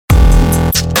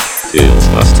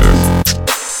Fieldbusters.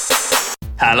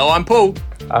 Hello, I'm Paul.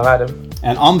 I'm Adam.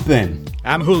 And I'm Ben.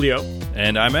 I'm Julio.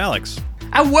 And I'm Alex.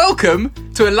 And welcome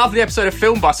to a lovely episode of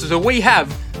Filmbusters where we have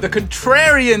the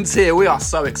Contrarians here. We are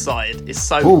so excited. It's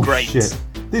so great. Shit.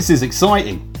 This is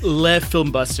exciting. Le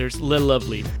Filmbusters. Le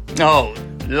lovely. Oh,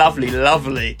 lovely,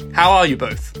 lovely. How are you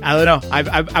both? I don't know.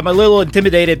 I'm a little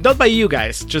intimidated, not by you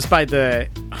guys, just by the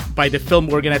film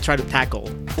we're gonna try to tackle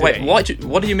today. Wait,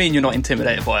 what do you mean you're not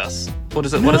intimidated by us? What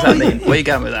does that mean? Where are you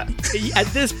going with that? At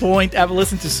this point, I've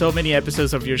listened to so many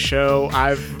episodes of your show.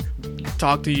 I've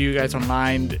talked to you guys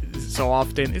online so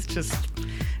often. It's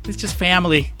just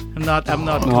family. I'm not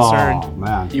concerned. Oh,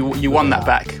 man. You won that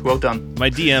back. Well done. My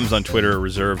DMs on Twitter are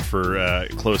reserved for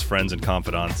close friends and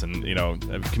confidants, and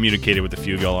I've communicated with a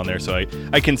few of y'all on there, so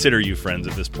I consider you friends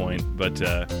at this point. But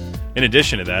in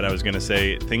addition to that, I was going to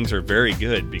say things are very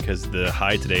good because the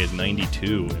high today is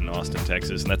 92 in Austin,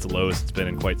 Texas, and that's the lowest it's been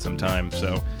in quite some time.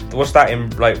 So, what's that in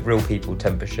real people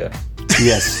temperature?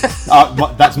 Yes,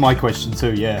 that's my question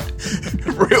too. Yeah,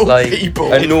 Real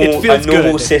people. A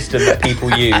normal system that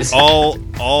people use.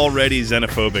 Already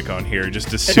xenophobic on here,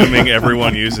 just assuming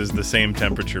everyone uses the same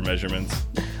temperature measurements.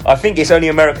 I think it's only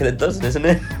America that does it, isn't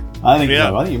it? I think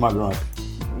so. I think you might be right.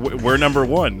 We're number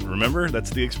one. Remember, that's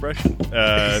the expression.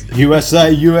 USA.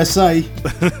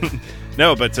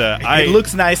 No, but it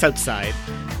looks nice outside.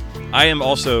 I am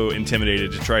also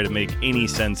intimidated to try to make any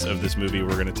sense of this movie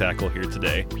we're going to tackle here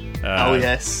today. Oh,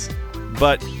 yes.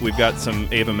 But we've got some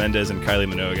Eva Mendes and Kylie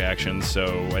Minogue action,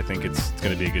 so I think it's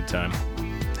going to be a good time.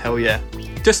 Hell yeah.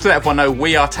 Just to let everyone know,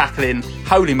 we are tackling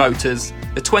Holy Motors,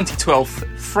 the 2012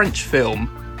 French film.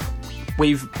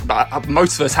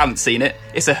 Most of us haven't seen it.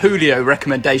 It's a Julio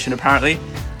recommendation, apparently.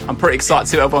 I'm pretty excited to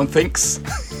see what everyone thinks.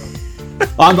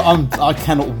 I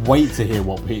cannot wait to hear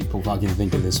what people fucking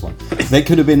think of this one. There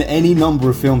could have been any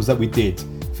number of films that we did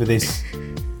for this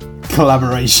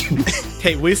collaboration.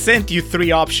 Hey, we sent you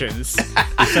 3 options.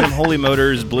 We sent him Holy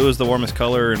Motors, Blue is the Warmest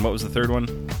Color, and what was the third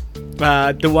one?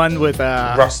 The one with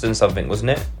Rust and something,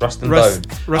 wasn't it? Rust and Bone.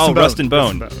 Rust and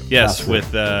Bone. Yes,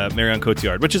 with Marion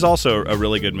Cotillard, which is also a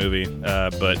really good movie.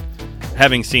 But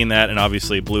having seen that, and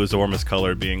obviously Blue is the Warmest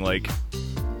Color being like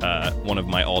one of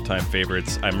my all-time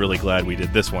favorites, I'm really glad we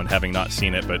did this one, having not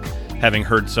seen it, but having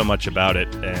heard so much about it,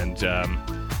 and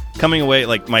coming away,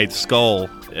 like, my skull,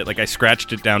 I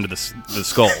scratched it down to the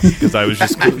skull, because I was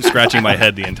just scratching my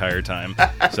head the entire time.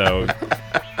 So,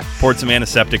 poured some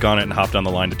antiseptic on it and hopped on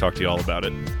the line to talk to you all about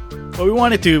it. Well, we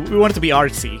wanted to be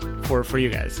artsy for you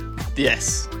guys.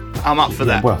 Yes, I'm up for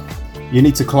that. Well, you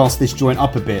need to class this joint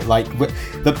up a bit. Like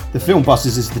the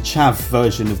Filmbusters is the chav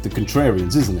version of the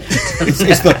Contrarians, isn't it?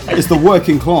 It's the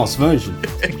working class version.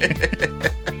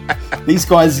 These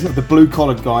guys, the blue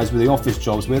collar guys with the office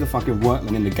jobs, we're the fucking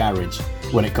workmen in the garage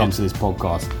when it comes to this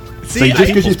podcast. See, so just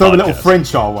because you throw a little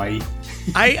French our way,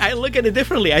 I look at it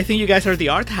differently. I think you guys are the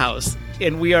art house,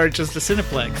 and we are just the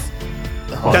Cineplex.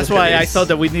 That's why I thought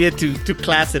that we needed to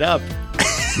class it up.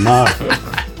 No.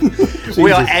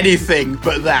 We are anything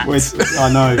but that.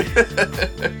 I know.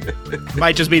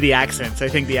 Might just be the accents. I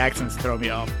think the accents throw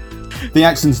me off. The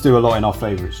accents do a lot in our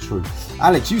favour, it's true.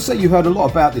 Alex, you say you heard a lot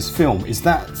about this film. Is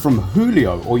that from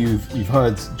Julio, or you've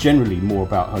heard generally more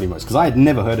about Holy Motors? Because I had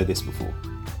never heard of this before.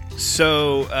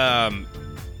 So,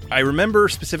 I remember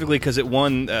specifically because it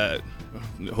won...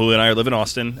 Julio and I live in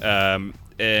Austin,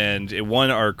 and it won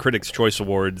our Critics' Choice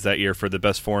Awards that year for the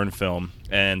best foreign film.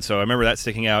 And so I remember that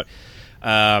sticking out.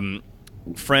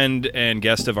 Friend and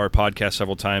guest of our podcast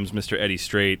several times, Mr. Eddie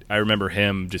Straight, I remember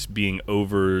him just being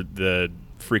over the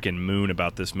freaking moon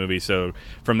about this movie. So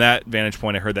from that vantage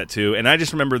point, I heard that too. And I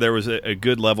just remember there was a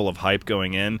good level of hype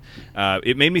going in.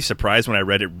 It made me surprised when I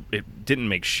read it. It didn't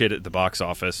make shit at the box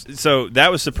office. So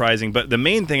that was surprising. But the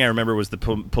main thing I remember was the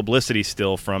publicity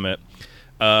still from it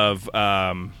of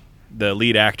the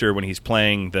lead actor when he's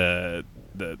playing the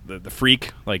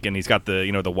freak, like, and he's got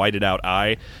the the whited out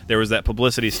eye. There was that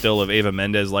publicity still of Eva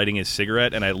Mendes lighting his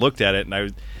cigarette, and I looked at it and I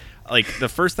was like, the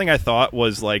first thing I thought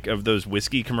was like of those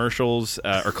whiskey commercials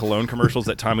or cologne commercials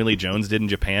that Tommy Lee Jones did in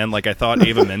Japan. Like, I thought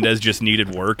Eva Mendes just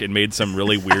needed work and made some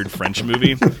really weird French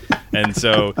movie, and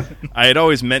so I had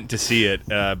always meant to see it,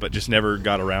 but just never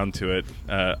got around to it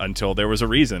until there was a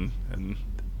reason, and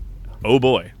oh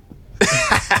boy.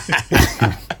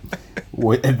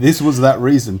 This was that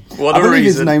reason. What I believe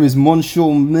reason. His name is Monsieur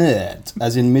Nerd,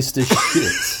 as in Mr.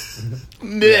 Shit.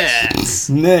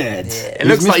 Nerd. It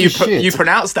looks like you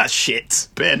pronounced that shit,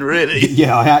 Ben, really.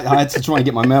 Yeah, I had to try and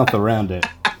get my mouth around it.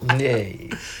 Yay.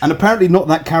 And apparently not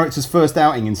that character's first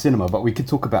outing in cinema, but we could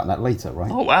talk about that later,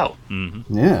 right? Oh, wow.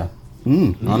 Yeah. I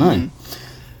know.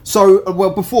 So,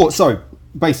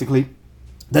 basically,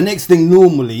 The next thing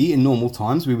normally, in normal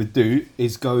times, we would do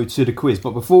is go to the quiz.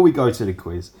 But before we go to the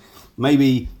quiz,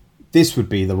 maybe this would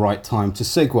be the right time to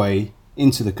segue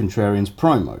into the Contrarians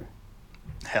promo.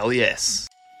 Hell yes.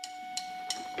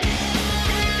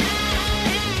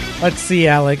 Let's see,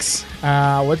 Alex.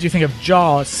 What do you think of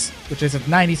Jaws, which is at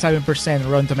 97%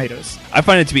 Rotten Tomatoes? I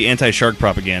find it to be anti-shark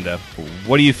propaganda.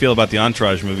 What do you feel about the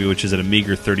Entourage movie, which is at a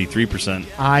meager 33%?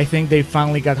 I think they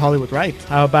finally got Hollywood right.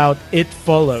 How about It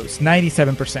Follows,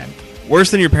 97%?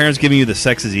 Worse than your parents giving you the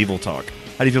sex is evil talk.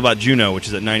 How do you feel about Juno, which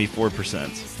is at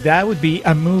 94%? That would be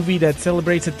a movie that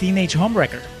celebrates a teenage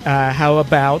homewrecker. How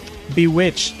about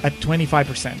Bewitched at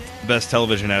 25%? Best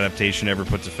television adaptation ever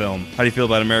put to film. How do you feel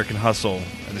about American Hustle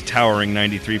at a towering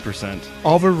 93%?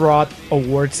 Overwrought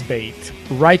awards bait.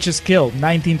 Righteous Kill,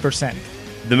 19%.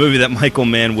 The movie that Michael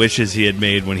Mann wishes he had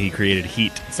made when he created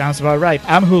Heat. Sounds about right.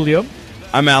 I'm Julio.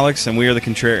 I'm Alex, and we are the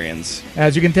Contrarians.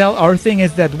 As you can tell, our thing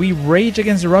is that we rage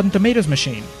against the Rotten Tomatoes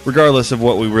machine. Regardless of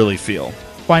what we really feel.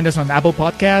 Find us on Apple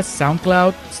Podcasts,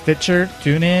 SoundCloud, Stitcher,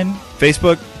 TuneIn,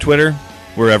 Facebook, Twitter,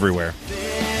 we're everywhere.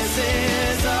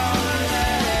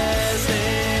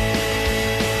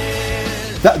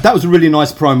 That was a really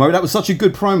nice promo. That was such a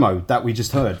good promo that we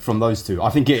just heard from those two. I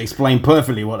think it explained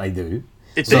perfectly what they do.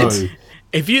 It did.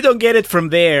 If you don't get it from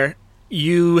there,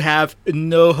 you have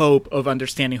no hope of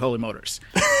understanding Holy Motors.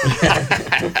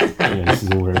 Yeah, this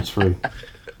is all very true.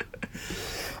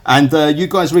 And you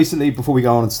guys recently, before we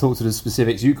go on and talk to the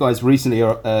specifics, you guys recently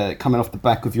are coming off the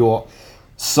back of your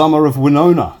Summer of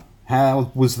Winona.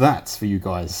 How was that for you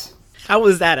guys? How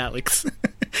was that, Alex?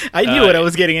 I knew what I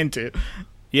was getting into.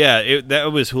 Yeah,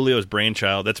 that was Julio's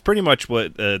brainchild. That's pretty much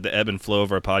what the ebb and flow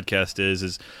of our podcast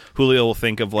is Julio will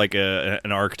think of like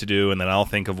an arc to do, and then I'll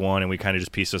think of one, and we kind of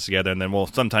just piece those together, and then we'll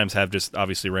sometimes have just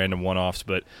obviously random one-offs.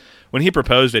 But when he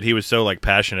proposed it, he was so like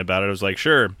passionate about it. I was like,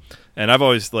 sure. And I've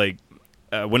always like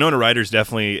Winona Ryder's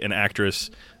definitely an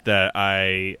actress that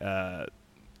I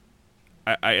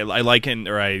liken,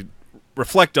 or I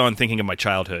reflect on thinking of my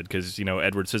childhood, because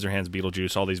Edward Scissorhands,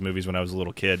 Beetlejuice, all these movies when I was a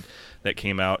little kid that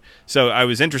came out. So I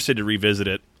was interested to revisit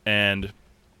it, and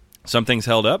some things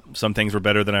held up, some things were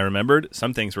better than I remembered,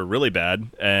 some things were really bad,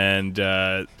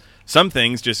 and some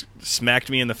things just smacked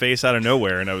me in the face out of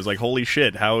nowhere, and I was like, holy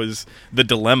shit, how is The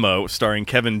Dilemma starring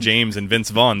Kevin James and Vince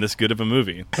Vaughn this good of a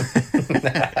movie?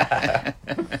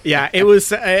 Yeah, it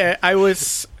was. I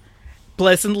was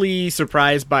pleasantly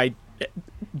surprised by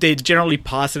the generally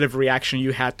positive reaction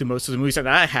you had to most of the movies that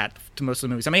I had to most of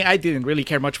the movies. I mean, I didn't really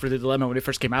care much for The Dilemma when it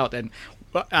first came out, and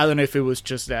I don't know if it was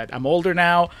just that I'm older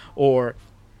now, or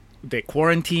the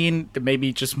quarantine, that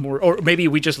maybe just more, or maybe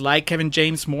we just like Kevin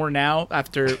James more now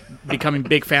after becoming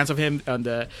big fans of him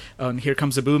on Here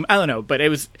Comes the Boom. I don't know, but it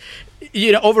was,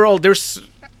 overall, there's.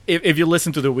 If you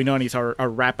listen to the Winonis, our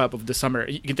wrap up of the summer,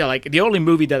 you can tell like the only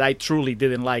movie that I truly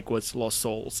didn't like was Lost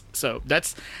Souls. So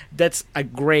that's a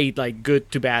great like good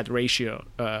to bad ratio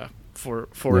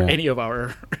for any of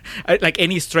our like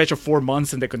any stretch of 4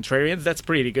 months in the Contrarians. That's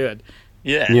pretty good.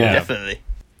 Yeah, definitely.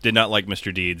 Did not like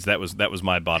Mr. Deeds. That was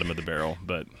my bottom of the barrel,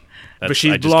 but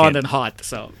she's blonde and hot,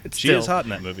 so she is hot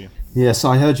in that movie. Yes,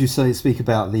 I heard you speak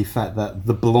about the fact that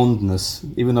the blondness,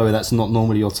 even though that's not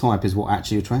normally your type, is what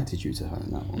actually attracted you to her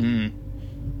in that one.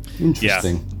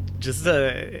 Interesting. Yeah. Just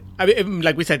I mean,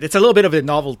 like we said, it's a little bit of a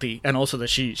novelty, and also that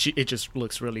she it just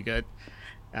looks really good.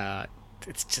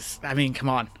 It's just, I mean, come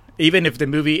on. Even if the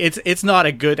movie, it's not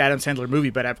a good Adam Sandler movie,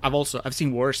 but I've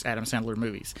seen worse Adam Sandler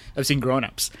movies. I've seen Grown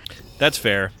Ups. That's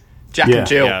fair. Jack and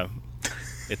Jill. Yeah.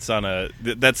 It's on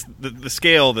that's the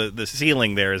scale, the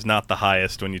ceiling there is not the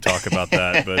highest when you talk about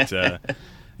that, but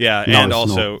yeah, no, and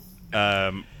also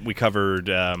we covered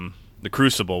The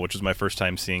Crucible, which was my first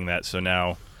time seeing that, so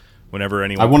now whenever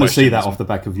anyone I want to see that off the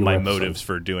back of your my episode. motives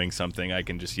for doing something, I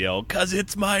can just yell, "'Cause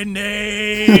it's my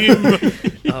name!"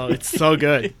 Oh, it's so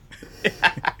good.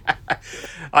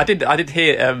 I did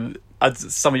hear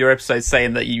some of your episodes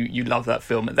saying that you love that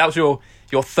film. That was your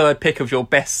third pick of your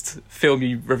best film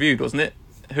you reviewed, wasn't it,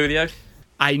 Julio?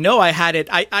 I know I had it.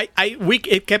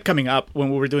 It kept coming up when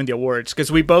we were doing the awards,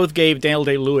 because we both gave Daniel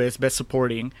Day-Lewis Best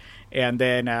Supporting, and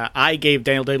then I gave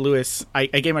Daniel Day-Lewis. I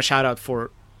gave him a shout out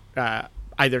for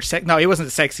either no, it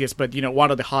wasn't the sexiest, but one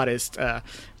of the hottest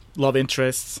love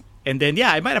interests. And then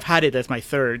I might have had it as my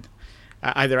third.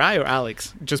 Either I or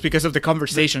Alex, just because of the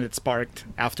conversation it sparked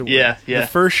afterward. Yeah. The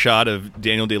first shot of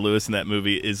Daniel Day-Lewis in that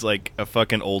movie is like a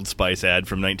fucking Old Spice ad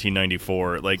from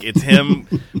 1994. Like, it's him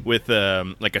with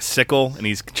like a sickle, and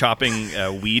he's chopping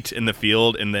wheat in the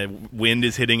field, and the wind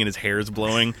is hitting and his hair is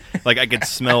blowing. Like, I could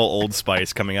smell Old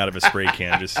Spice coming out of a spray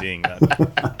can just seeing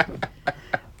that.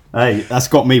 Hey, that's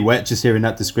got me wet just hearing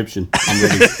that description. I'm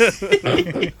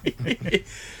ready.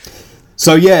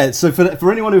 So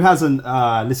for anyone who hasn't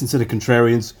listened to the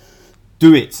Contrarians,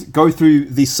 do it. Go through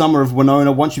the Summer of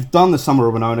Winona. Once you've done the Summer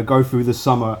of Winona, go through the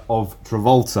Summer of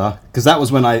Travolta, because that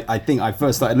was when I think I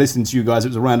first started listening to you guys. It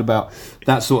was around about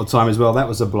that sort of time as well. That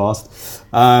was a blast.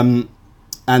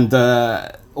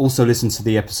 Also listen to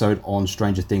the episode on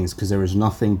Stranger Things, because there is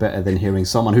nothing better than hearing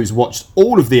someone who's watched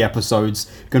all of the episodes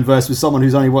converse with someone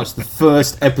who's only watched the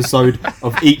first episode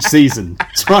of each season,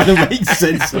 trying to make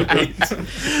sense of it.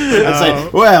 And say,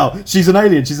 well, she's an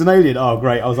alien. Oh,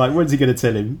 great. I was like, when's he going to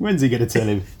tell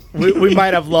him? We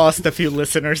might have lost a few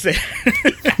listeners there.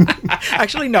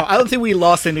 Actually, no, I don't think we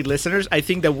lost any listeners. I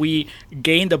think that we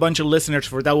gained a bunch of listeners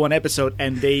for that one episode,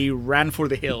 and they ran for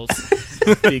the hills.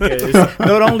 Because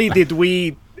not only did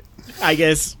we, I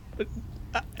guess,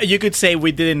 you could say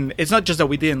we didn't, it's not just that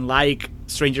we didn't like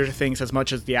Stranger Things as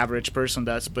much as the average person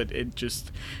does, but it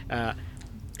just,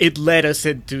 it led us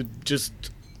into just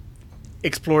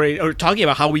exploring or talking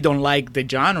about how we don't like the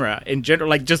genre in general,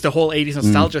 like just the whole 80s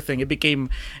nostalgia thing. It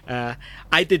became,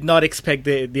 I did not expect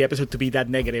the episode to be that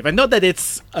negative. And not that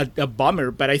it's a bummer,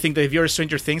 but I think that if you're a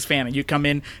Stranger Things fan and you come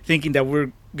in thinking that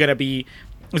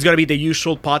it's gonna be the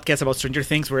usual podcast about Stranger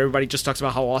Things where everybody just talks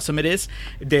about how awesome it is,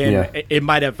 then it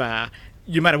might have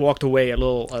you might have walked away a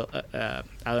little I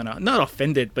don't know, not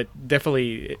offended, but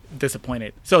definitely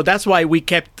disappointed. So that's why we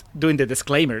kept doing the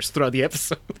disclaimers throughout the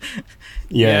episode.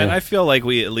 Yeah, and I feel like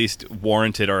we at least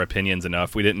warranted our opinions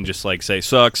enough. We didn't just like say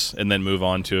sucks and then move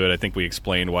on to it. I think we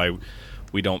explained why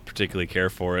we don't particularly care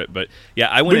for it. But yeah,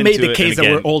 I went into it. We made the case that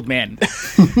we're old men.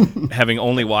 Having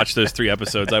only watched those 3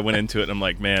 episodes, I went into it and I'm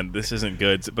like, man, this isn't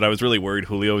good. But I was really worried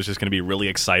Julio was just going to be really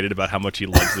excited about how much he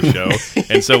loves the show.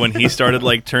 And so when he started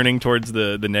like turning towards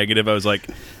the negative, I was like,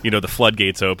 the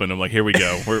floodgates open. I'm like, here we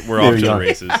go. We're off to the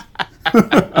races.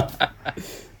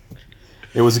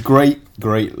 It was a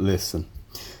great listen.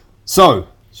 So,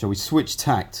 shall we switch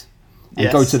tact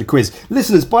and go to the quiz?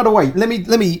 Listeners, by the way, let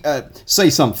me say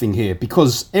something here,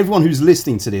 because everyone who's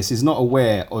listening to this is not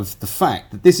aware of the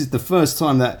fact that this is the first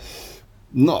time that,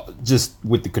 not just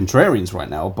with the Contrarians right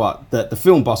now, but that the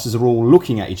film busters are all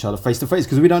looking at each other face to face,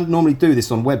 because we don't normally do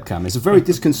this on webcam. It's a very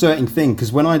disconcerting thing,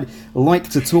 because when I like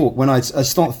to talk, when I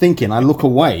start thinking, I look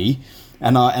away.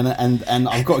 And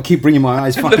I've got to keep bringing my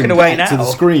eyes fucking back to the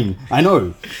screen. I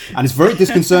know. And it's very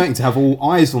disconcerting to have all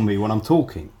eyes on me when I'm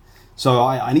talking. So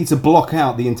I need to block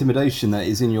out the intimidation that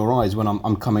is in your eyes when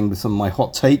I'm coming with some of my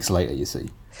hot takes later, you see.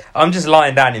 I'm just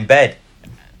lying down in bed.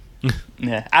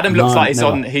 Yeah, Adam looks like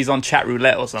he's on chat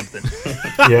roulette or something.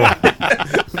 Yeah.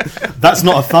 That's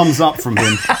not a thumbs up from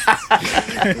him.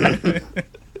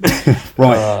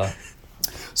 Right.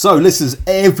 So, listeners,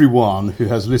 everyone who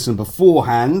has listened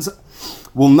beforehand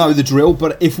will know the drill,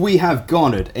 but if we have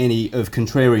garnered any of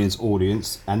Contrarian's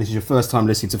audience, and this is your first time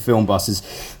listening to Film Busters,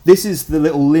 this is the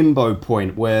little limbo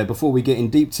point where before we get in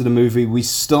deep to the movie, we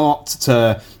start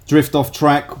to drift off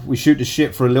track, we shoot the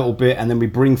shit for a little bit, and then we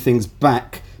bring things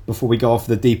back before we go off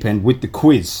the deep end with the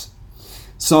quiz.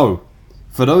 So,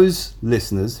 for those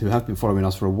listeners who have been following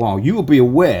us for a while, you will be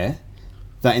aware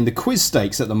that in the quiz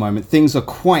stakes at the moment, things are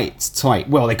quite tight.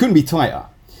 Well, they couldn't be tighter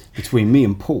between me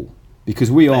and Paul,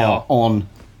 because we are on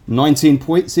 19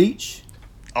 points each.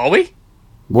 Are we?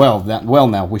 Well,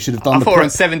 now we should have done. I thought we were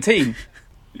on 17.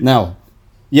 Now,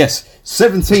 yes,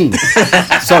 17.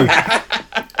 So,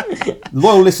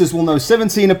 loyal listeners will know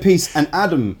 17 apiece, and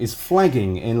Adam is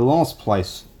flagging in last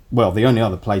place. Well, the only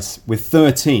other place with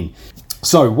 13.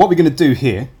 So, what we're going to do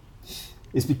here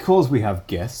is, because we have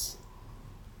guests,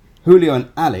 Julio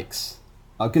and Alex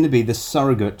are going to be the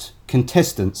surrogate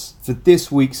contestants for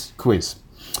this week's quiz,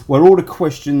 where all the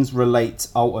questions relate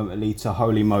ultimately to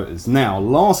Holy Motors. Now,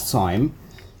 last time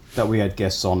that we had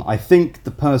guests on, I think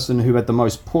the person who had the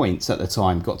most points at the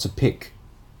time got to pick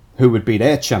who would be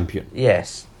their champion.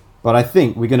 Yes. But I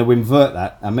think we're going to invert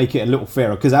that and make it a little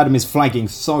fairer, because Adam is flagging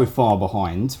so far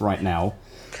behind right now.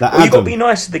 That you've got to be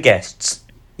nice to the guests.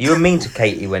 You were mean to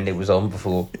Katie when it was on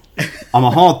before. I'm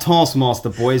a hard taskmaster,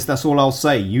 boys. That's all I'll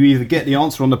say. You either get the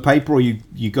answer on the paper or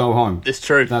you go home. It's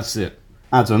true. That's it.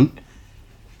 Adam,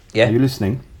 yeah, are you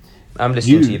listening? I'm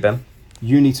listening to you, Ben.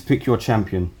 You need to pick your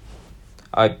champion.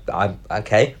 I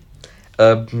okay.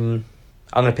 I'm going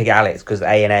to pick Alex because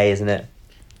A and A, isn't it?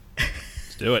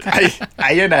 Let's do it.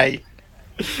 A and A.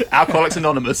 Alcoholics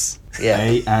Anonymous. Yeah.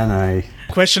 A and A.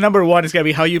 Question number 1 is going to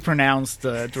be how you pronounce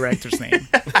the director's name.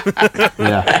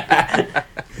 Yeah.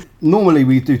 Normally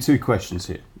we do 2 questions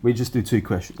here. We just do 2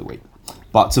 questions a week.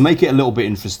 But to make it a little bit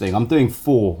interesting, I'm doing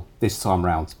 4 this time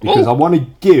round, because I want to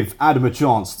give Adam a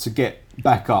chance to get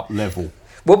back up level.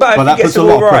 What about But if that he puts gets a it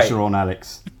lot all of right? pressure on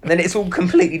Alex. And then it's all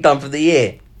completely done for the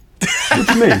year. What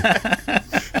do you mean?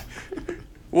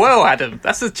 Well, Adam,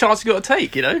 that's a chance you got to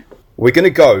take, you know? We're going to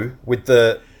go with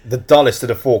the dullest of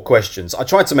the 4 questions. I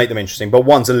tried to make them interesting, but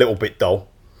one's a little bit dull.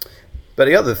 But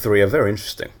the other 3 are very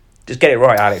interesting. Just get it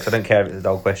right, Alex. I don't care if it's a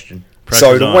dull question.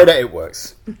 So the way that it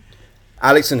works,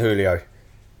 Alex and Julio,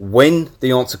 when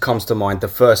the answer comes to mind, the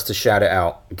first to shout it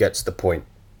out gets the point.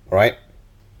 Right?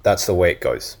 That's the way it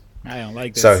goes. I don't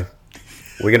like this. So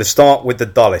we're going to start with the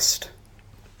dullest.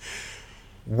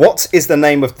 What is the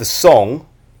name of the song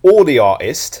or the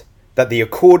artist that the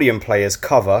accordion players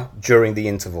cover during the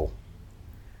interval?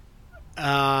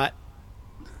 I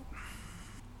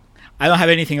don't have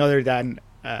anything other than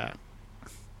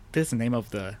this is the name of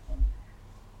the,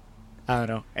 I don't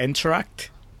know, Entract.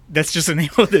 That's just the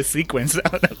name of the sequence. I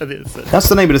don't know what it is. That's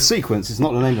the name of the sequence. It's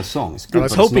not the name of the song. It's good, I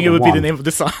was but it's hoping not it would one. be the name of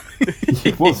the song.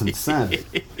 It wasn't, sadly.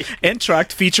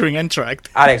 Entract featuring Entract.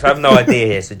 Alex, I have no idea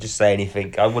here, so just say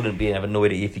anything. I wouldn't be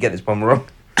annoyed at you if you get this one wrong.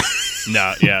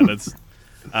 No, yeah, that's.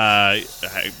 I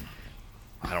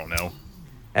don't know.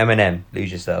 Eminem,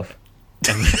 lose yourself.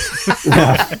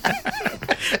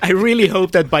 I really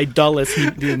hope that by dullest he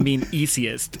didn't mean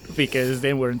easiest, because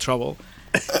then we're in trouble.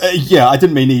 Yeah, I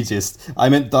didn't mean easiest. I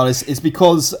meant dullest. It's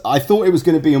because I thought it was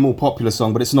going to be a more popular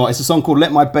song, but it's not. It's a song called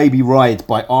Let My Baby Ride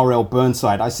by R.L.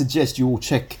 Burnside. I suggest you all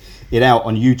check it out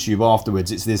on YouTube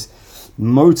afterwards. It's this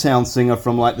Motown singer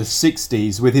from like the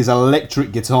 60s with his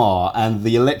electric guitar, and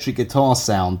the electric guitar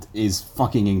sound is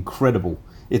fucking incredible.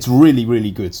 It's really,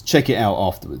 really good. Check it out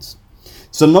afterwards.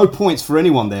 So no points for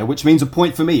anyone there, which means a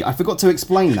point for me. I forgot to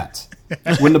explain that.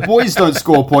 When the boys don't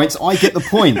score points, I get the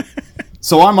point.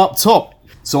 So I'm up top.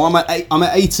 So I'm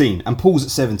at 18, and Paul's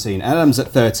at 17, Adam's at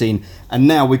 13, and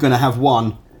now we're going to have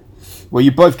one where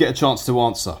you both get a chance to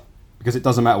answer, because it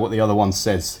doesn't matter what the other one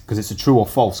says, because it's a true or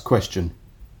false question.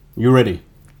 You ready?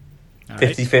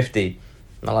 50-50.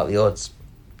 I like the odds.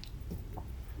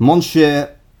 Mon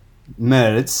cher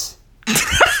Merz,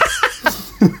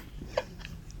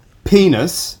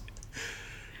 penis,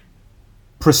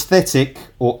 prosthetic,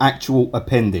 or actual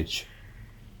appendage?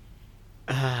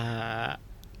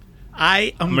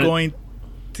 I am going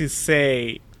to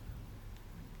say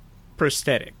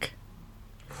prosthetic.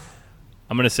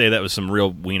 I'm going to say that was some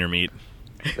real wiener meat.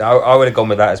 I would have gone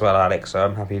with that as well, Alex, so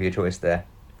I'm happy with your choice there.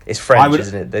 It's French,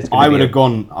 isn't it? I would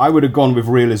have gone with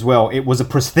real as well. It was a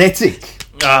prosthetic.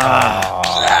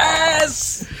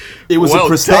 Yes! It was Well a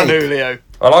prosthetic. done, Julio.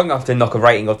 Well, I'm going to have to knock a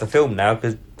rating off the film now,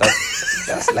 because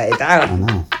that's let it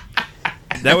down.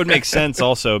 That would make sense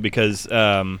also because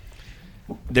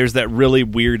there's that really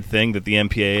weird thing that the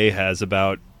MPAA has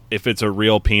about if it's a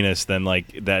real penis, then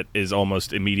like that is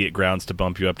almost immediate grounds to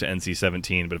bump you up to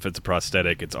NC-17. But if it's a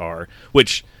prosthetic, it's R,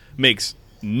 which makes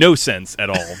no sense at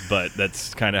all. But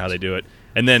that's kind of how they do it.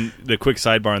 And then the quick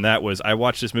sidebar on that was I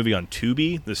watched this movie on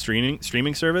Tubi, the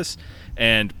streaming service,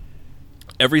 and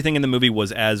everything in the movie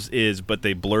was as is, but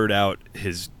they blurred out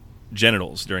his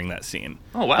genitals during that scene.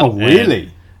 Oh, wow. Oh,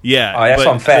 really? Yeah. Oh, that's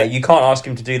but unfair. You can't ask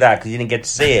him to do that because you didn't get to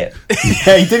see it.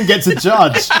 Yeah, he didn't get to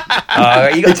judge. You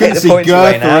He got to take couldn't the see points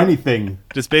away girth or now. anything.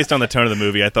 Just based on the tone of the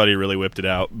movie, I thought he really whipped it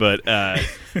out. But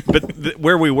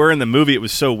where we were in the movie, it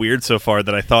was so weird so far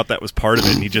that I thought that was part of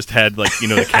it. And he just had like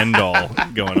the Ken doll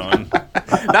going on.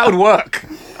 That would work.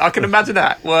 I can imagine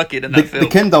that working in that The film.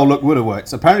 Ken doll look would have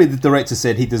worked. Apparently, the director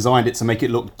said he designed it to make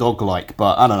it look dog-like,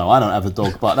 but I don't know. I don't have a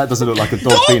dog, but that doesn't look like a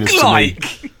dog penis to me.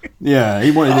 Dog-like! Yeah, he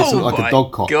wanted it to Oh look like my a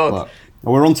dog cock. God.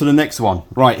 But we're on to the next one.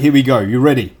 Right, here we go. You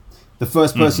ready? The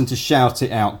first person to shout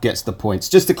it out gets the points.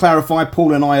 Just to clarify,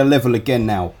 Paul and I are level again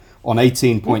now on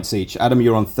 18 points each. Adam,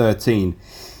 you're on 13.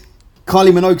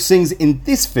 Kylie Minogue sings in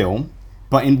this film,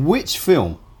 but in which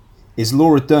film is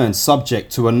Laura Dern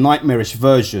subject to a nightmarish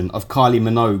version of Kylie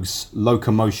Minogue's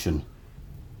Locomotion?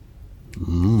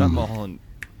 Not Mulholland.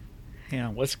 Yeah,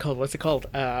 what's it called?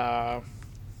 I'm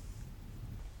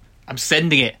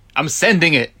sending it. I'm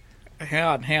sending it.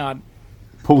 Hang on.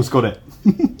 Paul's got it.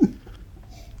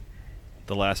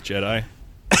 The Last Jedi.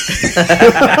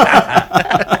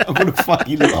 I'm going to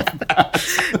fucking love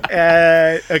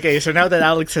that. Okay, so now that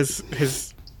Alex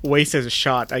has wasted a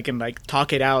shot, I can like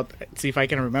talk it out, see if I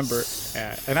can remember.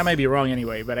 And I might be wrong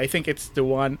anyway, but I think it's the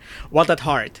one, Wild at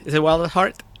Heart. Is it Wild at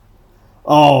Heart?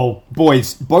 Oh,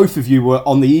 boys, both of you were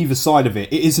on the either side of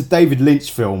it. It is a David Lynch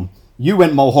film. You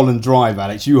went Mulholland Drive,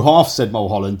 Alex. You half said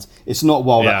Mulholland. It's not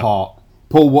Wild at Heart.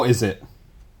 Paul, what is it?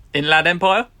 Inland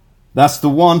Empire? That's the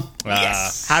one.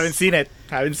 Yes. Haven't seen it.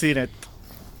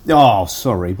 Oh,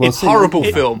 sorry. Well, It's horrible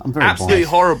film. I'm very Absolutely biased.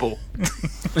 horrible.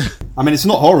 I mean, it's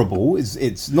not horrible.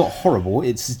 It's not horrible.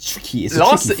 It's tricky. It's a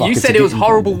Last, tricky fucker you to said get it was involved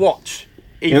horrible in. watch.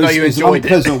 Even though you It's an enjoyed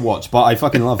it. unpleasant watch, but I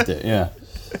fucking loved it. Yeah.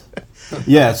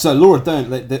 Yeah, so Laura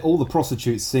Dern, all the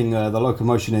prostitutes sing the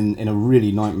locomotion in a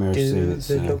really nightmarish scene. It's,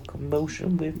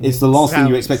 Locomotion with me. it's the last thing you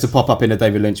Sounds- expect to pop up in a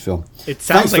David Lynch film. It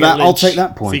sounds Thanks for like that. a I'll Lynch take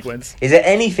that point. sequence. Is there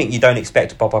anything you don't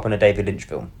expect to pop up in a David Lynch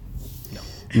film?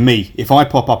 Me, if I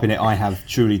pop up in it, I have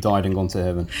truly died and gone to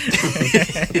heaven.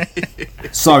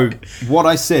 So, what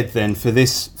I said then for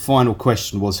this final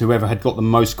question was whoever had got the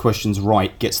most questions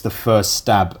right gets the first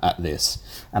stab at this.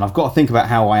 And I've got to think about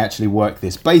how I actually work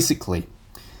this. Basically,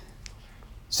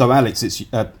 so Alex, it's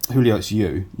Julio, it's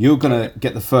you. You're going to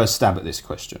get the first stab at this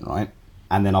question, right?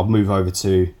 And then I'll move over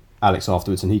to Alex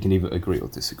afterwards and he can either agree or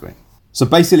disagree. So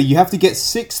basically, you have to get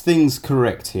 6 things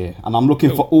correct here. And I'm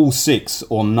looking for all 6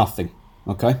 or nothing.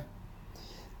 Okay?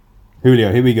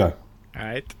 Julio, here we go. All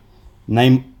right.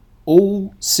 Name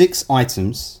all 6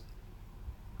 items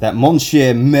that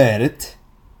Monsieur Merde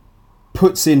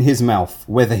puts in his mouth,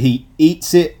 whether he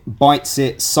eats it, bites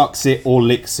it, sucks it, or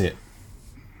licks it.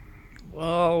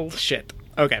 Well, shit.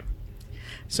 Okay.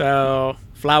 So,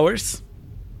 flowers,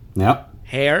 Yeah.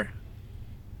 hair,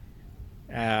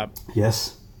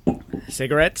 Yes.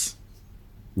 cigarettes.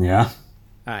 Yeah.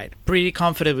 All right. Pretty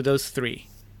confident with those 3.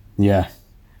 Yeah.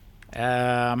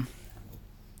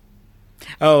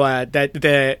 That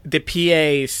the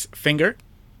PA's finger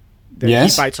that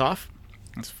Yes. he bites off.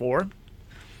 That's 4.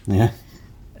 Yeah.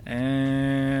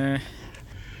 2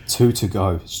 2 to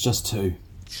go. It's just 2.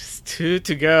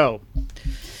 to go.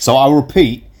 So I'll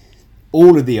repeat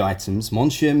all of the items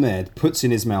Monsieur Merde puts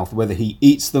in his mouth, whether he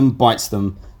eats them, bites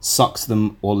them, sucks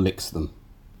them, or licks them.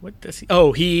 What does he?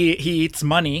 Oh, he eats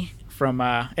money from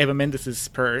Eva Mendes'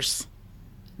 purse.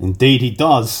 Indeed, he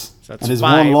does. So that's And there's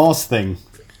 5. one last thing.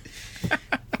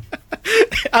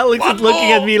 Alex is looking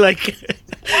more. at me like.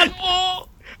 One more.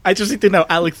 I just need to know,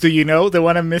 Alex. Do you know the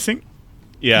one I'm missing?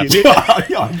 Yeah. You do? Yeah, I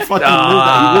fucking knew that.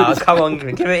 Ah, come on,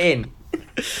 give it in.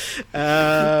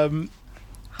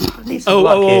 Need some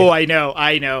luck here. I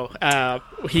know.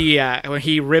 He when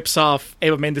he rips off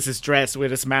Eva Mendes' dress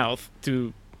with his mouth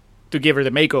to give her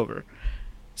the makeover,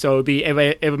 so it would be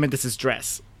Eva Mendes'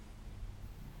 dress.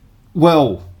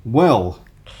 Well,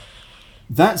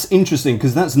 that's interesting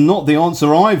because that's not the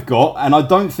answer I've got, and I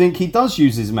don't think he does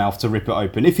use his mouth to rip it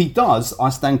open. If he does, I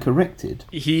stand corrected.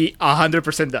 He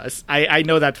 100% does. I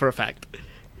know that for a fact.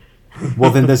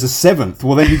 Well, then there's a 7th.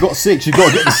 Well, then you've got 6. You've got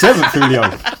to get the 7th, Julio.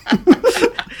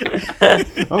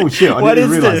 Oh, shit, I What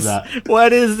didn't is realise this? that.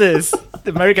 What is this?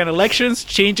 The American elections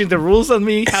changing the rules on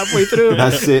me halfway through.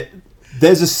 That's it.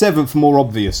 There's a 7th, more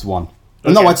obvious one.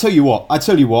 No, Okay. I tell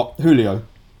you what, Julio,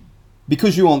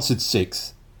 because you answered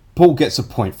 6, Paul gets a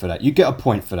point for that. You get a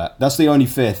point for that. That's the only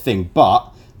fair thing.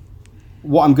 But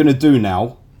what I'm going to do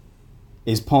now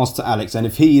is pass to Alex, and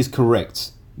if he is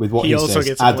correct with what He he also says,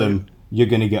 gets a Adam, point. you're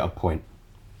going to get a point.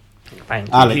 Thank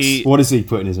you. Alex, He- what does he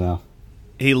put in his mouth?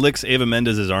 He licks Eva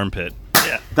Mendes' armpit.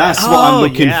 That's what I'm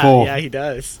looking for. Yeah, he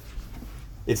does.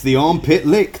 It's the armpit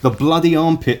lick, the bloody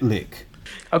armpit lick.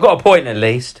 I got a point at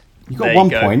least, You got There one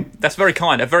you go. point. That's very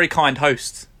kind. A very kind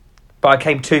host. but I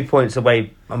came 2 points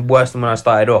away. I'm worse than when I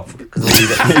started off because of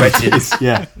these extra questions.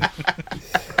 Yeah.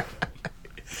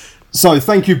 So,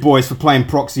 thank you, boys, for playing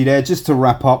proxy there. Just to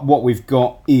wrap up, what we've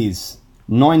got is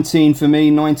 19 for me,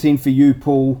 19 for you,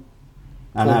 Paul,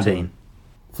 and 14. Adam.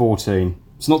 14.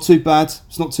 It's not too bad.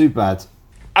 It's not too bad.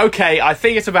 Okay, I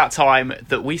think it's about time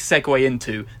that we segue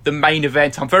into the main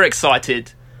event. I'm very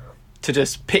excited to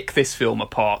just pick this film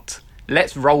apart.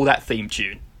 Let's roll that theme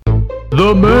tune.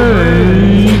 The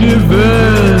main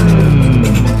event.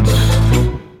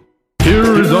 Here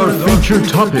is our featured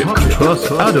topic,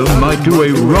 plus Adam might do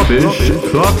a rubbish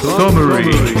plot summary.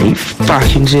 Are you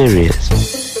fucking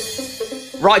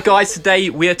serious? Right, guys, today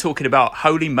we are talking about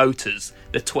Holy Motors,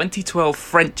 the 2012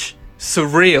 French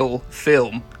surreal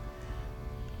film.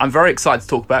 I'm very excited to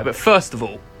talk about it, but first of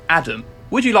all, Adam,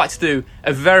 would you like to do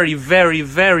a very, very,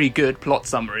 very good plot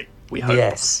summary? We hope.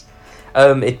 Yes.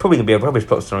 It's probably going to be a rubbish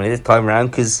plot story this time around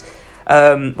because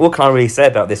what can I really say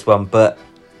about this one? But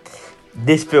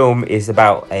this film is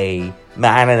about a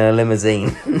man in a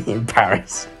limousine in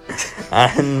Paris.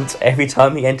 And every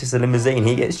time he enters a limousine,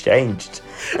 he gets changed.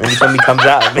 And every time he comes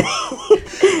out of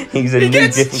it, he's a He new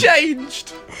gets different.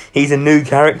 changed! He's a new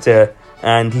character,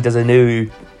 and he does a new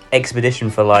expedition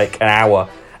for like an hour,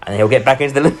 and he'll get back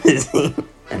into the limousine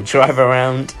and drive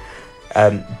around.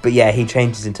 But yeah, he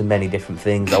changes into many different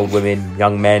things: old women,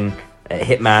 young men, a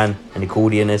hitman, an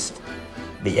accordionist.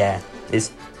 But yeah, it's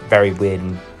very weird,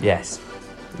 and yes,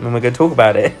 and we're going to talk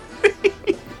about it.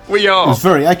 We It are. was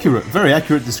very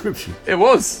accurate description. It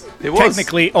was.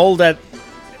 Technically,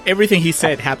 everything he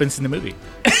said happens in the movie.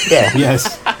 Yeah,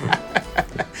 Yes.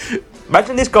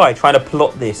 Imagine this guy trying to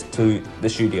plot this to the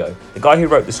studio. The guy who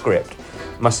wrote the script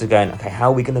must have gone, okay,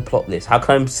 how are we going to plot this? How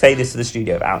can I say this to the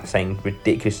studio without saying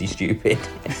ridiculously stupid?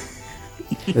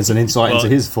 There's an insight into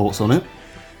his thoughts on it.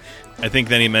 I think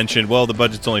then he mentioned, well, the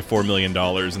budget's only $4 million,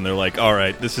 and they're like, all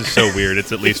right, this is so weird,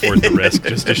 it's at least worth the risk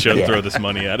just to throw this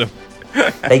money at him.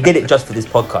 They did it just for this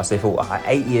podcast. They thought,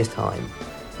 8 years' time,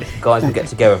 guys will get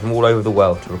together from all over the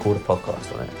world to record a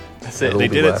podcast on it. That's it. They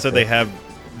did it so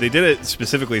they did it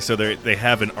specifically so they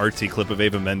have an artsy clip of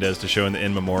Eva Mendes to show in the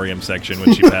in memoriam section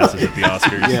when she passes at the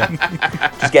Oscars.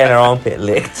 Yeah. Just getting her armpit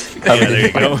licked. Yeah, there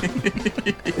you go.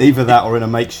 Either that or in a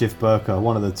makeshift burqa.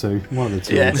 One of the two.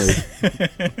 Yes.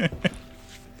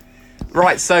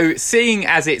 Right, so seeing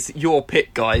as it's your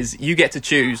pick, guys, you get to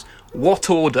choose what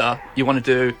order you want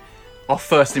to do our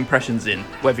first impressions in.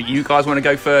 Whether you guys want to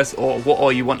go first, or what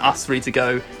order you want us three to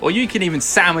go, or you can even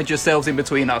sandwich yourselves in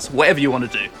between us, whatever you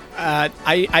want to do.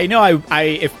 I know I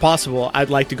if possible, I'd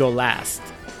like to go last.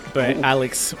 But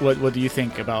Alex, what do you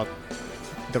think about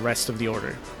the rest of the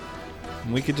order?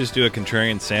 We could just do a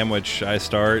contrarian sandwich. I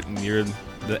start and you're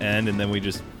the end, and then we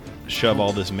just shove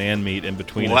all this man meat in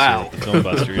between us here at the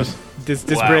Filmbusters. This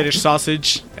British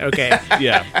sausage. Okay.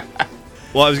 Yeah.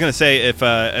 Well, I was gonna say if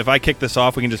I kick this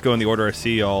off, we can just go in the order I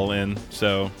see y'all in.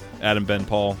 So Adam, Ben,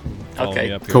 Paul, follow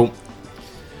me up here. Cool.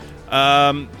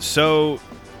 So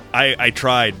I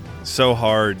tried so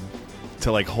hard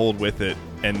to like hold with it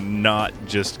and not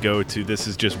just go to this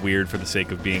is just weird for the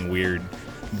sake of being weird,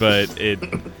 but it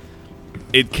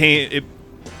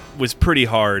was pretty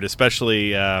hard,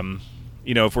 especially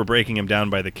if we're breaking them down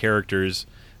by the characters.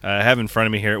 I have in front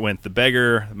of me here, it went the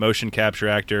beggar, motion capture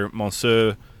actor,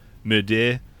 Monsieur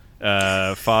Meudet,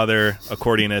 father,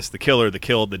 accordionist, the killer, the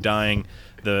killed, the dying,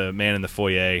 the man in the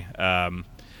foyer.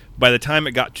 By the time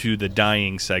it got to the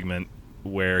dying segment,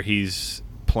 where he's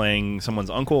playing someone's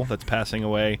uncle that's passing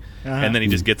away, and then he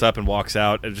just gets up and walks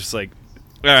out, it's just like,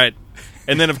 all right.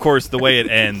 And then, of course, the way it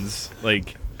ends,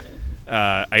 like,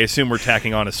 I assume we're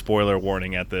tacking on a spoiler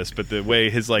warning at this, but the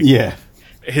way his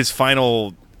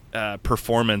final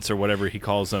performance, or whatever he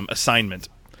calls them, assignment,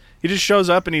 he just shows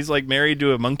up and he's like married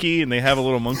to a monkey and they have a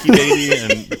little monkey baby,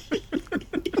 and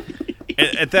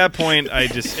at that point I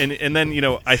just and then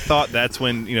I thought that's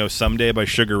when Someday by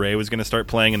Sugar Ray was going to start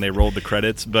playing, and they rolled the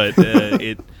credits, but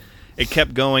it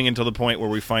kept going until the point where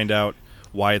we find out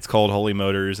why it's called Holy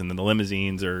Motors, and then the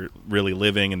limousines are really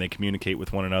living and they communicate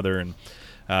with one another, and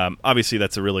obviously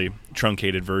that's a really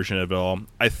truncated version of it all.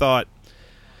 I thought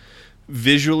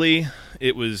visually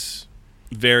it was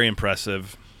very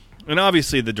impressive, and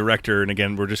obviously the director, and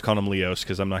again we're just calling him Leos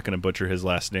because I'm not going to butcher his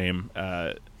last name,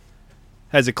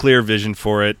 has a clear vision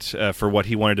for it, for what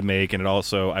he wanted to make, and it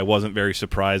also, I wasn't very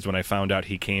surprised when I found out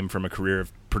he came from a career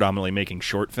of predominantly making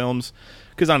short films,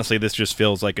 because honestly this just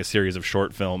feels like a series of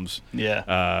short films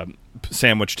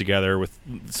sandwiched together with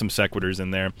some sequiturs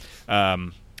in there.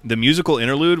 The musical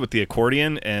interlude with the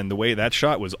accordion and the way that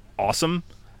shot was awesome,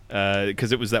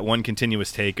 because it was that one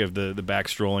continuous take of the back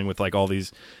strolling with like all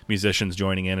these musicians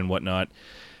joining in and whatnot.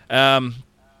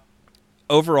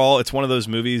 Overall, it's one of those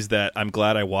movies that I'm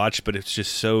glad I watched, but it's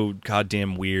just so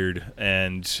goddamn weird,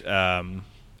 and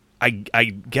I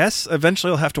guess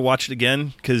eventually I'll have to watch it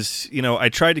again, because I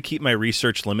tried to keep my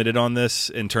research limited on this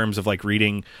in terms of like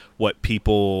reading what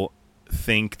people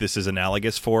think this is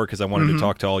analogous for, because I wanted to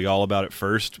talk to all y'all about it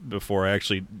first before I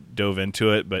actually dove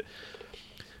into it, but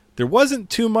there wasn't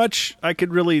too much I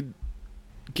could really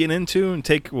get into and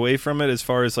take away from it as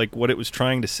far as like what it was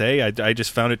trying to say. I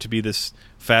just found it to be this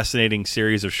fascinating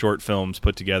series of short films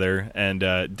put together, and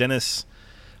Denis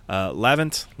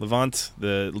Lavant,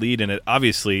 the lead in it,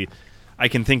 obviously I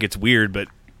can think it's weird, but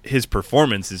his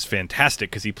performance is fantastic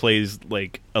because he plays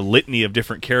like a litany of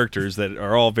different characters that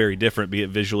are all very different, be it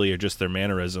visually or just their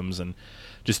mannerisms, and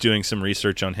just doing some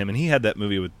research on him. And he had that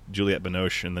movie with Juliette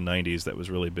Binoche in the 90s that was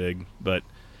really big, but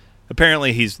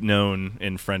apparently he's known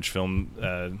in French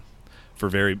film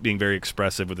for being very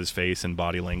expressive with his face and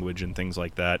body language and things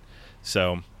like that.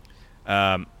 So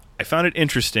I found it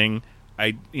interesting.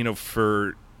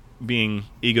 For being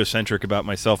egocentric about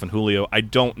myself and Julio, I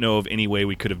don't know of any way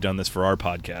we could have done this for our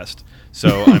podcast.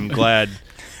 So I'm glad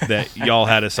that y'all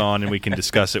had us on and we can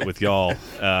discuss it with y'all.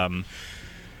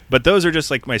 But those are just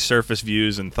like my surface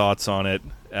views and thoughts on it.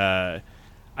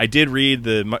 I did read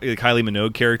the Kylie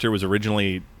Minogue character was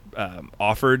originally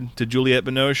offered to Juliette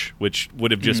Binoche, which would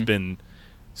have just been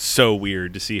so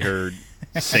weird to see her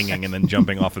singing and then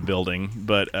jumping off a building.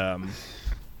 But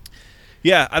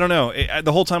yeah, I don't know.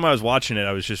 The whole time I was watching it,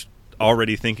 I was just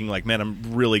already thinking like, man, I'm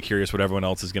really curious what everyone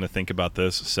else is going to think about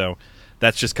this. So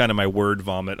that's just kind of my word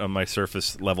vomit on my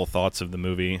surface level thoughts of the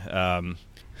movie.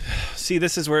 See,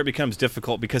 this is where it becomes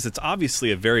difficult because it's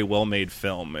obviously a very well-made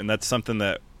film, and that's something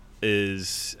that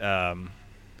is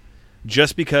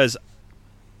just because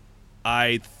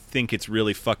I think it's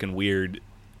really fucking weird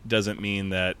doesn't mean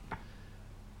that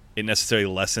it necessarily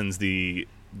lessens the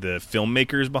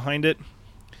filmmakers behind it.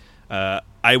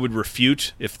 I would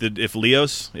refute if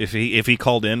Leos if he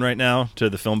called in right now to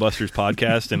the Filmbusters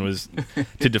podcast and was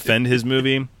to defend his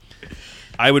movie,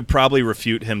 I would probably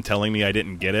refute him telling me I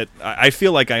didn't get it. I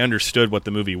feel like I understood what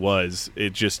the movie was.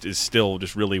 It just is still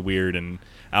just really weird and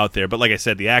out there. But like I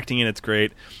said, the acting in it's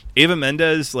great. Eva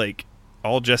Mendes, like,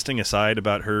 all jesting aside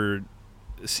about her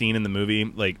scene in the movie,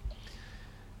 like,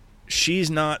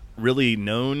 she's not really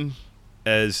known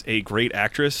as a great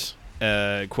actress,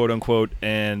 quote unquote,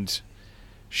 and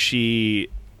she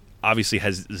obviously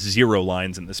has 0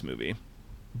 lines in this movie.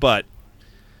 But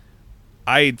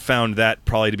I found that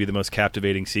probably to be the most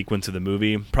captivating sequence of the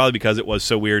movie, probably because it was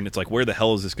so weird, and it's like, where the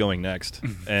hell is this going next?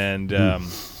 And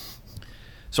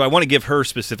so I want to give her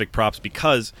specific props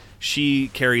because she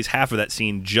carries half of that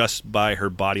scene just by her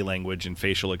body language and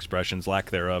facial expressions, lack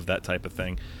thereof, that type of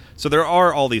thing. So there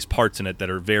are all these parts in it that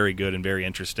are very good and very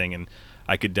interesting, and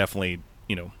I could definitely,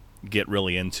 get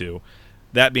really into.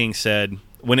 That being said,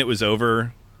 when it was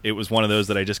over, it was one of those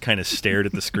that I just kind of stared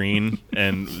at the screen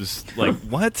and was like,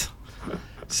 what?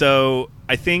 So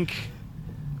I think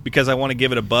because I want to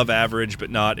give it above average but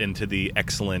not into the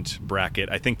excellent bracket,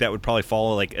 I think that would probably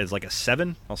fall as a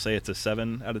 7. I'll say it's a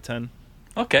 7 out of 10.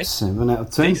 Okay. 7 out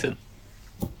of 10. Decent.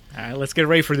 All right, let's get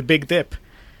ready for the big dip.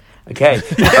 Okay.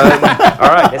 All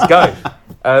right, let's go.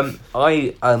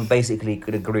 I basically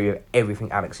could agree with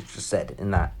everything Alex has just said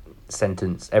in that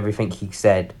sentence. Everything he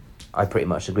said, I pretty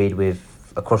much agreed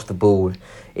with across the board.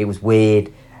 It was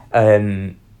weird.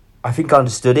 I think I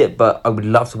understood it, but I would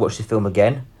love to watch the film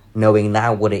again, knowing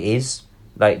now what it is.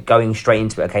 Like, going straight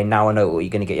into it, okay, now I know what you're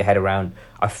going to get your head around.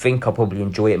 I think I'll probably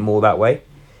enjoy it more that way.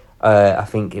 I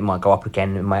think it might go up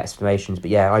again in my estimations. But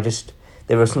yeah,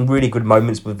 there were some really good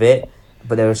moments with it,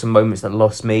 but there were some moments that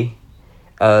lost me.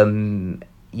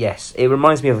 Yes, it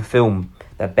reminds me of a film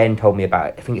that Ben told me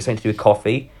about. I think it's something to do with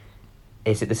coffee.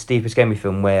 Is it the Steve Buscemi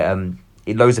film where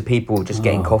loads of people just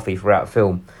getting coffee throughout the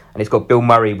film? And it's got Bill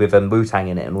Murray with Wu-Tang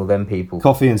in it and all them people.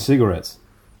 Coffee and cigarettes.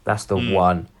 That's the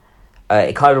one.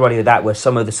 It kind of reminded me of that, where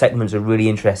some of the segments are really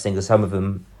interesting, and some of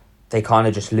them, they kind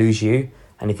of just lose you.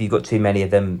 And if you've got too many of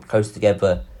them close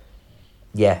together,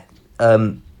 yeah.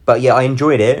 But yeah, I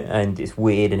enjoyed it, and it's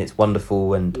weird and it's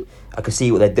wonderful, and I could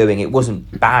see what they're doing. It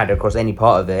wasn't bad across any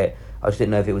part of it. I just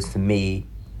didn't know if it was for me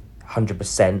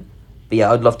 100%. But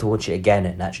yeah, I'd love to watch it again,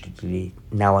 and actually,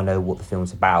 now I know what the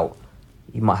film's about,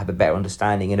 you might have a better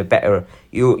understanding and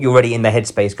you're already in the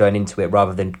headspace going into it,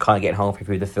 rather than kind of getting halfway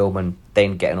through the film and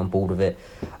then getting on board with it.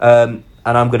 And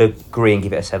I'm going to agree and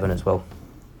give it a 7 as well.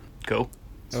 Cool.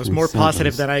 That was more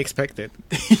positive than I expected.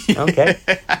 Okay.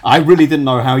 I really didn't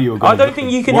know how you were going I don't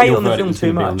think you can hate on the film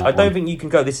too much. I don't think you can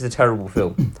go, this is a terrible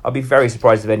film. I'll be very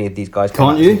surprised if any of these guys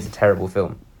Can't you? It's a terrible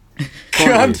film.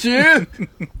 Can't you?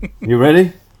 You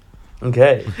ready?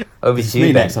 Okay. Over It's to you,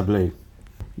 me Ben. next, I believe.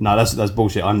 No, that's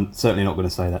bullshit. I'm certainly not going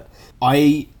to say that.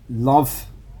 I love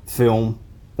film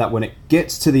that when it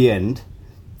gets to the end,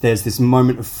 there's this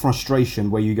moment of frustration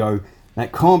where you go,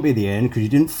 that can't be the end because you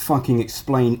didn't fucking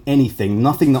explain anything.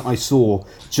 Nothing that I saw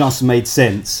just made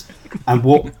sense. And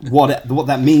what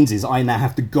that means is I now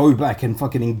have to go back and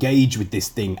fucking engage with this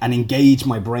thing and engage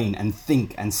my brain and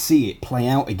think and see it play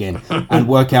out again and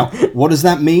work out, what does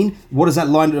that mean? What does that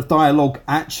line of dialogue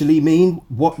actually mean?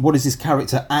 What is this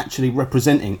character actually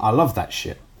representing? I love that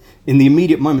shit. In the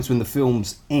immediate moments when the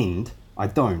films end, I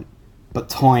don't. But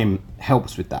time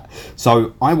helps with that.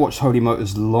 So I watched Holy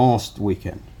Motors last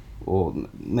weekend, or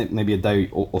maybe a day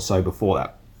or so before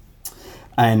that.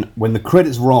 And when the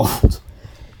credits rolled,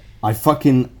 I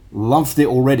fucking loved it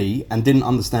already and didn't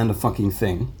understand a fucking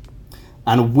thing.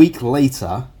 And a week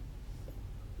later,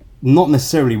 not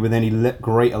necessarily with any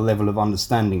greater level of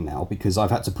understanding now, because I've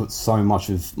had to put so much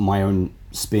of my own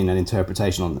spin and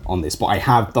interpretation on this, but I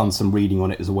have done some reading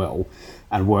on it as well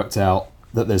and worked out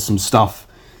that there's some stuff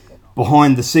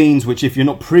behind the scenes which, if you're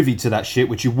not privy to that shit,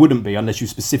 which you wouldn't be unless you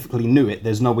specifically knew it,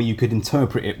 there's no way you could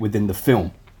interpret it within the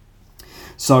film.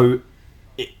 So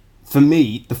for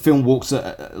me, the film walks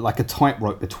like a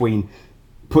tightrope between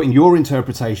putting your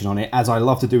interpretation on it, as I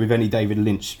love to do with any David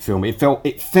Lynch film. It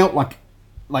felt like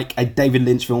a David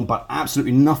Lynch film, but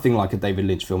absolutely nothing like a David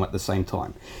Lynch film at the same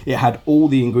time. It had all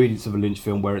the ingredients of a Lynch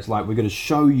film, where it's like, we're going to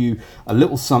show you a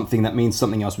little something that means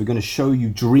something else. We're going to show you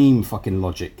dream fucking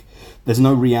logic. There's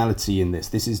no reality in this.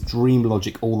 This is dream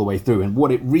logic all the way through. And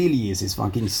what it really is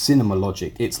fucking cinema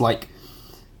logic. It's like,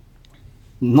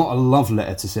 not a love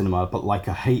letter to cinema, but like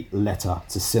a hate letter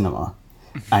to cinema.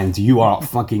 And you are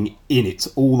fucking in it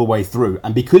all the way through.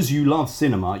 And because you love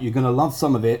cinema, you're going to love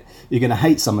some of it, you're going to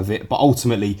hate some of it, but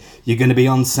ultimately you're going to be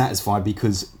unsatisfied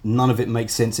because none of it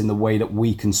makes sense in the way that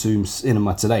we consume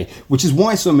cinema today. Which is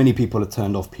why so many people are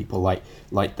turned off people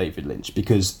like David Lynch.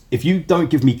 Because if you don't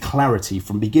give me clarity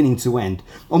from beginning to end,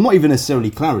 or not even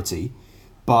necessarily clarity,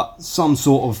 but some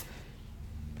sort of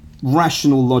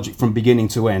rational logic from beginning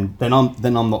to end, then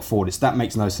I'm not for this. That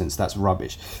makes no sense. That's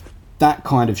rubbish. That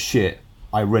kind of shit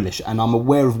I relish, and I'm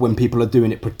aware of when people are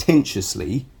doing it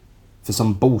pretentiously for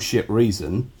some bullshit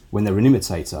reason, when they're an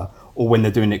imitator, or when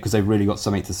they're doing it because they've really got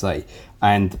something to say.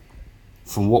 And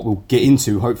from what we'll get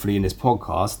into hopefully in this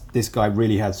podcast, this guy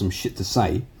really had some shit to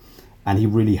say, and he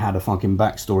really had a fucking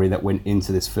backstory that went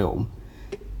into this film.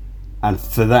 And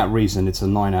for that reason, it's a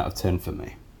 9 out of 10 for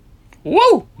me.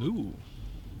 Woo! Ooh.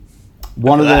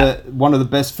 One of the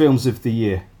best films of the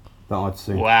year that I've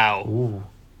seen. Wow. Ooh.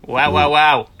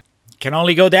 Wow. Can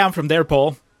only go down from there,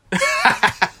 Paul.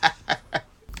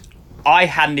 I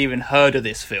hadn't even heard of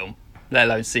this film, let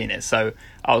alone seen it, so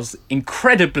I was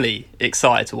incredibly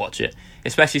excited to watch it,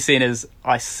 especially seeing as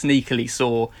I sneakily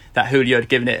saw that Julio had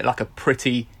given it like a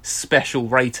pretty special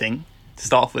rating to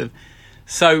start off with.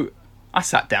 So I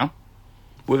sat down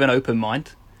with an open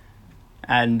mind,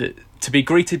 and to be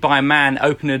greeted by a man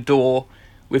opening a door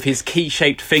with his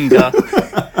key-shaped finger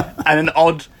and an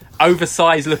odd,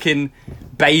 oversized looking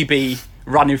baby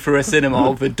running through a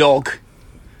cinema with a dog.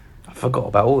 I forgot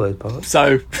about all those parts.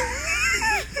 So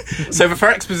for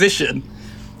exposition,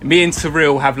 me and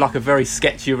Surreal have like a very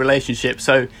sketchy relationship.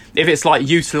 So if it's like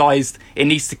utilised, it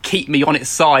needs to keep me on its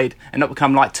side and not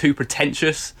become like too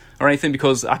pretentious or anything,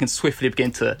 because I can swiftly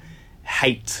begin to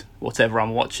hate whatever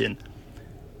I'm watching.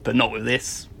 But not with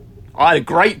this. I had a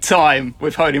great time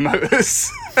with Holy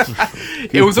Motors.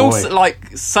 It was also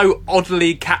like so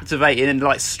oddly captivating and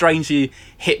like strangely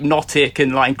hypnotic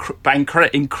and like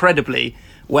incredibly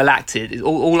well acted.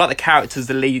 All like the characters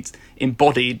the leads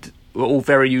embodied were all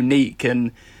very unique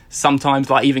and sometimes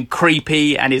like even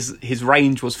creepy, and his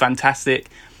range was fantastic.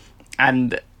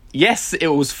 And yes, it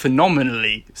was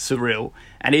phenomenally surreal.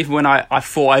 And even when I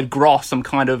thought I'd grasped some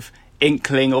kind of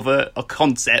inkling of a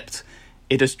concept,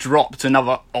 it just dropped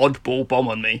another oddball bomb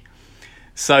on me.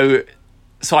 So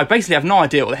I basically have no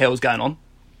idea what the hell was going on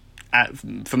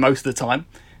for most of the time.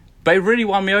 But it really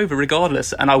won me over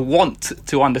regardless, and I want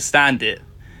to understand it.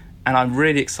 And I'm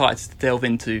really excited to delve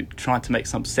into trying to make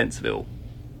some sense of it all.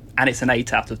 And it's an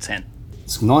 8 out of 10.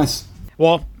 It's nice.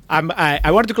 Well,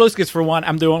 I wanted to close because, for one,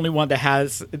 I'm the only one that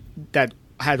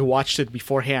had watched it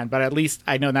beforehand, but at least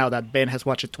I know now that Ben has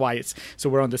watched it twice, so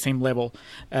we're on the same level.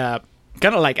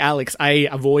 Kind of like Alex, I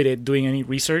avoided doing any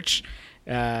research.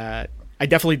 I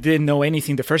definitely didn't know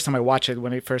anything the first time I watched it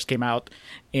when it first came out,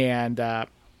 and I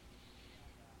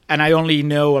only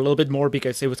know a little bit more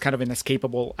because it was kind of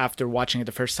inescapable after watching it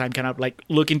the first time, kind of like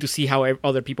looking to see how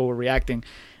other people were reacting.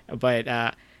 But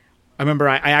I remember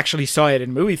I actually saw it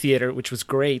in movie theater, which was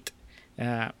great.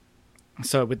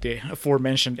 So with the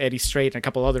aforementioned Eddie Strait and a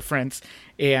couple other friends,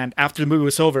 and after the movie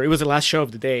was over, it was the last show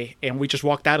of the day, and we just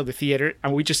walked out of the theater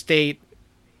and we just stayed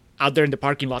out there in the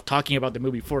parking lot talking about the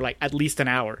movie for like at least an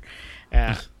hour.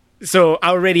 So I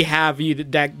already have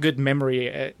that good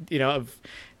memory, of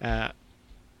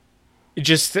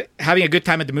just having a good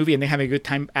time at the movie and then having a good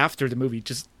time after the movie,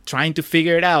 just trying to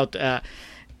figure it out.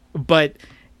 But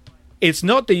it's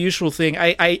not the usual thing.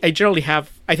 I generally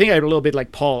have, I think I'm a little bit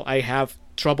like Paul. I have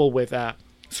trouble with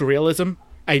surrealism.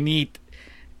 I need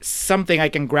something I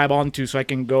can grab onto so I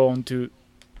can go into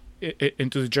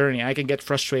the journey. I can get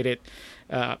frustrated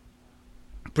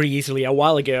pretty easily. A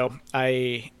while ago,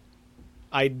 I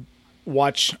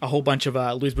watched a whole bunch of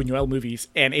Luis Buñuel movies,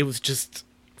 and it was just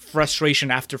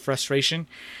frustration after frustration.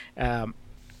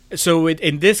 So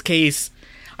in this case,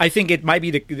 I think it might be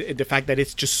the fact that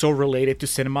it's just so related to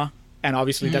cinema. And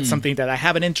obviously that's something that I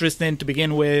have an interest in to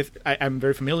begin with. I'm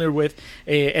very familiar with.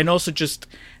 And also just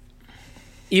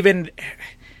even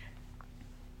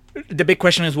the big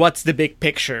question is, what's the big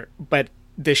picture? But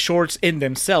the shorts in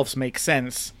themselves make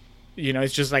sense.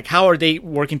 It's just like, how are they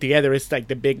working together? It's like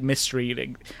the big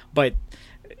mystery. But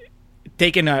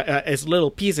taken as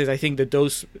little pieces, I think that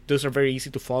those are very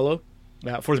easy to follow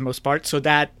for the most part. So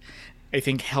that, I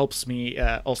think, helps me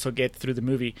also get through the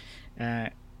movie.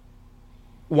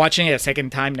 Watching it a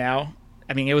second time now,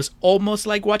 I mean, it was almost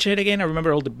like watching it again. I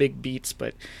remember all the big beats,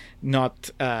 but not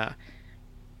the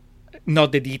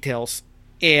details.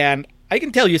 And I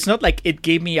can tell you, it's not like it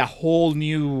gave me a whole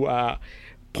new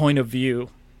point of view.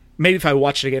 Maybe if I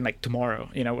watch it again, like tomorrow,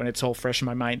 when it's all fresh in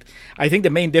my mind. I think the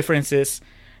main difference is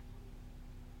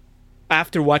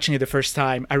after watching it the first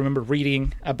time, I remember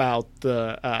reading about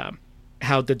the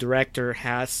how the director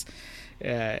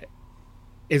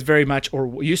is very much,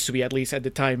 or used to be at least at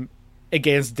the time,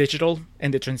 against digital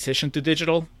and the transition to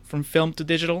digital from film to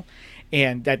digital,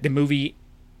 and that the movie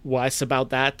was about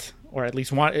that, or at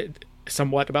least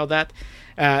somewhat about that.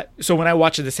 So when I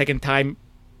watched it the second time,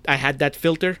 I had that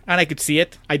filter and I could see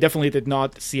it. I definitely did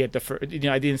not see it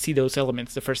I didn't see those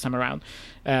elements the first time around.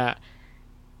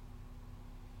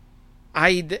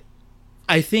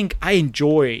 I think I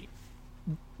enjoy.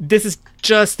 This is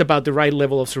just about the right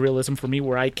level of surrealism for me,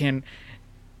 where I can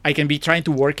be trying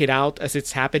to work it out as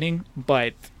it's happening,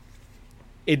 but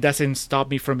it doesn't stop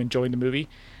me from enjoying the movie.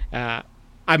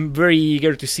 I'm very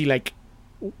eager to see, like,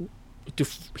 to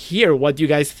hear what you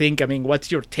guys think. I mean,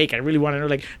 what's your take? I really want to know,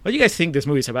 like, what do you guys think this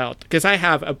movie's about? Because I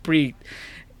have a pretty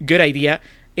good idea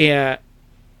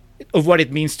of what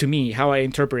it means to me, how I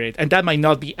interpret it, and that might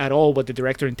not be at all what the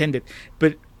director intended,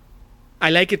 but I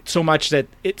like it so much that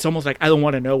it's almost like I don't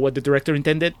want to know what the director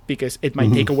intended, because it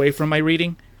might take away from my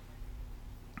reading.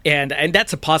 And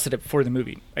that's a positive for the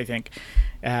movie, I think.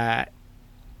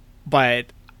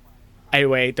 But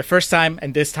anyway, the first time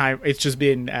and this time, it's just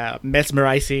been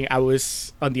mesmerizing. I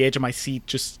was on the edge of my seat,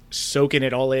 just soaking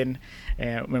it all in.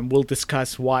 And we'll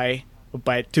discuss why.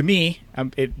 But to me,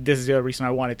 this is the reason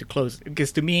I wanted to close.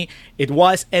 Because to me, it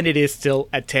was and it is still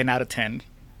a 10 out of 10.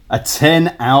 A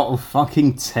 10 out of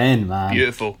fucking 10, man.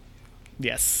 Beautiful.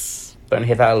 Yes. Don't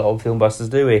hear that a lot on Film Busters,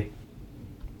 do we?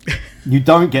 You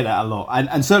don't get that a lot,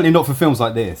 and certainly not for films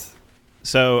like this.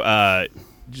 So,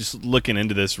 just looking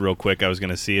into this real quick, I was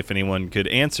going to see if anyone could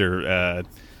answer.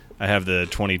 I have the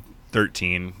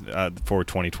 2013 for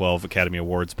 2012 Academy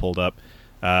Awards pulled up.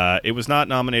 It was not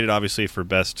nominated, obviously, for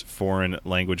Best Foreign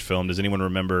Language Film. Does anyone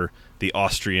remember the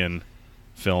Austrian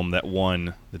film that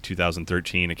won the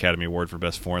 2013 Academy Award for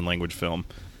Best Foreign Language Film?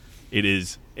 It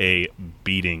is a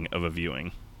beating of a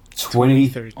viewing.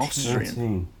 2013.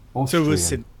 Austrian.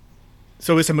 Austrian.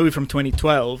 So it's a movie from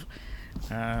 2012.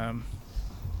 I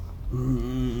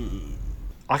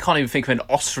can't even think of an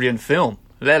Austrian film,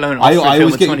 let alone an Austrian I film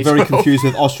always in get 2012. very confused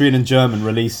with Austrian and German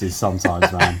releases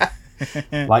sometimes,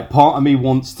 man. Like, part of me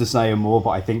wants to say more, but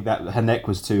I think that her neck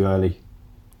was too early.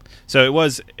 So it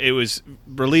was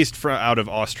released out of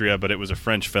Austria, but it was a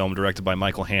French film directed by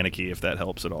Michael Haneke, if that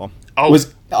helps at all.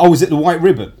 Was it The White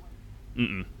Ribbon?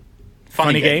 Mm-mm.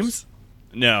 Funny Games?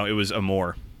 No, it was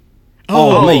Amour.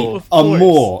 Oh, mate, of course.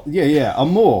 Amour. Yeah,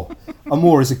 Amour.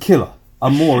 Amour is a killer.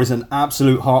 Amour is an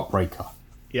absolute heartbreaker.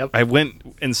 Yep. I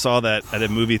went and saw that at a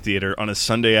movie theater on a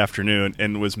Sunday afternoon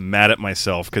and was mad at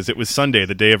myself because it was Sunday,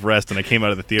 the day of rest, and I came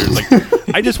out of the theater like,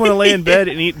 I just want to lay in bed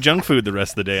and eat junk food the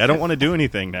rest of the day. I don't want to do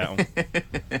anything now.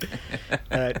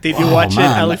 Did you watch it,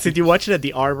 Alex? Did you watch it at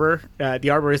the Arbor? The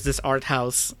Arbor is this art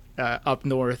house up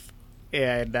north,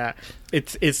 and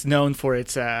it's known for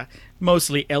its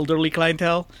mostly elderly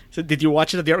clientele. So did you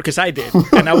watch it at the Arbor? Because I did,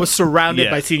 and I was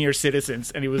surrounded by senior citizens,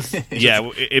 and it was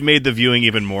it made the viewing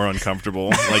even more uncomfortable.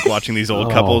 Like watching these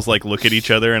old couples like look at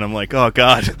each other, and I'm like, oh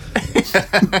god.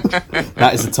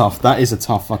 That is a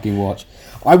tough fucking watch.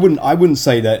 I wouldn't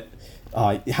say that.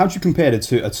 How do you compare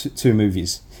the two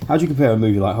movies? How do you compare a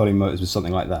movie like Holy Motors with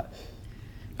something like that?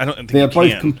 I don't think they are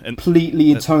both can.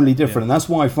 completely and totally different, and that's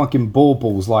why fucking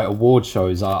baubles like award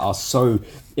shows are so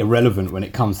irrelevant when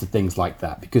it comes to things like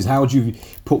that. Because how do you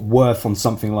put worth on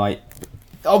something like?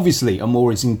 Obviously,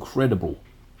 Amour is incredible,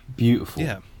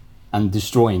 beautiful, and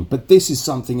destroying. But this is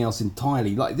something else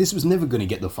entirely. Like, this was never going to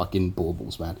get the fucking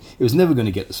baubles, man. It was never going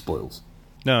to get the spoils.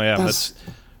 No, that's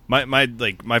my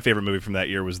favorite movie from that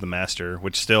year was The Master,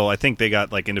 which still I think they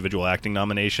got like individual acting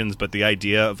nominations, but the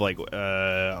idea of like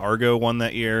Argo won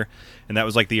that year, and that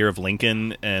was like the year of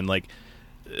Lincoln and like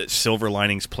Silver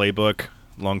Linings Playbook.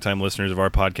 Longtime listeners of our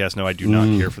podcast know I do not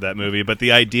care for that movie, but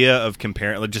the idea of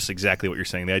comparing, just exactly what you're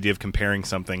saying, the idea of comparing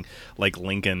something like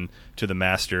Lincoln to The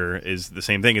Master is the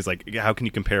same thing. Is like, how can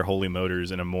you compare Holy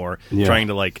Motors and Amour? Trying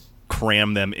to like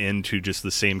cram them into just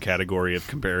the same category of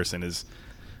comparison is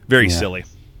very silly.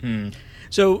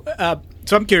 So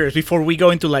I'm curious, before we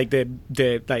go into like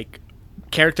the like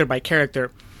character by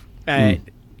character,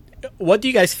 what do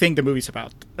you guys think the movie's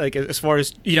about? Like, as far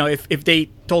as, you know, if they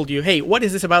told you, hey, what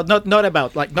is this about? Not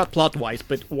about, like, not plot wise,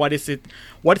 but what is it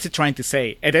trying to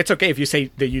say? And it's okay if you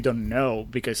say that you don't know,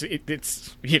 because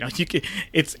it's you know,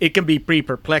 it can be pretty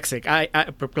perplexing. I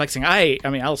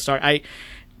mean, I'll start.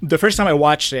 The first time I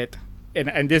watched it,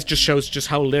 and this just shows just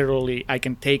how literally I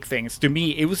can take things. To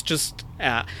me, it was just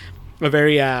a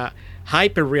very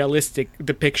hyper realistic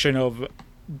depiction of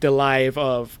the life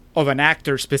of an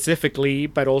actor specifically,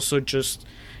 but also just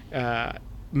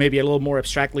maybe a little more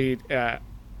abstractly the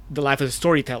life of a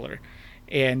storyteller.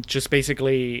 and just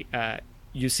basically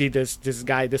you see this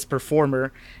guy, this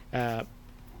performer,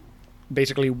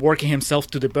 basically working himself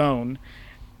to the bone,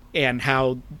 and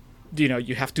how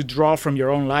you have to draw from your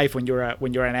own life when you're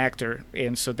an actor,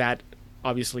 and so that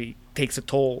obviously takes a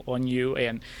toll on you,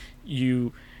 and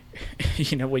you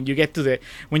when you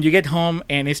get home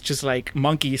and it's just like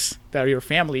monkeys that are your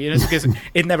family, it's because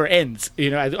it never ends.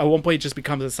 At one point it just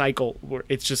becomes a cycle where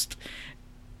it's just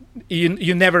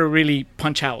you never really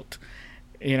punch out.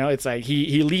 It's like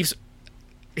he leaves.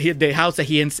 The house that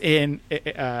he ends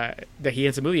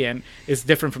the movie in is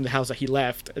different from the house that he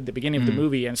left at the beginning of the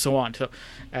movie, and so on. So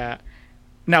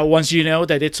now, once you know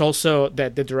that it's also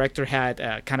that the director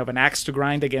had kind of an axe to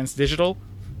grind against digital,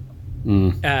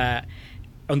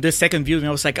 on this second viewing,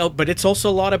 I was like, oh, but it's also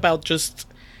a lot about just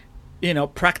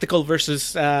practical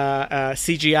versus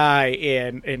CGI,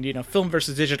 and film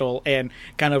versus digital, and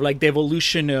kind of like the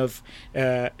evolution of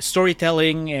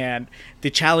storytelling and the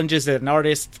challenges that an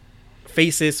artist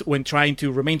faces when trying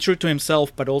to remain true to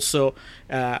himself, but also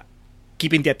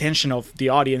keeping the attention of the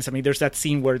audience. I mean, there's that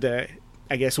scene where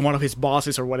I guess one of his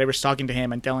bosses or whatever is talking to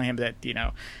him and telling him that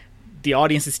the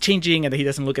audience is changing and that he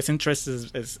doesn't look as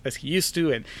interested as he used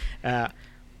to, and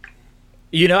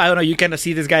I don't know, you kind of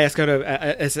see this guy as kind of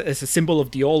as a symbol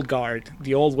of the old guard,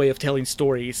 the old way of telling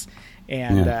stories,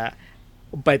 and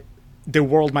but the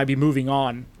world might be moving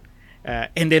on,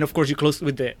 and then of course you close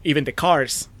with even the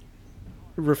Cars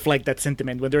reflect that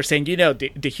sentiment when they're saying,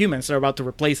 the humans are about to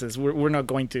replace us. We're not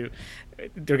going to.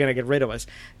 They're going to get rid of us.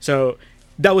 So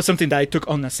that was something that I took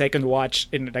on a second watch,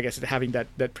 and I guess having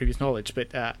that previous knowledge.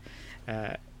 But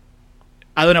I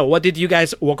don't know. What did you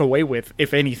guys walk away with,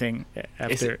 if anything?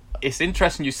 After it's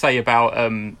interesting you say about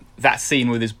that scene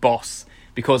with his boss,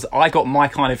 because I got my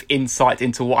kind of insight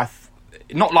into what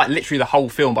not like literally the whole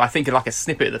film, but I think like a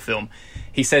snippet of the film.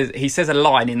 He says a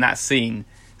line in that scene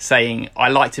saying, "I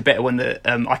liked it better when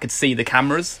I could see the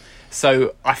cameras."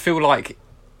 So I feel like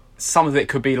some of it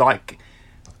could be like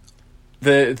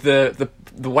the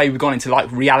way we've gone into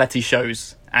like reality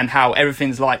shows, and how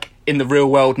everything's like in the real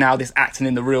world now, this acting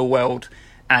in the real world,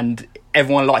 and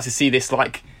everyone likes to see this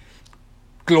like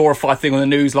glorified thing on the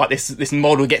news, like this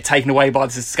model get taken away by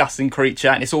this disgusting creature,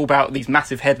 and it's all about these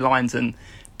massive headlines and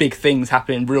big things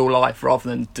happening in real life rather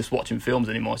than just watching films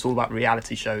anymore. It's all about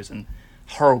reality shows and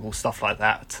horrible stuff like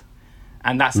that,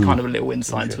 and that's kind of a little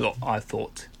insight into what I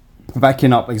thought.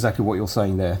 Backing up exactly what you're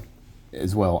saying there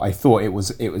as well, I thought it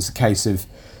was a case of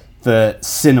the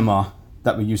cinema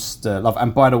that we used to love.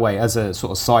 And by the way, as a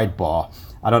sort of sidebar,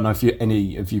 I don't know if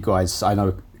any of you guys, I know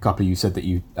a couple of you said that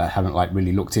you haven't like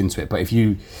really looked into it, but if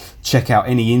you check out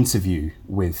any interview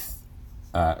with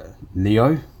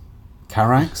Leo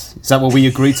Carax, is that what we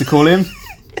agreed to call him?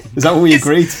 Is that what we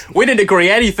agreed? We didn't agree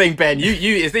anything, Ben.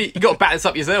 You got to back this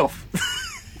up yourself.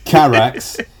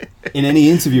 Carax, in any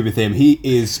interview with him, he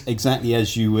is exactly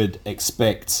as you would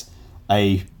expect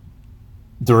a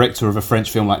director of a French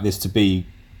film like this to be.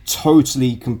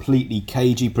 Totally, completely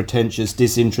cagey, pretentious,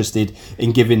 disinterested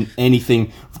in giving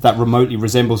anything that remotely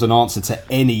resembles an answer to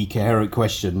any coherent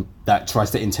question that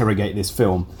tries to interrogate this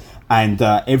film. And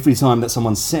every time that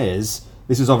someone says,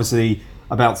 this is obviously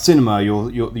about cinema,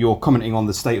 you're commenting on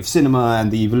the state of cinema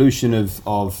and the evolution of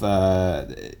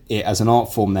it as an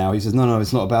art form now. He says, no,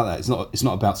 it's not about that. It's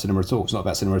not about cinema at all. It's not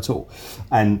about cinema at all.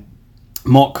 And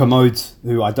Mark Kermode,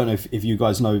 who I don't know if you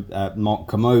guys know Mark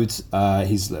Kermode,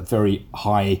 he's a very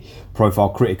high-profile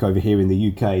critic over here in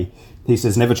the UK. He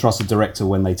says, never trust a director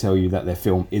when they tell you that their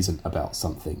film isn't about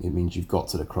something. It means you've got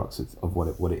to the crux of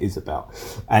what it is about.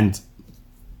 And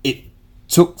it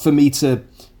took for me to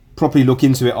properly look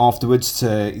into it afterwards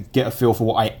to get a feel for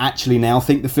what I actually now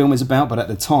think the film is about. But at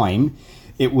the time,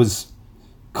 it was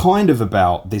kind of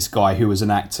about this guy who was an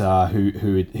actor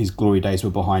who his glory days were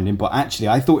behind him. But actually,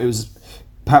 I thought it was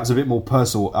perhaps a bit more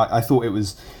personal. I thought it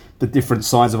was the different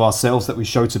sides of ourselves that we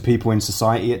show to people in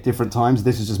society at different times.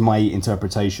 This is just my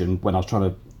interpretation when I was trying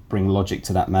to bring logic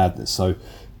to that madness. So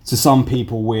to some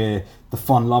people, we're the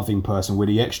fun-loving person, we're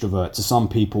the extrovert. To some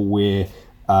people, we're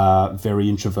very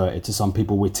introverted. To some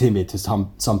people, we're timid. To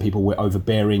some people, we're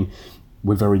overbearing.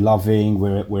 We're very loving.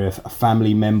 We're a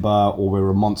family member, or we're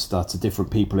a monster to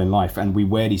different people in life. And we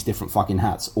wear these different fucking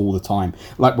hats all the time.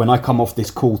 Like when I come off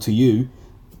this call to you,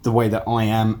 the way that I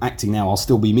am acting now, I'll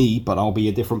still be me, but I'll be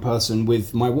a different person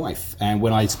with my wife. And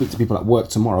when I speak to people at work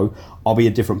tomorrow, I'll be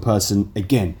a different person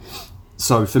again.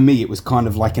 So for me, it was kind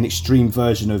of like an extreme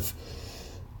version of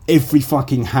every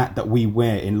fucking hat that we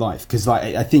wear in life. Because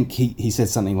like, I think he said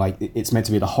something like, it's meant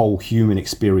to be the whole human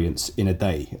experience in a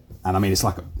day. And I mean, it's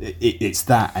like, it's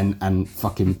that and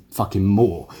fucking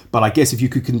more. But I guess if you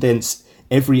could condense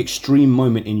every extreme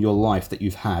moment in your life that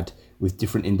you've had with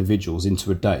different individuals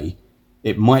into a day,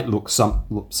 it might look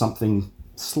something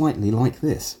slightly like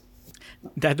this.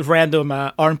 That random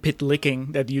armpit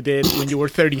licking that you did when you were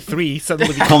 33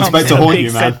 suddenly Comes becomes back to a haunt big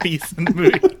you, man. set piece in the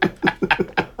movie.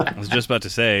 I was just about to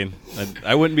say,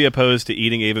 I wouldn't be opposed to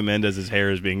eating Eva Mendes's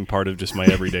hair as being part of just my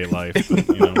everyday life. But,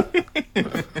 you know.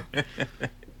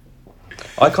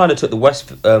 I kind of took the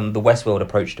Westworld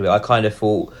approach to it. I kind of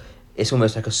thought it's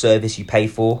almost like a service you pay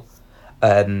for.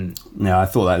 Yeah, I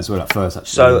thought that as well at first, actually.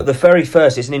 So the very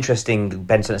first, it's an interesting,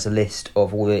 Ben sent us a list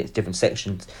of all its different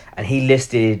sections, and he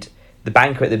listed the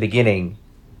banker at the beginning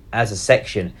as a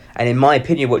section. And in my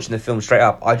opinion, watching the film straight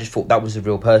up, I just thought that was a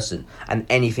real person, and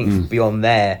anything beyond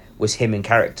there was him in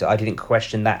character. I didn't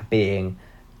question that being,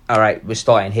 all right, we're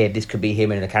starting here, this could be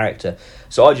him in a character.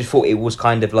 So I just thought it was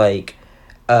kind of like,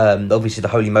 obviously the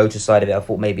holy motor side of it, I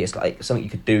thought maybe it's like something you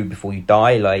could do before you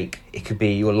die, like it could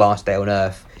be your last day on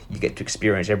Earth, you get to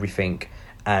experience everything,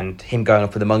 and him going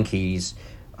off with the monkeys,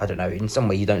 I don't know, in some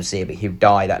way you don't see it, but he'll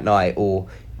die that night, or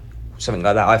something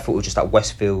like that. I thought it was just that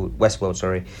Westworld,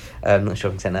 not sure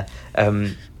if I can say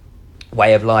that,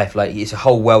 way of life, like it's a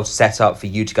whole world set up for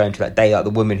you to go into that day, like the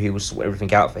woman who will sort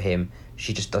everything out for him,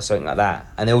 she just does something like that.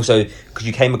 And also, because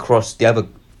you came across the other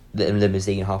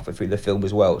limousine halfway through the film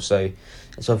as well, so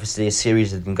it's obviously a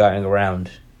series of them going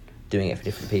around doing it for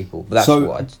different people. But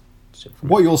that's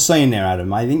what you're saying there,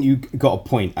 Adam, I think you got a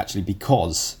point, actually,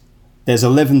 because there's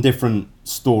 11 different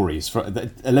stories,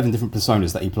 11 different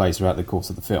personas that he plays throughout the course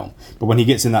of the film. But when he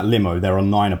gets in that limo, there are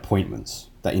 9 appointments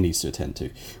that he needs to attend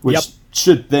to, which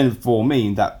should therefore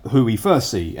mean that who we first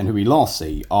see and who we last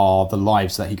see are the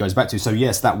lives that he goes back to. So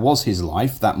yes, that was his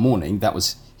life that morning. That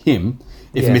was him.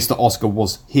 If Mr. Oscar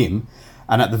was him.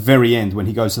 And at the very end, when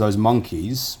he goes to those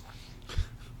monkeys...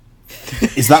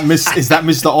 Is that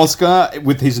Mr. Oscar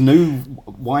with his new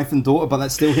wife and daughter? But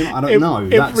that's still him. I don't know.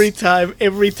 Every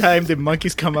time the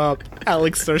monkeys come up,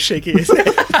 Alex starts shaking his head.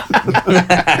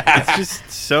 It's just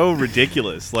so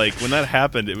ridiculous. Like when that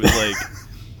happened, it was like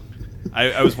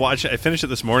I was watching. I finished it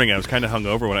this morning. I was kind of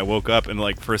hungover when I woke up, and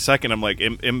like for a second, I'm like,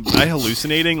 am I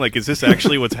hallucinating? Like, is this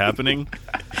actually what's happening?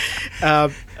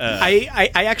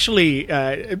 I actually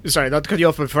sorry, not to cut you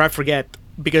off before I forget,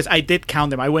 because I did count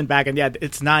them. I went back and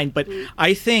it's 9. But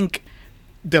I think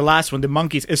the last one, the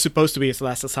monkeys, is supposed to be his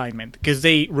last assignment, because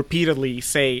they repeatedly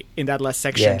say in that last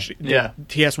section,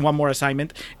 he has one more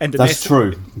assignment. And that's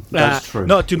true. That's true.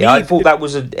 No, to me, I thought that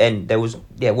was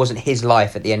it wasn't his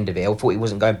life at the end of it. I thought he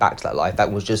wasn't going back to that life.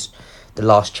 That was just the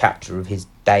last chapter of his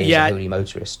day as a holy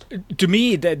motorist. To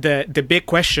me, the big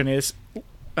question is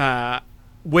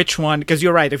which one? Because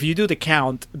you're right. If you do the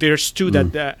count, there's 2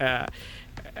 that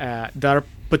are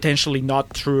potentially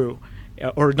not true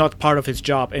or not part of his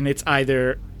job, and it's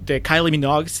either the Kylie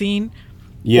Minogue scene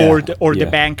or the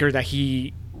banker that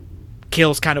he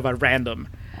kills kind of at random.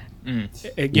 You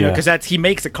know, because that's he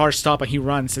makes the car stop and he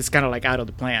runs. It's kind of like out of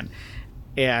the plan,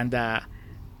 and I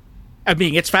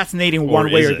mean it's fascinating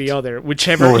one way or the other,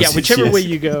 whichever way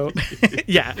you go.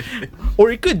 Yeah, or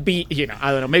it could be, you know,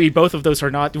 I don't know, maybe both of those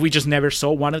are not. We just never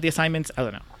saw one of the assignments. I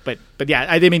don't know, but yeah,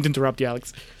 I didn't mean to interrupt you,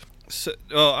 Alex. So,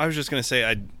 well, I was just going to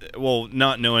say,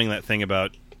 not knowing that thing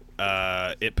about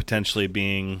it potentially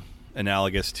being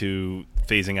analogous to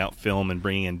phasing out film and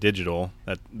bringing in digital,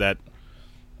 that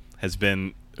has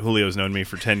been, Julio's known me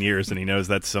for 10 years, and he knows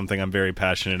that's something I'm very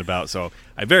passionate about, so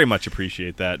I very much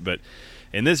appreciate that. But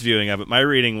in this viewing of it, my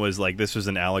reading was like this was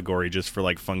an allegory just for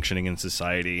like functioning in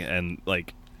society, and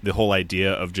like the whole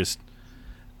idea of just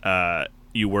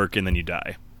you work and then you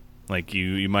die. Like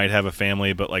you might have a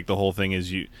family, but like the whole thing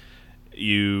is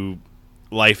you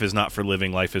life is not for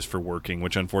living, life is for working,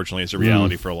 which unfortunately is a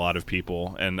reality for a lot of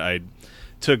people. And I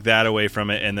took that away from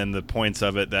it, and then the points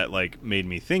of it that like made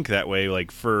me think that way,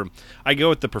 like I go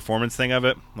with the performance thing of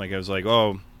it. Like I was like,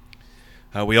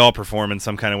 we all perform in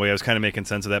some kind of way. I was kind of making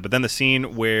sense of that. But then the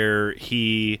scene where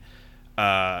he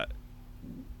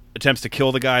attempts to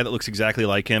kill the guy that looks exactly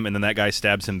like him, and then that guy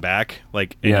stabs him back,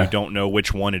 like, and you don't know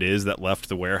which one it is that left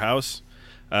the warehouse.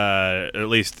 At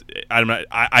least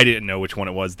I didn't know which one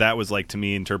it was. That was like, to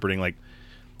me, interpreting like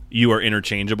you are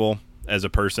interchangeable as a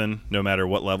person, no matter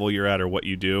what level you're at or what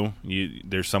you do.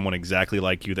 There's someone exactly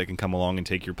like you that can come along and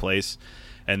take your place.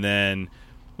 And then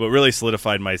what really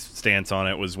solidified my stance on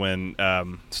it was when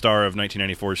star of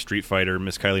 1994's Street Fighter,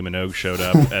 Miss Kylie Minogue, showed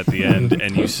up at the end,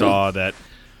 and you saw that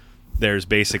there's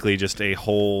basically just a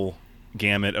whole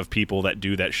gamut of people that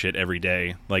do that shit every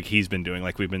day, like he's been doing,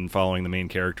 like we've been following the main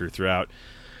character throughout.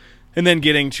 And then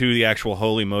getting to the actual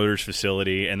Holy Motors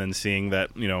facility, and then seeing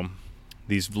that, you know,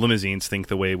 these limousines think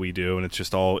the way we do, and it's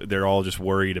just they're all just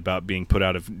worried about being put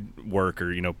out of work,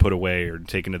 or, you know, put away or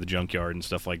taken to the junkyard and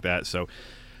stuff like that. So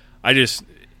I just,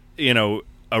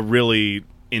 a really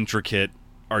intricate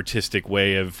artistic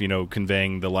way of,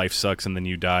 conveying the life sucks and then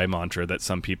you die mantra that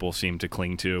some people seem to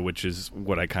cling to, which is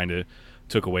what I kind of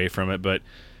took away from it. But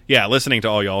yeah, listening to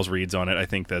all y'all's reads on it, I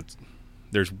think that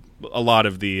there's a lot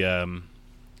of the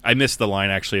I missed the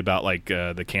line actually about like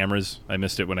the cameras. I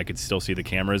missed it when I could still see the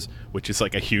cameras, which is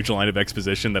like a huge line of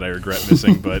exposition that I regret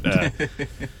missing. But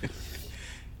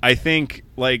I think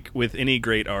like with any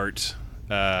great art,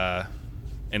 and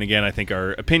again, I think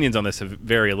our opinions on this have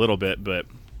vary a little bit, but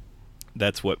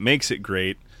that's what makes it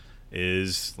great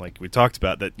is, like we talked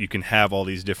about, that you can have all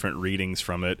these different readings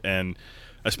from it. And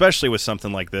especially with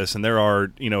something like this, and there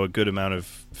are, a good amount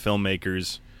of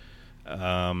filmmakers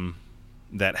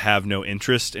that have no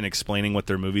interest in explaining what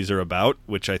their movies are about,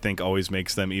 which I think always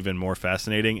makes them even more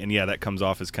fascinating. And yeah, that comes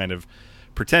off as kind of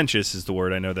pretentious is the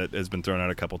word. I know that has been thrown out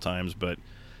a couple times, but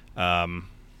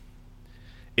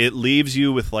it leaves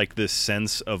you with like this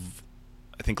sense of,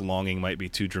 I think longing might be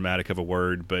too dramatic of a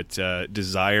word, but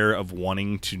desire of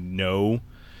wanting to know,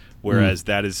 whereas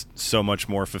that is so much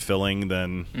more fulfilling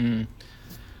than,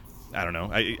 I don't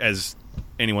know. As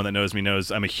anyone that knows me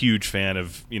knows, I'm a huge fan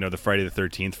of, the Friday the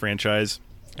 13th franchise.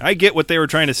 I get what they were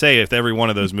trying to say with every one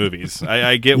of those movies.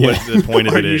 I get what the point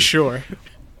of it is. Are you sure?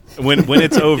 When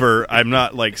it's over, I'm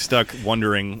not like stuck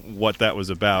wondering what that was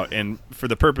about. And for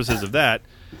the purposes of that,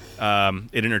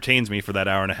 it entertains me for that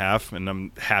hour and a half, and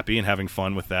I'm happy and having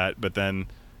fun with that. But then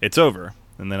it's over,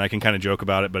 and then I can kind of joke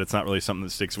about it, but it's not really something that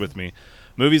sticks with me.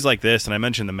 Movies like this, and I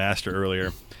mentioned The Master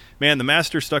earlier. Man, The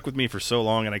Master stuck with me for so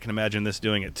long, and I can imagine this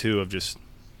doing it too, of just,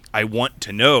 I want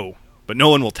to know, but no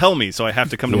one will tell me, so I have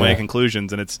to come to my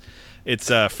conclusions, and it's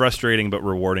frustrating but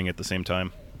rewarding at the same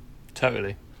time.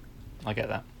 Totally. I get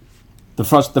that.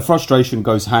 The frustration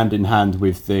goes hand in hand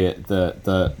with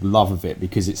the love of it,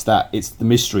 because it's the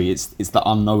mystery, it's the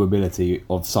unknowability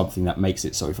of something that makes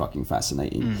it so fucking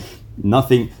fascinating.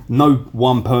 No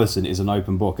one person is an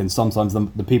open book, and sometimes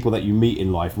the people that you meet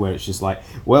in life, where it's just like,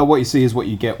 well, what you see is what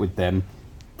you get with them,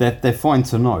 they're fine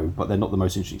to know, but they're not the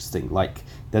most interesting. Like,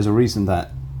 there's a reason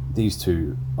that these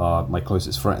two are my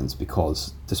closest friends,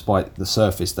 because despite the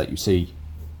surface that you see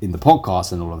in the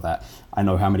podcast and all of that, I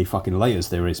know how many fucking layers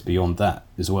there is beyond that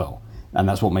as well. And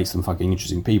that's what makes them fucking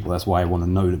interesting people. That's why I want to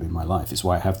know them in my life. It's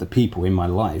why I have the people in my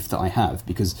life that I have,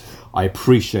 because I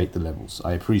appreciate the levels.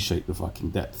 I appreciate the fucking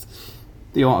depth.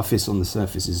 The artifice on the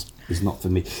surface is not for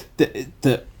me.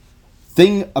 The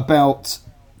thing about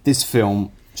this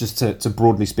film, just to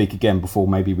broadly speak again, before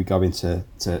maybe we go into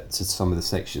to some of the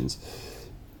sections,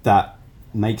 that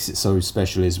makes it so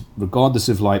special is, regardless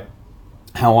of like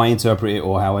how I interpret it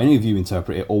or how any of you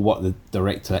interpret it or what the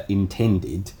director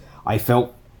intended, I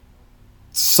felt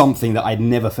something that I'd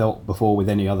never felt before with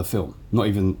any other film, not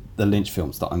even the Lynch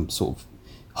films that I'm sort of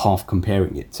half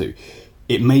comparing it to.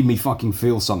 It made me fucking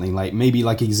feel something, like maybe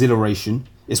like exhilaration.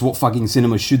 It's what fucking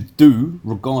cinema should do,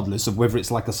 regardless of whether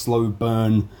it's like a slow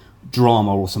burn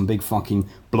drama or some big fucking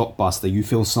blockbuster. You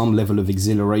feel some level of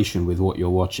exhilaration with what you're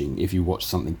watching if you watch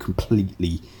something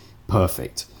completely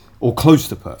perfect or close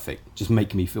to perfect. Just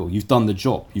make me feel you've done the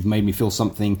job. You've made me feel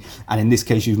something, and in this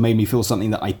case, you've made me feel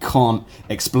something that I can't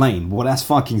explain. Well, that's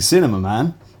fucking cinema,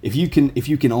 man. If you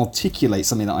can articulate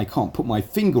something that I can't put my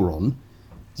finger on,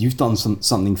 you've done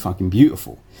something fucking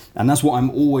beautiful. And that's what I'm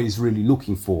always really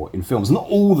looking for in films. Not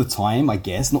all the time, I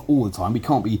guess. Not all the time. We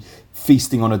can't be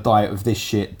feasting on a diet of this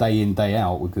shit day in, day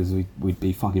out, because we'd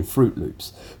be fucking Fruit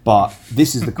Loops. But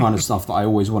this is the kind of stuff that I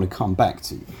always want to come back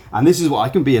to. And this is what I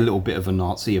can be a little bit of a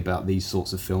Nazi about these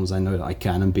sorts of films. I know that I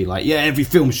can, and be like, yeah, every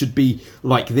film should be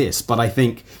like this. But I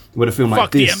think with a film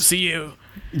like this... Fuck the MCU.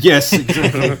 Yes,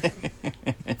 exactly.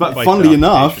 But funnily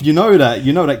enough, you know that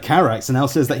Carax now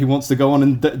says that he wants to go on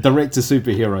and direct a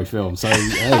superhero film. So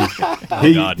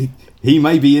hey, he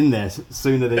may be in there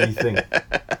sooner than you think.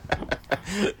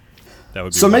 That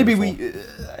would be so wonderful. Maybe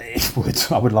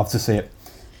I would love to see it.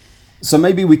 So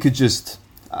maybe we could just,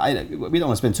 we don't want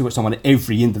to spend too much time on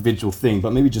every individual thing,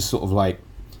 but maybe just sort of like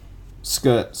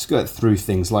skirt through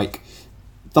things, like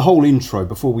the whole intro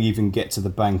before we even get to the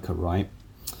banker, right?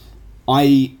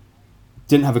 I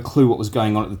didn't have a clue what was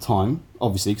going on at the time,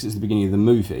 obviously, because it's the beginning of the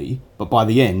movie. But by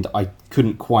the end, I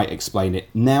couldn't quite explain it.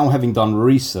 Now, having done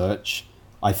research,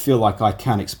 I feel like I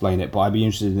can explain it. But I'd be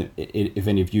interested in if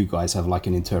any of you guys have like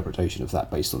an interpretation of that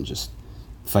based on just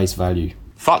face value.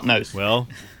 Fuck knows. Well,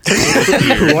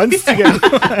 Once again.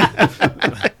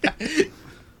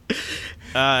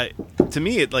 to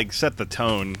me, it like set the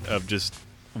tone of just,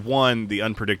 one, the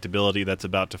unpredictability that's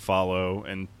about to follow,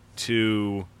 and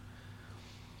two,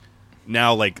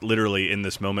 now like literally in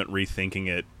this moment rethinking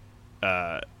it,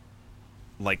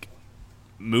 like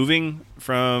moving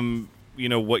from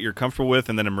what you're comfortable with,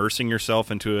 and then immersing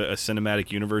yourself into a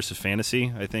cinematic universe of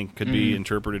fantasy, I think, could be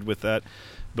interpreted with that.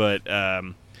 But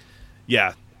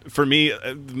yeah, for me,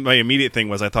 my immediate thing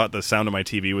was I thought the sound of my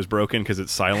TV was broken because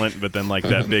it's silent, but then like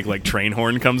that big like train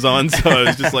horn comes on, so I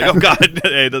was just like, oh god,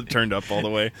 it turned up all the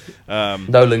way.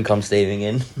 Nolan comes steaming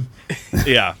in.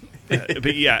 Yeah,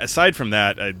 but yeah, aside from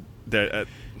that,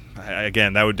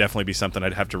 again, that would definitely be something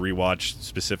I'd have to rewatch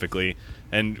specifically.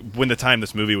 And when the time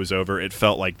this movie was over, it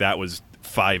felt like that was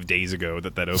 5 days ago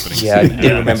that opening. Yeah, I scene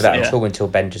didn't remember that happened. until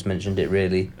Ben just mentioned it.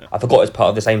 Really, I forgot it's part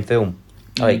of the same film.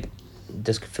 Like, it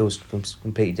just feels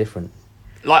completely different.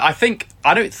 Like,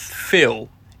 I don't feel,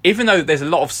 even though there's a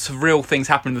lot of surreal things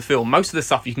happening in the film, most of the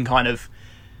stuff you can kind of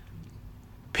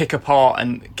pick apart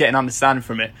and get an understanding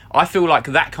from it. I feel like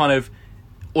that kind of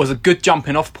was a good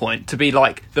jumping off point to be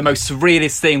like the most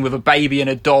surrealist thing with a baby and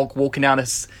a dog walking down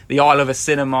the aisle of a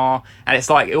cinema, and it's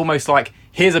like almost like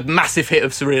here's a massive hit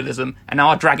of surrealism, and now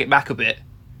I drag it back a bit,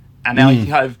 and now you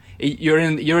kind of you're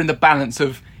in the balance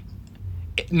of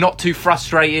not too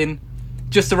frustrating,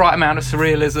 just the right amount of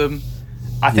surrealism.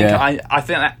 I think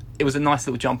that it was a nice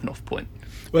little jumping off point.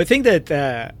 Well, I think that,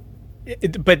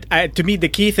 to me, the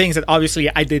key things that obviously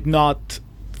I did not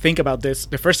think about this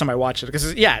the first time I watched it,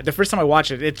 because the first time I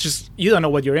watched it, it's just you don't know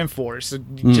what you're in for, so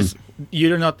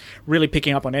you're not really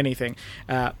picking up on anything.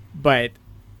 But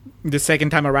the second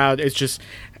time around, it's just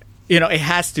it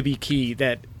has to be key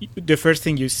that the first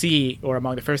thing you see, or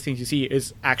among the first things you see,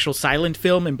 is actual silent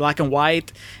film in black and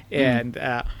white, and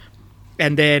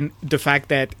then the fact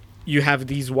that you have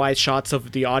these wide shots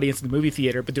of the audience in the movie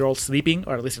theater, but they're all sleeping,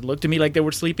 or at least it looked to me like they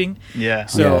were sleeping. Yeah.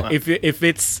 So if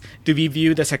it's to be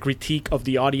viewed as a critique of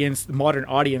the audience, modern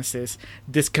audiences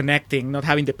disconnecting, not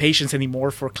having the patience anymore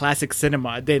for classic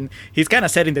cinema, then he's kind of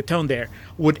setting the tone there.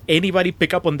 Would anybody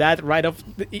pick up on that right off?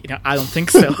 I don't think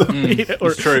so.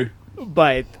 It's true.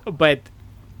 But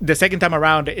the second time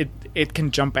around, it can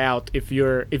jump out if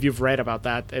you've read about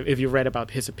that, if you've read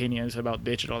about his opinions about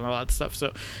digital and all that stuff.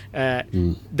 So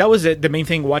that was the main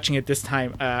thing watching it this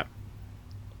time. And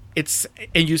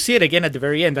you see it again at the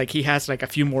very end. Like, he has like a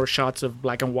few more shots of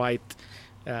black and white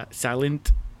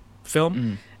silent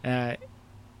film.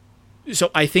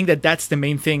 So I think that's the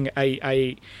main thing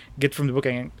I get from the book.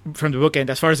 And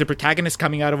as far as the protagonist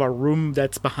coming out of a room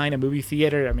that's behind a movie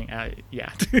theater, I mean,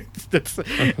 that's.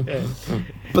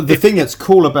 But the thing that's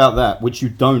cool about that, which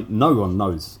no one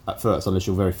knows at first, unless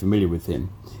you're very familiar with him,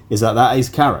 is that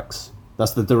is Carax.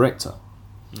 That's the director,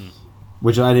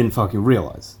 which I didn't fucking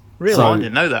realize. Really, so I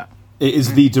didn't know that. It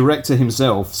is the director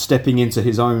himself stepping into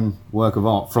his own work of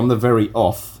art from the very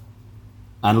off,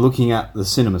 and looking at the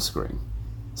cinema screen.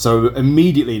 So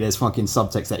immediately there's fucking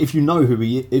subtext there. If you know who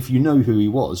he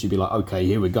was, you'd be like, okay,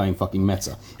 here we're going fucking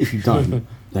meta. If you don't,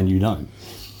 then you don't.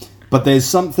 But there's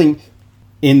something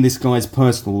in this guy's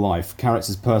personal life,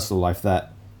 Carax's personal life,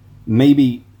 that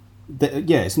maybe,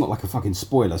 it's not like a fucking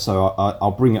spoiler, so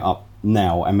I'll bring it up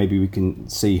now, and maybe we can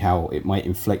see how it might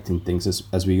inflect in things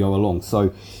as we go along.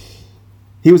 So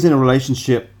he was in a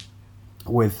relationship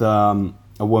with a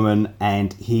woman,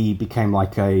 and he became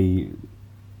like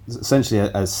essentially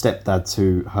a stepdad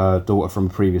to her daughter from a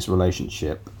previous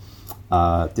relationship.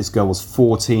 This girl was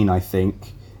 14, I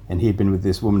think, and he had been with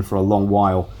this woman for a long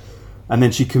while. And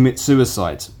then she commits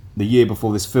suicide the year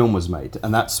before this film was made.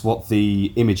 And that's what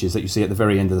the image is that you see at the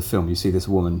very end of the film. You see this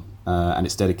woman, and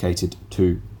it's dedicated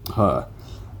to her.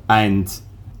 And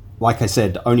like I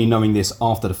said, only knowing this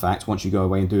after the fact, once you go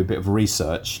away and do a bit of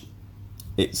research,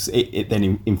 it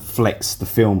then inflects the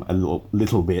film a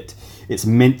little bit. It's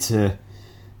meant to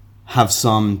have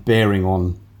some bearing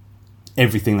on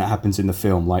everything that happens in the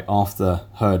film. Like, after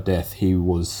her death, he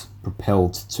was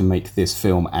propelled to make this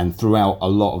film, and throughout a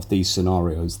lot of these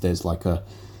scenarios, there's like a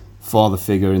father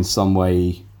figure in some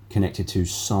way connected to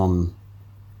some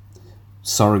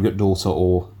surrogate daughter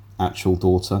or actual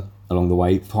daughter along the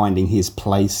way, finding his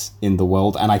place in the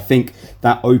world. And I think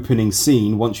that opening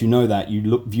scene, once you know that,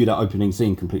 you view that opening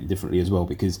scene completely differently as well,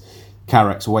 because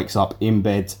Carax wakes up in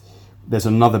bed. There's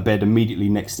another bed immediately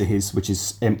next to his, which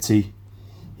is empty.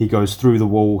 He goes through the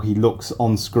wall, he looks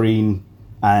on screen,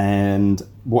 and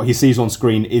what he sees on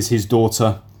screen is his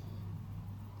daughter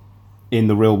in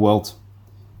the real world,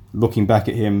 looking back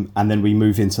at him, and then we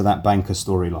move into that banker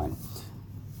storyline.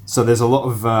 So there's a lot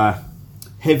of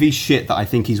heavy shit that I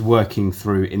think he's working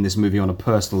through in this movie on a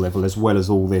personal level, as well as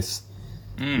all this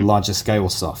larger scale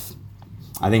stuff.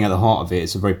 I think at the heart of it,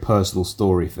 it's a very personal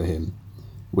story for him,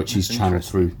 which he's channeled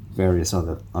through various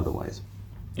other ways.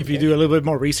 If you do a little bit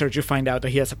more research, you find out that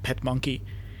he has a pet monkey.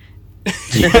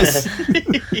 Yes.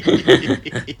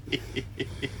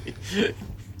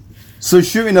 So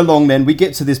shooting along then, we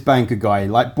get to this banker guy,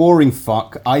 like boring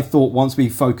fuck. I thought once we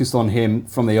focused on him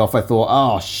from the off, I thought,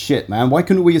 oh shit, man, why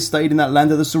couldn't we have stayed in that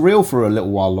land of the surreal for a little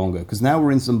while longer? Because now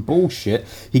we're in some bullshit.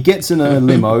 He gets in a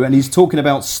limo and he's talking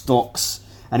about stocks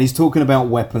and he's talking about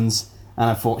weapons.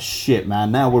 And I thought, shit,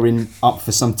 man, now we're up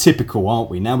for some typical, aren't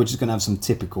we? Now we're just going to have some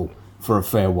typical for a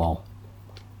fair while.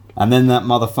 And then that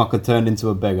motherfucker turned into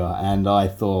a beggar and I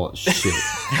thought, shit.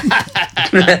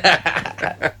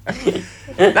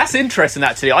 That's interesting,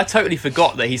 actually. I totally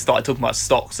forgot that he started talking about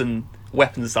stocks and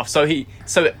weapons and stuff.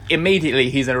 So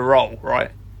immediately he's in a role, right?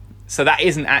 So that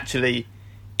isn't actually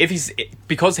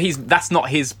that's not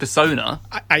his persona.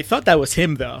 I thought that was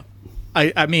him, though.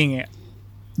 I mean,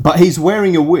 but he's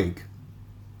wearing a wig.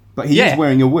 But he is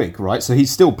wearing a wig, right? So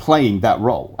he's still playing that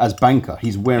role as banker.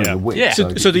 He's wearing a wig. Yeah.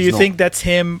 So do you think that's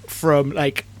him from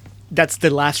like that's the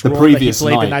last role previous that he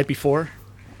played night. the night before?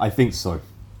 I think so.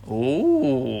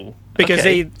 Ooh. Because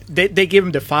okay. they give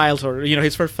him the files, or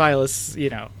his first file is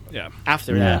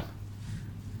after that.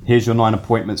 Here's your 9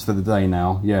 appointments for the day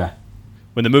now. Yeah.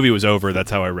 When the movie was over, that's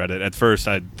how I read it. At first,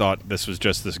 I thought this was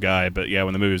just this guy, but yeah,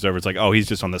 when the movie was over, it's like, oh, he's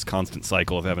just on this constant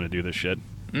cycle of having to do this shit.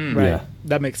 Right. Yeah.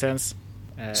 That makes sense.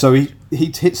 So he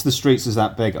hits the streets as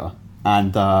that beggar,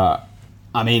 and I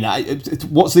mean,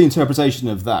 what's the interpretation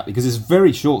of that? Because it's a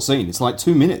very short scene. It's like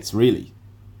 2 minutes, really.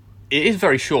 It is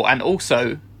very short, and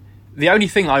also the only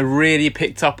thing I really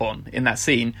picked up on in that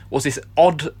scene was this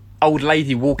odd old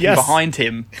lady walking behind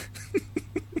him.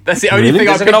 That's the only thing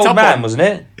I picked up on. It was an old man, wasn't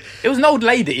it? It was an old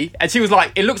lady, and she was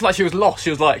like, it looks like she was lost. She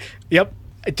was like, yep.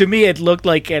 To me, it looked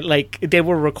like they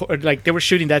were they were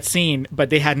shooting that scene,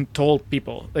 but they hadn't told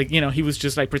people. Like, he was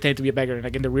just like pretending to be a beggar,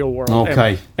 like in the real world.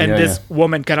 Okay. And this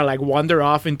woman kind of like wandered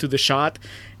off into the shot,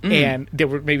 and they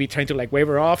were maybe trying to like wave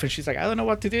her off, and she's like, I don't know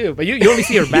what to do. But you only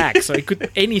see her back, so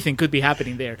anything could be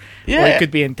happening there, or it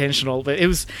could be intentional. But it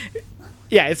was,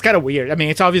 it's kind of weird. I mean,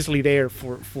 it's obviously there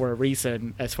for a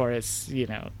reason, as far as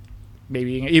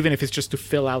maybe even if it's just to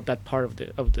fill out that part of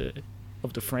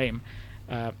the frame.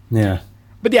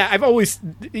 But yeah, I've always,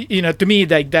 to me,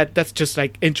 like that's just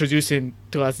like introducing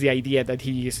to us the idea that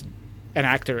he is an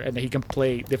actor and that he can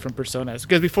play different personas.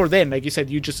 Because before then, like you said,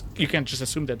 you can't just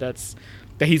assume that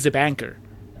he's a banker.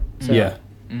 So, yeah.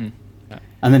 And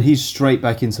then he's straight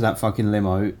back into that fucking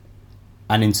limo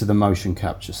and into the motion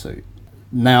capture suit.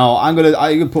 Now I'm gonna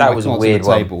put my cards on the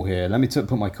table here. Let me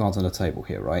put my cards on the table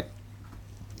here, right?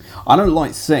 I don't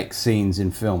like sex scenes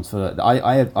in films.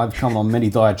 I've come on many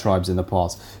diatribes in the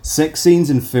past. Sex scenes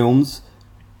in films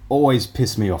always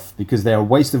piss me off because they're a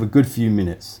waste of a good few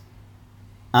minutes.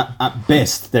 At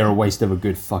best, they're a waste of a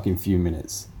good fucking few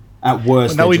minutes. At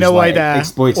worst, now we know why they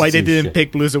didn't shit.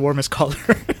 pick Blue's the Warmest Color.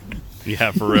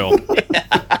 Yeah, for real.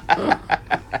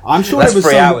 I'm sure that's there was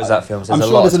 3 hours. That film. So I'm there's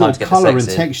sure a lot there's of time enough to get colour the and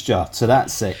sex in. texture to that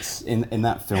sex in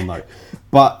that film, though.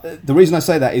 But the reason I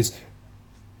say that is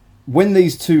when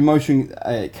these two motion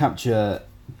capture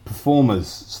performers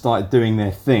started doing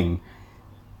their thing,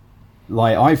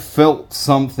 like I felt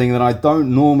something that I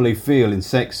don't normally feel in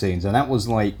sex scenes, and that was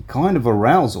like kind of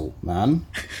arousal, man.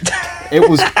 It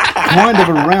was kind of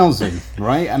arousing,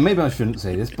 right? And maybe I shouldn't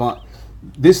say this, but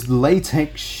this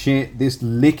latex shit, this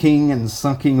licking and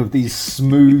sucking of these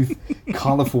smooth,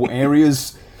 colourful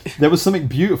areas, there was something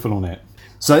beautiful on it.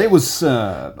 So it was,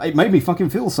 it made me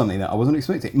fucking feel something that I wasn't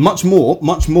expecting. Much more,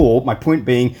 my point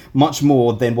being, much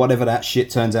more than whatever that shit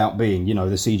turns out being, the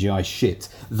CGI shit.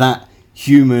 That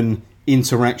human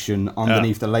interaction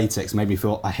underneath the latex made me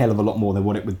feel a hell of a lot more than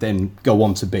what it would then go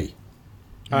on to be.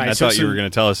 Right, I thought you were going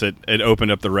to tell us it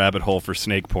opened up the rabbit hole for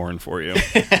snake porn for you.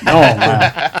 Oh,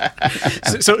 man.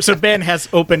 So Ben has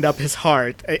opened up his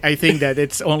heart. I think that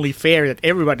it's only fair that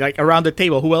everybody, like around the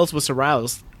table, who else was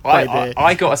aroused?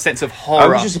 I got a sense of horror. I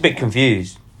was just a bit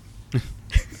confused.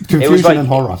 Confusion and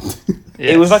horror.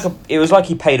 Yes. It was like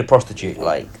he paid a prostitute.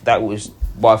 Like that was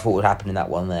what I thought would happen in that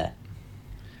one there,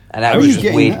 and that was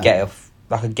just weird. Get off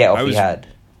he had.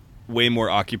 Way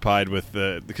more occupied with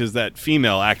because that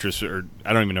female actress, or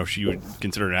I don't even know if she would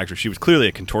consider an actress. She was clearly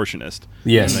a contortionist.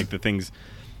 Yes, and like the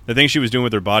things she was doing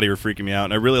with her body were freaking me out.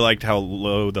 And I really liked how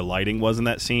low the lighting was in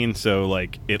that scene. So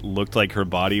like it looked like her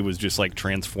body was just like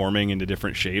transforming into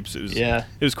different shapes. It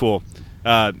was cool.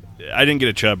 I didn't get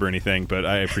a chub or anything, but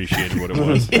I appreciated what it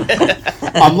was.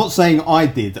 I'm not saying I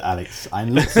did, Alex.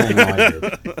 I'm not saying I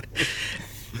did.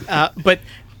 But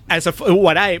as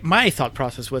my thought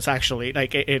process was actually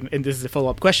like, and this is a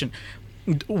follow-up question.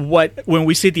 When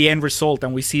we see the end result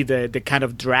and we see the kind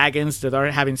of dragons that are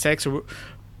having sex,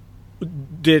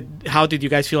 how did you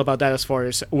guys feel about that? As far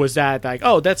as, was that like,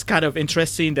 oh, that's kind of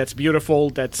interesting, that's beautiful,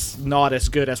 that's not as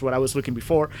good as what I was looking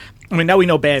before? I mean, now we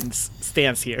know Ben's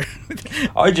stance here.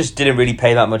 I just didn't really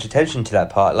pay that much attention to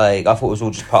that part. Like, I thought it was all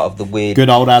just part of the weird Good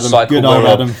old Adam. cycle. Good old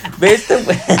Adam. But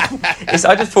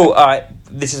I just thought, all right,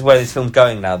 this is where this film's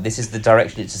going now. This is the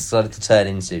direction it's decided to turn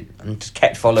into, and just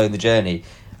kept following the journey.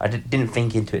 I didn't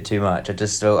think into it too much. I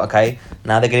just thought, okay,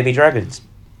 now they're going to be dragons.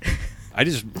 I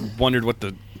just wondered what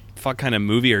the fuck kind of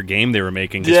movie or game they were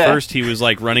making. 'Cause Yeah. first he was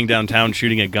like running downtown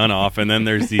shooting a gun off, and then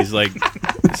there's these like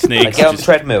snakes Like, get on the just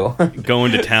treadmill.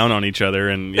 going to town on each other,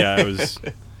 and yeah,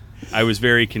 I was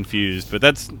very confused. But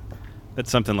that's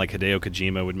something like Hideo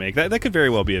Kojima would make. That could very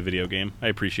well be a video game. I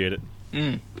appreciate it.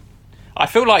 I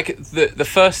feel like the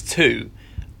first two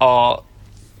are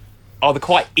the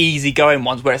quite easygoing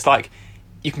ones, where it's like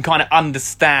you can kind of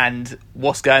understand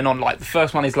what's going on. Like the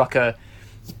first one is like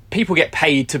people get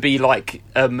paid to be like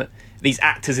these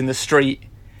actors in the street,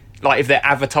 like if they're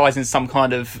advertising some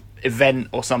kind of event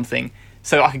or something.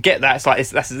 So I could get that. It's like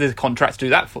there's a contract to do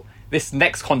that for. This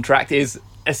next contract is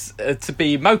to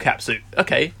be mocap suit.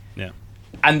 Okay. Yeah.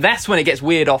 And that's when it gets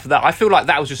weird after that. I feel like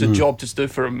that was just a job to do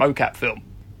for a mocap film.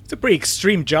 It's a pretty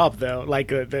extreme job, though. Like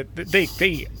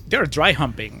they're dry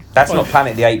humping. That's not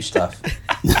Planet of the Apes stuff.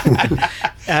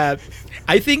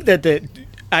 I think that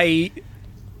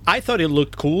I thought it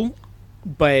looked cool,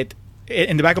 but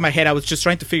in the back of my head, I was just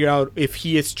trying to figure out if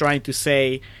he is trying to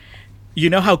say, you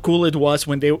know how cool it was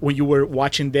when you were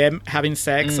watching them having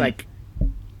sex, like,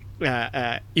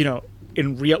 you know,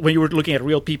 in real, when you were looking at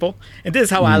real people. And this is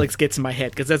how Alex gets in my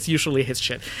head, because that's usually his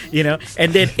shit, you know.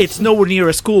 And then it's nowhere near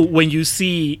as cool when you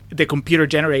see the computer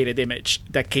generated image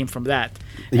that came from that.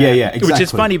 Yeah, exactly. Which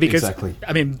is funny because Exactly.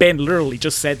 I mean, Ben literally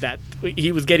just said that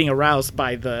he was getting aroused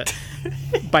by the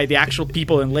actual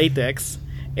people in latex,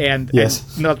 and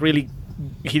not really,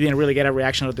 he didn't really get a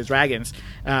reaction of the dragons.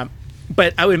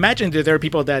 But I would imagine that there are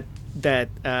people that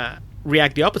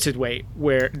react the opposite way,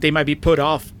 where they might be put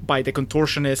off by the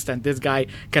contortionist and this guy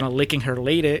kind of licking her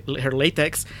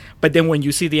latex. But then when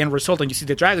you see the end result and you see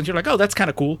the dragons, you're like, oh, that's kind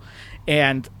of cool.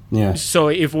 And so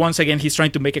if once again he's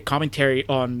trying to make a commentary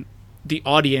on the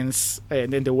audience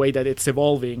and in the way that it's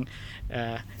evolving,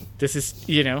 this is,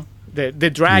 you know, the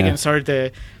dragons are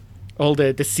all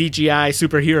the CGI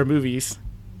superhero movies,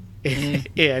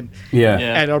 and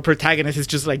our protagonist is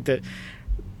just like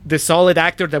the solid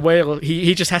actor that, well,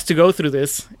 he just has to go through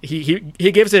this. He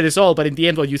gives it his all, but in the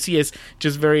end, what you see is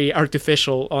just very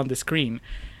artificial on the screen.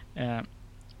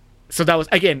 So that was,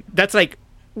 again, that's like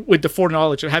with the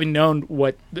foreknowledge of having known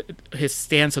what his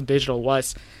stance on digital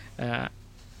was.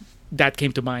 That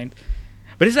came to mind.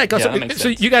 But it's like, also, so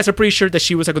you guys are pretty sure that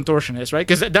she was a contortionist, right?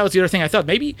 Because that was the other thing I thought.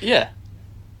 Maybe it'd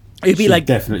be She like,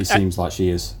 definitely seems like she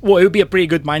is. well, it would be a pretty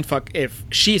good mindfuck if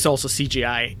she's also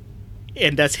CGI.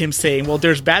 And that's him saying, well,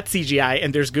 there's bad CGI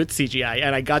and there's good CGI,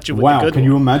 and I got you with the good Can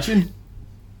one. you imagine?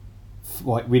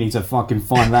 Like, we need to fucking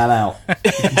find that out.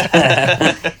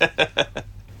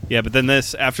 Yeah, but then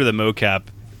after the mocap,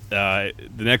 the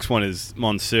next one is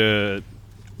Monsieur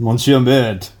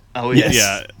Bird. Oh yes.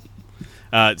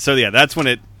 Yeah. So yeah, that's when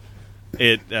it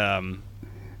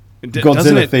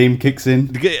Godzilla theme kicks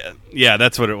in. Yeah,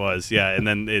 that's what it was. Yeah, and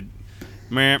then it.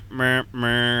 Meh, meh,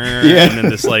 meh, Yeah. And then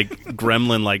this like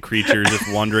gremlin-like creature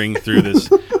just wandering through this,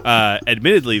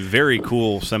 admittedly very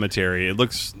cool cemetery.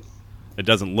 It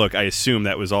doesn't look. I assume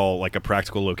that was all like a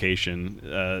practical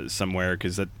location somewhere,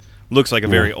 because that looks like a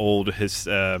very old,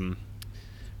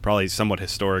 probably somewhat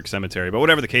historic cemetery. But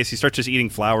whatever the case, he starts just eating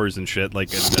flowers and shit like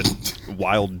a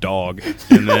wild dog,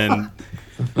 and then.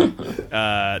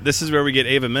 This is where we get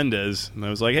Eva Mendes, and I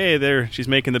was like, "Hey, there, she's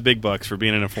making the big bucks for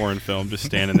being in a foreign film, just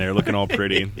standing there looking all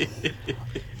pretty."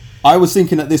 I was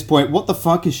thinking at this point, what the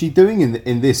fuck is she doing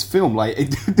in this film? Like,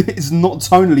 it's not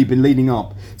tonally been leading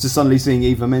up to suddenly seeing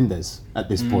Eva Mendes at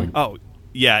this point. Oh,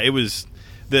 yeah, it was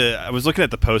I was looking at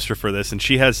the poster for this, and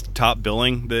she has top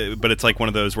billing, but it's like one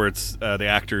of those where it's the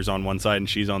actors on one side and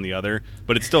she's on the other.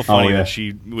 But it's still funny that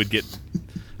she would get,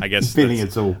 I guess, billing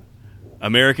it all.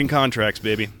 American contracts,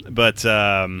 baby. But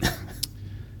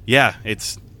yeah,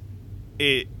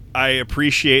 I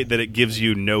appreciate that it gives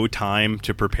you no time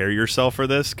to prepare yourself for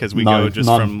this, because we go just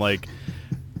from like,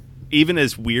 even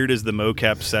as weird as the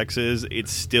mocap sex is,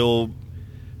 it's still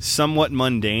somewhat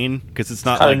mundane, because it's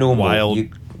not like normal. wild.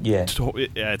 Yeah.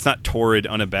 It's not torrid,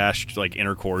 unabashed like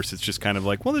intercourse. It's just kind of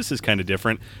like, well, this is kind of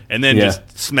different, and then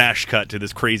just smash cut to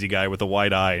this crazy guy with a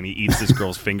white eye, and he eats this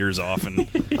girl's fingers off, and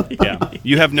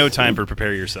you have no time to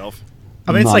prepare yourself.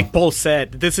 I mean, it's None. like Paul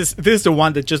said. This is the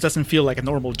one that just doesn't feel like a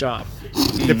normal job.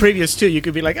 The previous two, you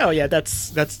could be like, oh yeah,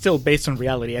 that's still based on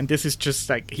reality, and this is just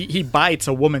like he bites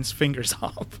a woman's fingers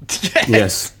off.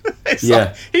 Yes. It's Yeah.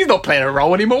 like, he's not playing a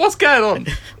role anymore. What's going on?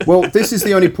 Well, this is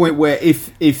the only point where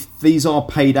if these are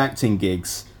paid acting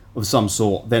gigs of some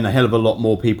sort, then a hell of a lot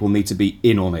more people need to be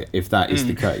in on it if that is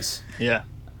the case. Yeah.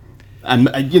 And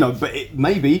but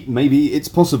maybe it's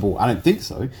possible. I don't think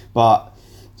so, but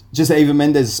just Eva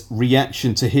Mendes'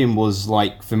 reaction to him was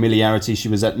like familiarity. She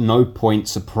was at no point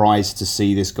surprised to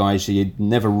see this guy. She had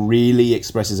never really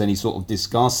expresses any sort of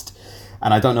disgust,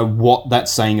 and I don't know what that's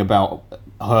saying about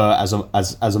her as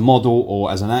a model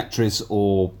or as an actress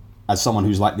or as someone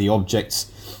who's like the object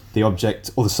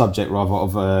or the subject rather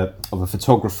of a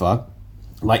photographer.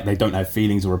 Like they don't have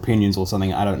feelings or opinions or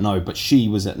something. I don't know, but she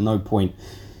was at no point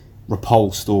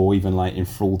repulsed or even like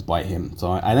enthralled by him.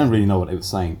 So I don't really know what it was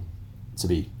saying, to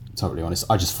be totally honest.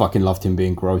 I just fucking loved him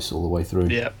being gross all the way through.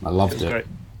 Yeah. I loved was it. great.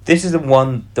 This is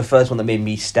the first one that made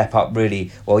me step up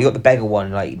really. Well, you got the beggar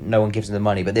one, like no one gives him the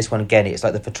money, but this one again, it's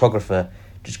like the photographer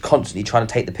just constantly trying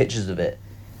to take the pictures of it.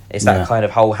 It's that kind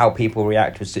of how people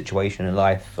react to a situation in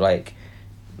life, like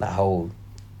that whole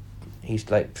he's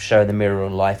like showing the mirror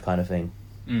on life kind of thing.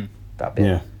 That bit.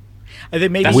 Yeah. And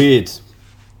then maybe That's weird.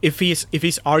 if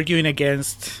he's arguing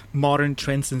against modern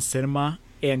trends in cinema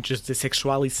and just the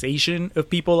sexualization of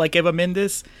people like Eva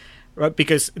Mendes, right?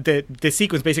 Because the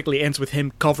sequence basically ends with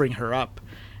him covering her up.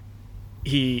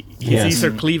 He sees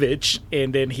her cleavage,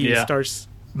 and then he starts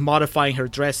modifying her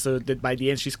dress so that by the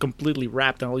end she's completely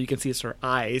wrapped, and all you can see is her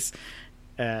eyes.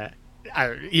 I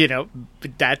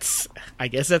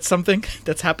guess that's something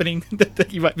that's happening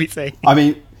that you might be saying. I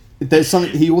mean, there's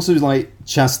something. He also is like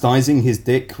chastising his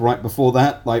dick right before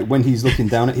that. Like when he's looking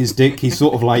down at his dick, he's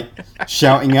sort of like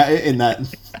shouting at it in that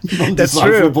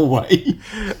undecipherable way.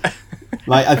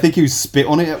 Like I think he was spit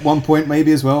on it at one point,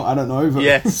 maybe as well. I don't know. But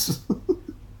Yes.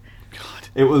 God,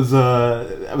 it was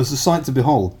a sight to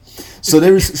behold. So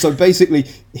basically,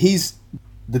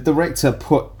 the director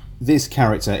put this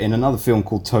character in another film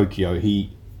called Tokyo.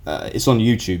 It's on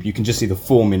YouTube. You can just see the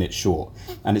 4-minute short,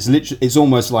 and it's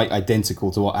almost like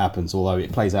identical to what happens, although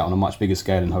it plays out on a much bigger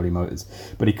scale in Holy Motors.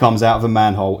 But he comes out of a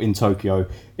manhole in Tokyo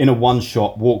in a one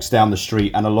shot, walks down the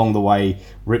street, and along the way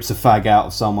rips a fag out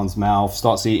of someone's mouth,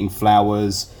 starts eating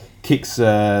flowers, kicks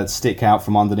a stick out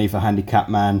from underneath a handicapped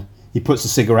man. He puts a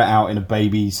cigarette out in a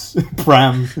baby's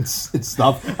pram and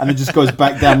stuff, and then just goes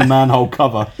back down the manhole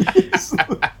cover.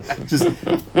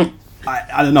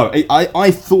 I don't know.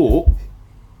 I thought,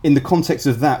 in the context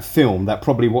of that film, that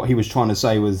probably what he was trying to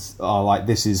say was, like,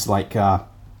 this is like, I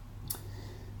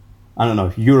don't know,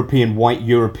 white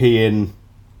European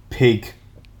pig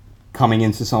coming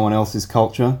into someone else's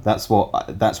culture. That's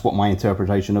what my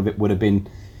interpretation of it would have been,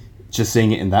 just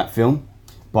seeing it in that film.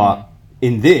 But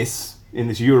in this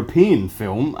European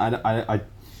film, I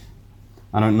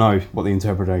don't know what the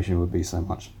interpretation would be so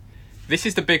much. This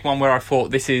is the big one where I thought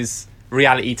this is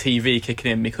reality TV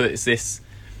kicking in, because it's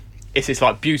this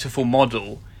like beautiful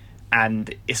model,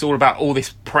 and it's all about all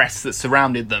this press that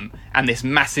surrounded them, and this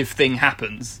massive thing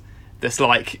happens that's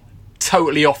like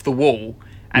totally off the wall,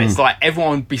 and it's like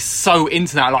everyone would be so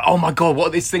into that, like, oh my god,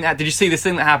 what this thing? Did you see this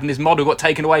thing that happened? This model got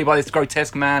taken away by this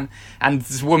grotesque man, and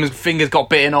this woman's fingers got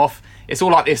bitten off. It's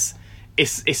all like this.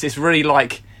 It's this really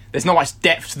like, there's not much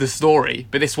depth to the story,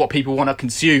 but this is what people want to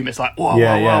consume. It's like whoa.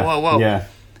 Yeah.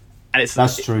 And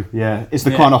That's true. Yeah, it's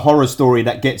the kind of horror story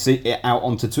that gets it out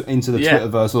into the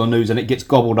Twitterverse or the news, and it gets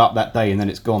gobbled up that day, and then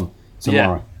it's gone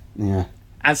tomorrow. Yeah.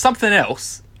 And something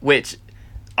else, which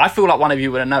I feel like one of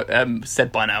you would have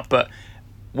said by now, but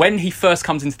when he first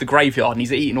comes into the graveyard and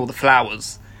he's eating all the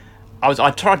flowers,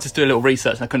 I tried to do a little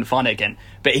research and I couldn't find it again.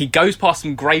 But he goes past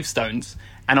some gravestones,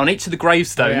 and on each of the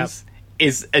gravestones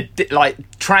is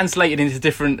like translated into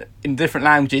different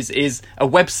languages is a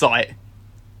website.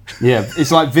 Yeah,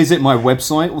 it's like visit my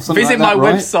website or something like that,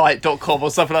 right? Visitmywebsite.com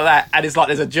or something like that, and it's like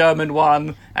there's a German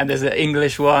one and there's an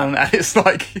English one, and it's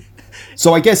like.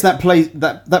 So I guess that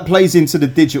plays into the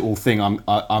digital thing. I'm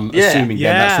assuming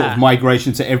then, that sort of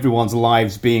migration to everyone's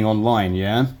lives being online,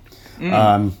 yeah.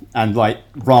 And like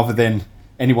rather than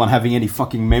anyone having any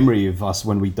fucking memory of us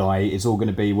when we die, it's all going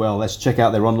to be, well, let's check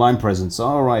out their online presence.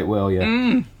 All right, well,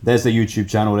 yeah. There's their YouTube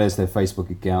channel, there's their Facebook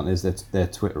account, there's their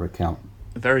Twitter account.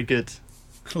 Very good.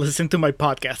 Listen to my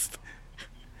podcast.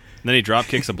 And then he drop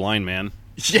kicks a blind man.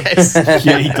 Yes.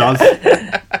 Yeah, he does.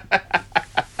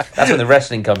 That's when the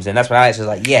wrestling comes in. That's when Alex was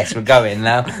like, yes, we're going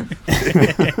now.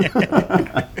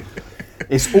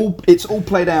 It's all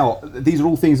played out. These are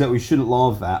all things that we shouldn't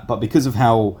laugh at, but because of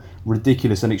how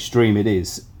ridiculous and extreme it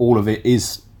is, all of it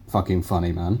is fucking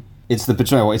funny, man. It's the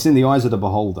betrayal. It's in the eyes of the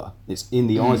beholder. It's in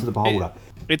the eyes of the beholder.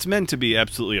 It's meant to be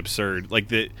absolutely absurd. Like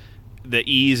the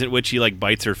ease at which he like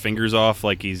bites her fingers off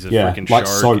like he's a freaking like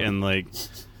shark, soap. and like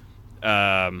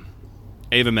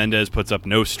Eva Mendes puts up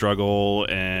no struggle,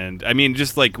 and I mean,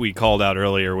 just like we called out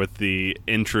earlier with the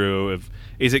intro of,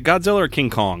 is it Godzilla or King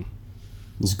Kong?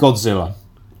 It's Godzilla.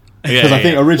 Yeah, Because I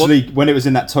think yeah. originally, when it was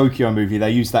in that Tokyo movie,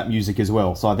 they used that music as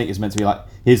well. So I think it's meant to be like,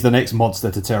 here's the next monster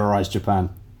to terrorize Japan.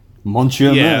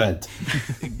 Monsieur Yeah.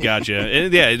 Murd. Gotcha.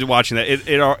 And, yeah, watching that,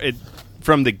 it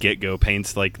from the get-go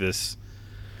paints like this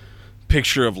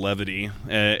picture of levity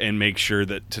and make sure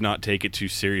that to not take it too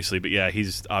seriously. But yeah,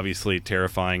 he's obviously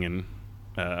terrifying,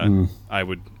 and I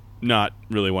would not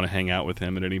really want to hang out with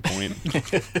him at any point.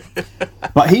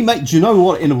 But do you know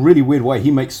what? In a really weird way,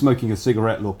 he makes smoking a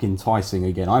cigarette look enticing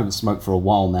again. I haven't smoked for a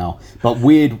while now, but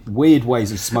weird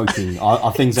ways of smoking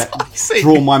are things that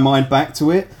draw my mind back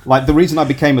to it. Like the reason I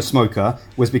became a smoker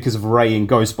was because of Ray in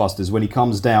Ghostbusters. When he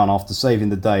comes down after saving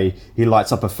the day, he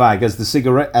lights up a fag as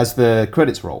the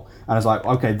credits roll, and I was like,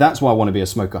 okay, that's why I want to be a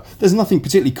smoker. There's nothing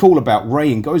particularly cool about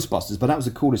Ray in Ghostbusters, but that was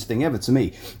the coolest thing ever to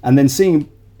me. And then seeing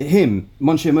him,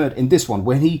 Monsieur Murd, in this one,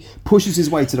 when he pushes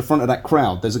his way to the front of that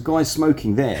crowd, there's a guy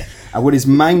smoking there, and with his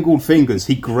mangled fingers,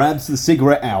 he grabs the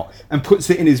cigarette out and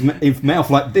puts it in his mouth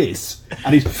like this,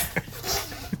 and he's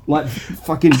like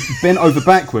fucking bent over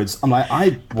backwards. I'm like,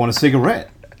 I want a cigarette.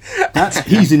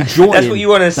 He's enjoying. That's what you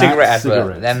want in a that cigarette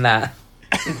advert. Then that.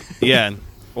 Yeah.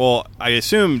 Well, I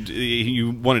assumed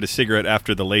you wanted a cigarette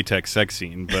after the latex sex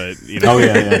scene, but you know. Oh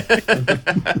yeah.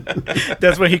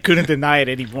 That's when he couldn't deny it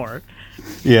anymore.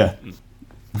 Yeah.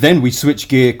 Then we switch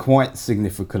gear quite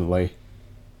significantly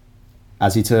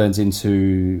as he turns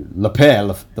into Le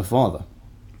Père, the father.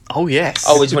 Oh yes.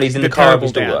 Oh, it's when he's in the car with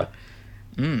his daughter.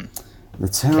 The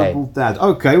terrible dad.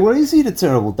 Okay, well, is he the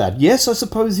terrible dad? Yes, I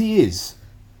suppose he is.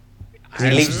 He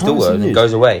leaves his suppose daughter he and is.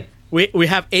 goes away. We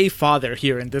have a father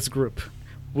here in this group.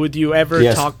 Would you ever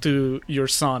Yes. talk to your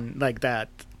son like that,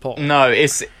 Paul? No,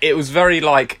 it was very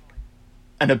like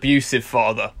an abusive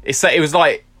father.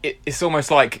 It's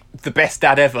almost like the best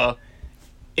dad ever,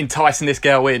 enticing this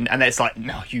girl in, and then it's like,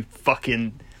 no, you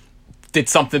fucking did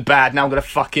something bad. Now I'm gonna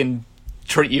fucking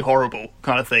treat you horrible,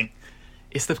 kind of thing.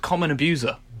 It's the common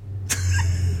abuser.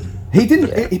 He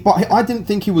didn't, but I didn't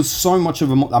think he was so much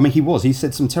of a. I mean, he was. He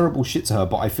said some terrible shit to her,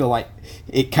 but I feel like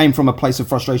it came from a place of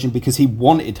frustration because he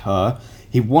wanted her.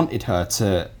 He wanted her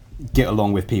to get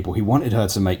along with people. He wanted her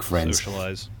to make friends.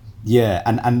 Socialize. Yeah,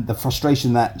 and the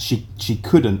frustration that she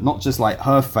couldn't, not just like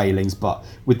her failings, but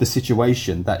with the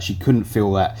situation that she couldn't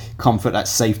feel that comfort, that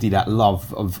safety, that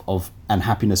love of and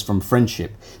happiness from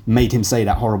friendship, made him say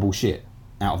that horrible shit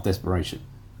out of desperation.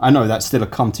 I know that's still a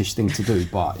cuntish thing to do,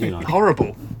 but you know,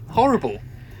 Horrible.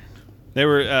 They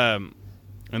were, and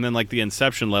then like the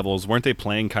Inception levels, weren't they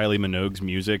playing Kylie Minogue's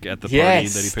music at the party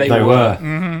Yes, that he picked they They up?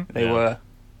 were. They were.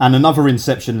 And another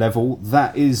Inception level,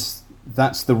 that's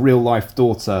the real life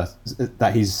daughter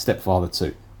that he's stepfather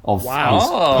to, of Wow. his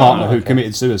partner who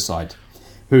committed suicide,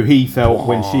 who he felt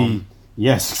when she.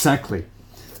 Yes, exactly.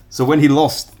 So when he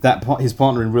lost his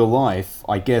partner in real life,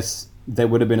 I guess there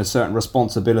would have been a certain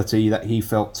responsibility that he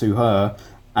felt to her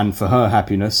and for her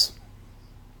happiness.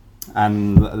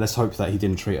 And let's hope that he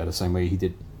didn't treat her the same way he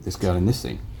did this girl in this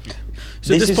scene. So at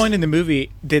This this is- point in the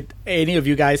movie, did any of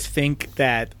you guys think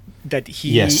that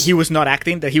Yes. he was not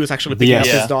acting, that he was actually picking up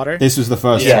Yes. his daughter? This was the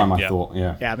first Yeah. time I Yeah. thought,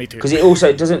 yeah. Yeah, me too. Because it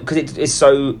also doesn't. Because it's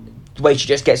so. The way she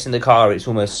just gets in the car, it's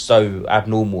almost so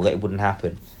abnormal that it wouldn't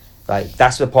happen. Like,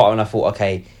 that's the part when I thought,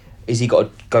 okay, is he got to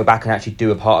go back and actually do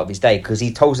a part of his day? Because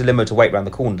he tells the limo to wait around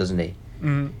the corner, doesn't he?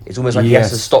 It's almost like he has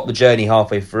to Yes. stop the journey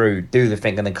halfway through, do the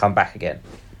thing, and then come back again.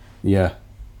 Yeah.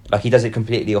 Like, he does it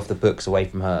completely off the books, away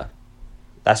from her.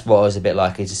 That's what I was a bit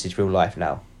like, is this his real life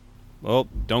now? Well,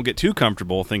 don't get too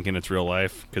comfortable thinking it's real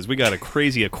life, because we got a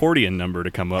crazy accordion number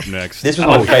to come up next. This was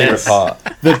my favourite yes. part.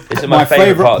 This is My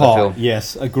favourite part, of the film.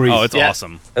 yes, agreed. Oh, it's Yeah.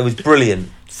 awesome. It was brilliant.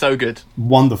 So good.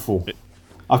 Wonderful.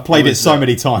 I've played it was, so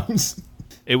many times.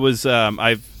 It was.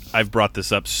 I've brought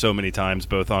this up so many times,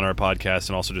 both on our podcast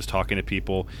and also just talking to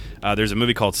people. There's a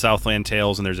movie called Southland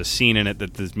Tales, and there's a scene in it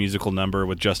that this musical number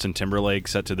with Justin Timberlake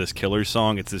set to this Killers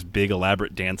song. It's this big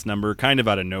elaborate dance number, kind of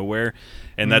out of nowhere,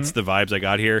 and that's the vibes I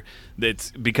got here.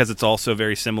 It's because it's also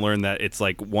very similar in that it's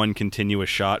like one continuous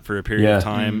shot for a period Yeah. of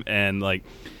time, and like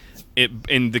it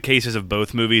in the cases of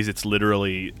both movies, it's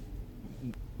literally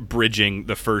bridging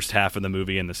the first half of the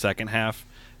movie and the second half,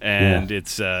 and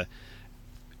it's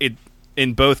it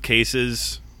in both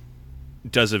cases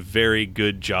does a very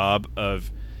good job of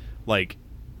like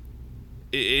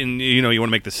you want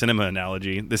to make the cinema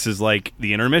analogy. This is like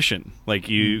the intermission. Like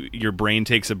your brain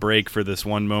takes a break for this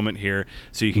one moment here,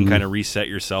 so you can kind of reset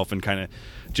yourself and kind of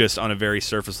just on a very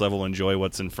surface level enjoy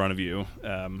what's in front of you.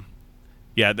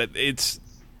 It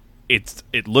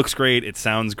looks great, it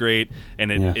sounds great,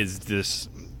 and it is this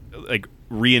like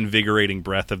reinvigorating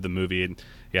breath of the movie. And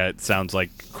it sounds like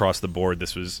across the board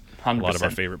this was 100%. a lot of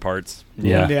our favorite parts.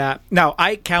 Yeah. Now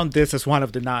I count this as one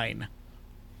of the 9.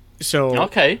 So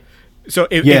Okay. So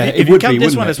if you count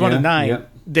this one as one of 9,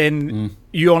 then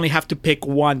you only have to pick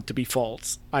one to be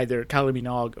false, either Kylie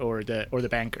Minogue or the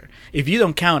banker. If you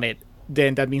don't count it,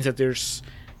 then that means that there's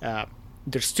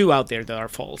 2 out there that are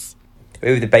false.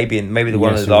 Maybe the baby and maybe the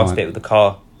one on the last bit with the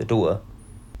car, the daughter.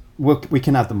 We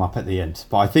can add them up at the end,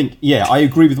 but I think I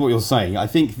agree with what you're saying. I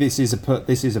think this is a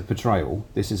portrayal,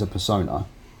 this is a persona,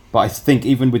 but I think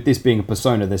even with this being a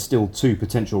persona, there's still 2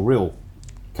 potential real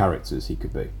characters he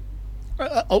could be.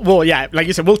 Like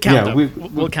you said, we'll count them.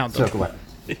 We'll count them. Circle back.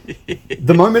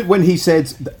 The moment when he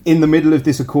said, in the middle of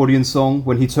this accordion song,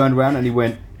 when he turned around and he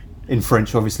went, in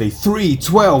French obviously,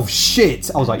 3-12,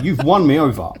 shit! I was like, you've won me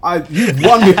over. You've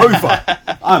won me over.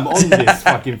 I'm on this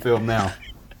fucking film now.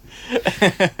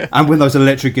 And when those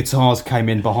electric guitars came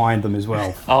in behind them as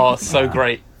well. Oh, so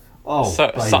great. Oh,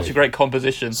 such a great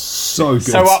composition. So good.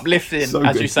 So uplifting, So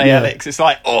as good. you say, Alex. It's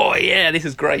like, oh yeah, this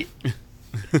is great.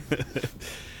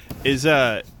 Is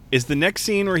the next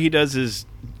scene where he does his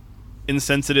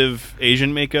insensitive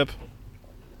Asian makeup?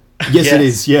 Yes, it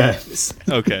is. Yeah.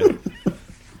 Okay.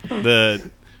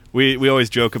 We always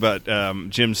joke about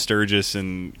Jim Sturgis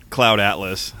and Cloud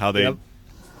Atlas, how they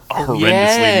horrendously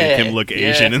make him look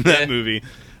Asian in that movie.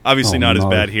 Obviously not as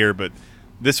bad here, but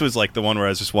this was like the one where I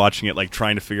was just watching it, like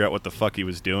trying to figure out what the fuck he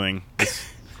was doing.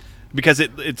 Because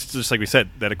it's just like we said,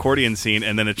 that accordion scene,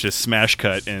 and then it's just smash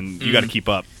cut, and you got to keep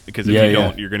up, because if you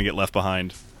don't, you're going to get left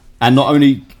behind. And not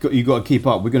only you got to keep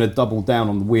up, we're going to double down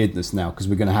on the weirdness now, because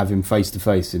we're going to have him face to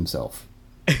face himself.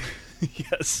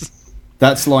 Yes,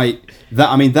 that's like that.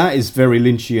 I mean, that is very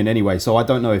Lynchian anyway. So I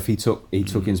don't know if he took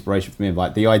inspiration from him.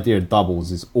 Like the idea of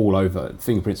doubles is all over,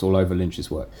 fingerprints all over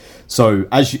Lynch's work. So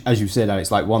as you said,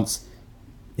 Alex, like once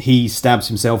he stabs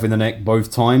himself in the neck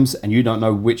both times, and you don't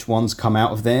know which ones come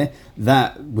out of there.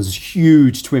 That was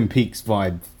huge Twin Peaks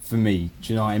vibe for me.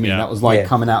 Do you know what I mean? That was like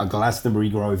coming out of Glastonbury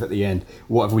Grove at the end.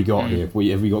 What have we got here? Have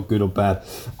we got good or bad?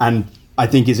 And I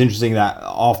think it's interesting that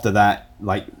after that,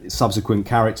 like subsequent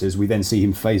characters, we then see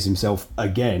him face himself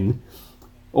again,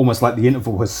 almost like the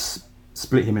interval has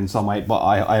split him in some way. But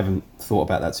I haven't thought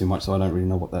about that too much, so I don't really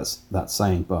know what that's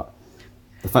saying. But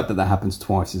the fact that happens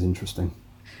twice is interesting.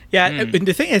 Yeah, and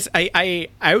the thing is,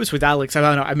 I was with Alex. I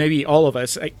don't know, maybe all of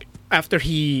us. After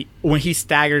when he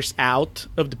staggers out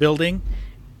of the building,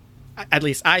 at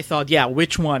least I thought,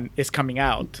 which one is coming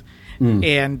out?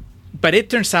 But it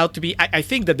turns out to be. I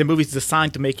think that the movie is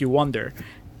designed to make you wonder,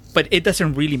 but it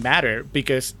doesn't really matter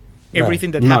because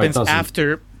everything that happens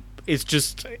after is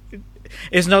just.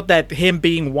 It's not that him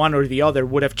being one or the other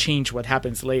would have changed what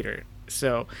happens later.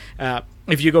 So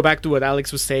if you go back to what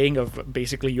Alex was saying of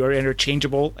basically you're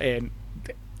interchangeable and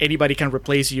anybody can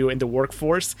replace you in the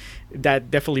workforce, that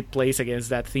definitely plays against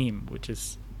that theme, which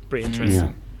is pretty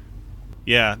interesting.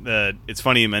 Yeah, it's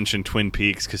funny you mentioned Twin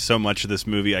Peaks because so much of this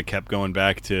movie I kept going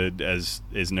back to, as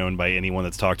is known by anyone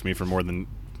that's talked to me for more than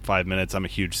 5 minutes. I'm a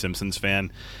huge Simpsons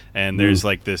fan, and there's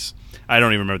like this, I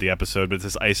don't even remember the episode, but it's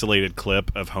this isolated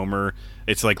clip of Homer.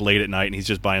 It's like late at night and he's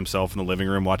just by himself in the living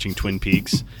room watching Twin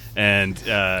Peaks, and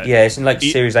it's in like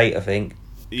series 8, I think.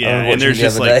 And there's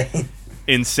just like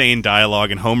insane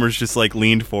dialogue, and Homer's just like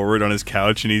leaned forward on his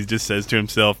couch and he just says to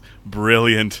himself,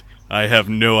 "Brilliant, I have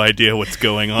no idea what's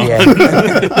going on."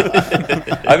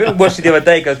 I even watched it the other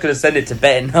day because I was going to send it to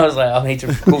Ben. I was like, I need to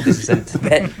record this and send it to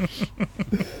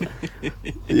Ben.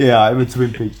 Yeah, I'm a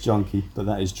Twin Peaks junkie, but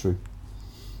that is true.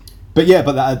 But yeah,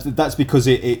 that's because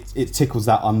it tickles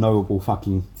that unknowable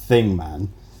fucking thing, man.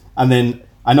 And then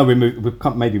I know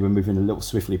maybe we're moving a little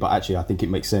swiftly, but actually I think it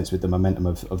makes sense with the momentum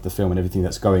of the film and everything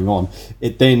that's going on.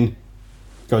 It then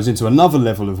goes into another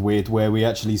level of weird where we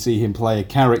actually see him play a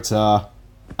character,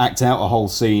 act out a whole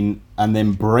scene, and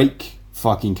then break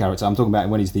fucking character. I'm talking about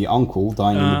when he's the uncle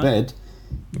dying in the bed.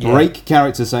 Break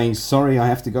character saying, "Sorry, I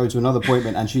have to go to another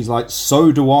appointment," and she's like,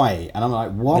 "So do I." And I'm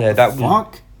like, what the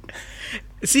fuck?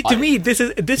 See, to me, this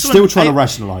still trying to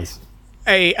rationalize.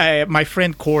 My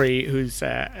friend Corey, who's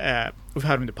we've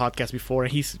had him in the podcast before,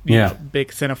 he's a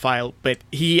big cinephile, but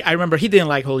I remember he didn't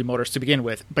like Holy Motors to begin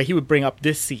with, but he would bring up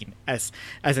this scene as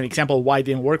an example of why it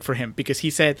didn't work for him, because he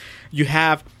said you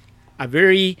have a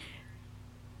very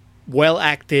well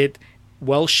acted,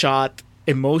 well shot,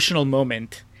 emotional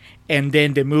moment, and then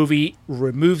the movie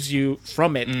removes you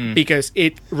from it because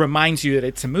it reminds you that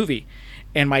it's a movie.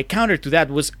 And my counter to that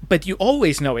was, but you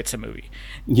always know it's a movie.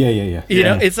 Yeah. You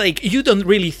know, it's like you don't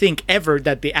really think ever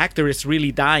that the actor is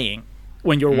really dying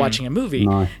when you're watching a movie.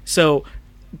 No. So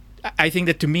I think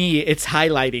that to me, it's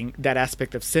highlighting that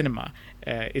aspect of cinema.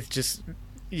 It's just,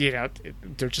 you know,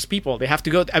 they're just people. They have to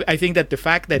go. I think that the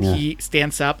fact that he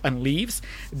stands up and leaves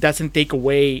doesn't take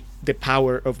away the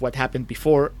power of what happened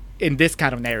before in this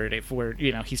kind of narrative where,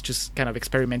 you know, he's just kind of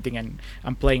experimenting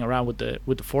and playing around with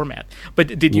the format.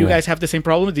 But did you guys have the same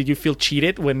problem? Did you feel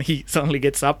cheated when he suddenly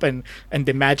gets up and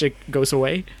the magic goes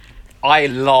away? I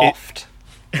laughed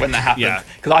when that happened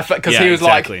because he was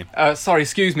exactly. like, "Sorry,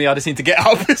 excuse me, I just need to get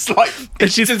up." It's like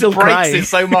And she's just still breaks crying. it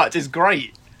so much. It's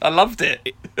great. I loved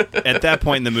it. At that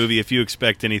point in the movie, if you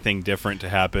expect anything different to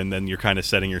happen, then you're kind of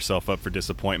setting yourself up for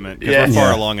disappointment. Because Yeah. we're far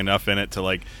Yeah. along enough in it to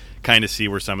like kind of see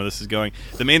where some of this is going.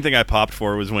 The main thing I popped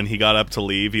for was when he got up to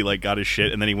leave, he like got his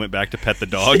shit and then he went back to pet the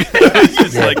dog. It's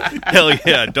just like, hell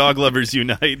yeah, dog lovers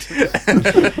unite.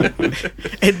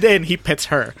 And then he pets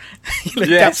her. He like,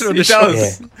 Yes, taps her on he the shoulder.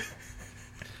 does.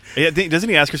 Yeah, doesn't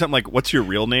he ask her something like, "What's your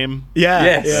real name?" Yeah.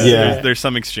 Yes. Yeah. There's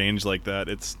some exchange like that.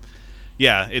 It's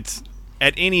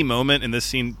at any moment in this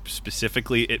scene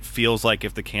specifically, it feels like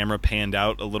if the camera panned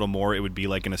out a little more, it would be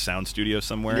like in a sound studio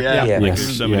somewhere. Yeah. Yeah. Like Yes.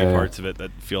 there's so many parts of it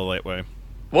that feel that way.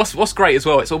 What's great as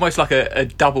well? It's almost like a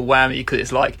double whammy because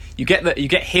it's like you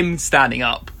get him standing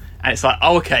up, and it's like,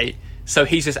 oh, okay, so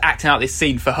he's just acting out this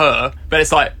scene for her, but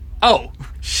it's like, oh,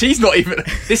 she's not even.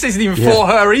 This isn't even for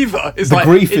her either. It's The like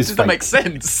grief it is doesn't fake. make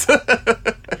sense.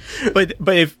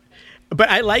 But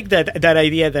I like that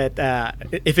idea that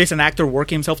if it's an actor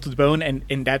working himself to the bone,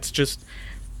 and that's just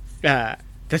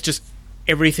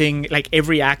everything. Like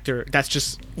every actor, that's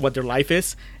just what their life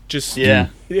is. Just Yeah.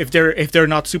 if they're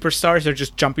not superstars, they're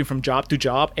just jumping from job to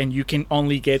job, and you can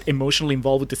only get emotionally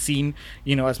involved with the scene,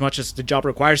 you know, as much as the job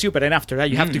requires you. But then after that,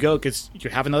 you have to go because you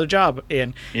have another job,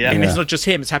 and it's not just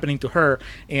him; it's happening to her,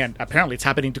 and apparently it's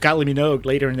happening to Kylie Minogue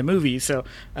later in the movie. So.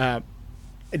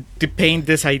 To paint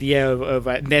this idea of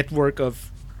a network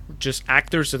of just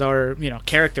actors that are, you know,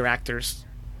 character actors,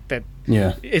 that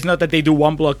it's not that they do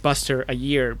one blockbuster a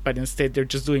year, but instead they're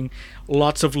just doing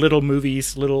lots of little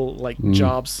movies, little like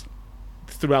jobs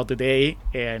throughout the day,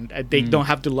 and they don't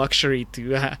have the luxury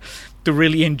to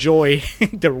really enjoy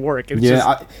their work. It's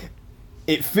just,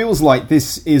 it feels like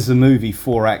this is a movie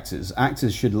for actors.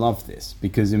 Actors should love this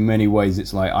because in many ways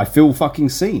it's like, I feel fucking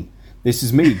seen. This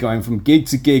is me going from gig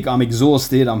to gig. I'm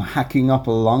exhausted. I'm hacking up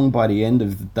a lung by the end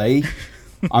of the day.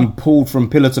 I'm pulled from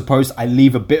pillar to post. I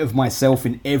leave a bit of myself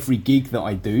in every gig that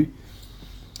I do.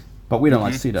 But we don't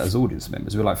like to see that as audience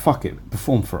members. We're like, fuck it,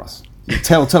 perform for us.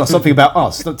 Tell us something about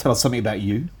us. Don't tell us something about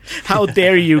you. how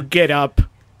dare you get up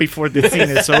before the scene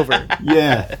is over?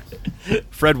 Yeah.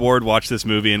 Fred Ward watched this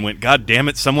movie and went, "God damn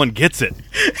it, someone gets it."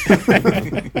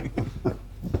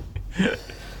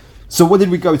 So what did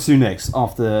we go to next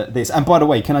after this? And by the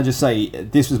way, can I just say,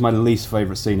 this was my least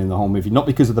favourite scene in the whole movie. Not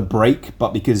because of the break,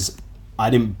 but because I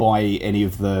didn't buy any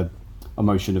of the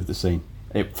emotion of the scene.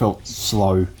 It felt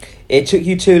slow. It took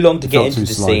you too long to get felt into too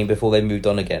the slow. scene before they moved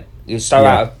on again. It was so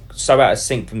out of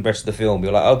sync from the rest of the film.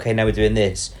 You're like, okay, now we're doing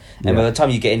this, and by the time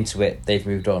you get into it, they've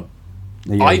moved on.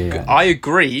 I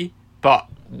agree, but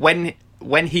when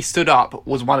he stood up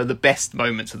was one of the best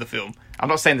moments of the film. I'm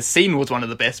not saying the scene was one of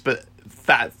the best, but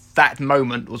that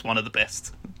moment was one of the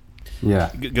best.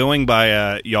 Yeah. Going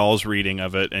by y'all's reading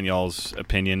of it and y'all's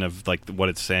opinion of like what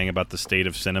it's saying about the state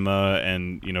of cinema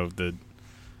and, you know,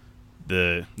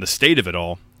 the state of it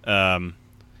all,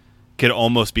 could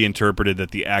almost be interpreted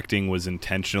that the acting was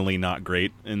intentionally not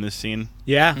great in this scene.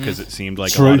 Yeah. Because it seemed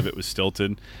like True. a lot of it was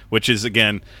stilted, which is,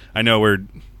 again, I don't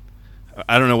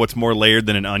know what's more layered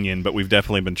than an onion, but we've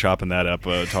definitely been chopping that up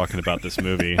talking about this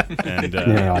movie. And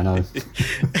Yeah, I know.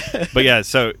 but yeah,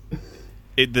 so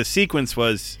the sequence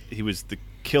was he was the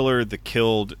killer, the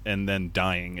killed, and then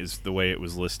dying is the way it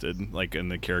was listed, like in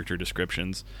the character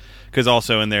descriptions. Because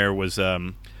also in there was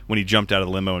when he jumped out of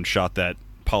the limo and shot that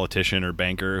politician or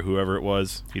banker, whoever it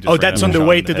was. He just Oh, ran that's up on and the shot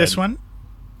way him in to the this head. one?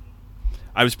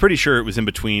 I was pretty sure it was in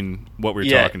between what we were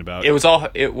talking about. It was all.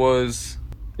 It was.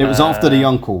 It was after the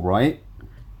uncle, right?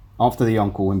 After the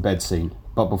uncle in bed scene.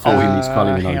 But before he meets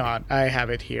Kylie Hang Minogue. on, I have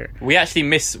it here. We actually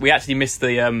missed the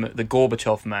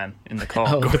Gorbachev man in the car.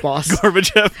 Oh, the boss.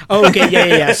 Gorbachev. Oh, okay,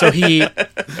 yeah.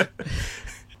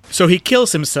 So he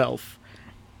kills himself,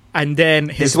 and then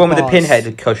his It's the one with the boss-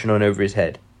 pinhead cushion on over his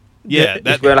head. Yeah,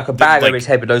 He's wearing like a bag like, over his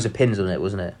head with loads of pins on it,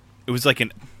 wasn't it? It was like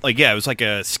it was like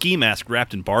a ski mask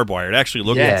wrapped in barbed wire. It actually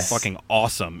looked Yes. fucking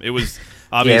awesome. It was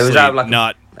obviously it was out of, like,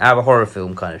 not out of a horror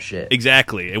film kind of shit.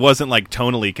 exactly. It wasn't like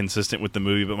tonally consistent with the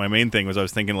movie. But my main thing was I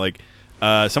was thinking like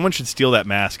someone should steal that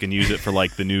mask and use it for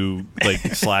like the new like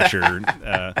slasher.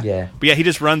 Yeah. But yeah, he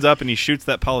just runs up and he shoots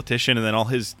that politician, and then all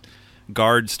his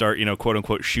guards start, quote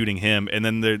unquote, shooting him, and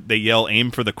then they yell,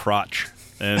 "Aim for the crotch,"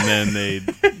 and then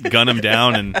they gun him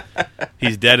down, and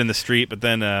he's dead in the street. But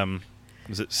then,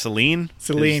 was it Celine?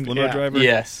 Celine, his limo yeah. driver.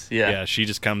 Yes, yeah. Yeah, she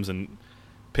just comes and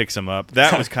picks him up.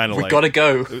 That was kind of We like gotta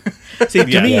go. See, to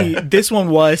Yeah. me, this one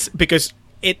was because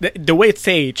the way it's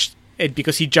staged,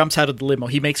 because he jumps out of the limo,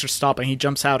 he makes her stop, and he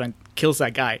jumps out and kills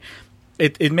that guy.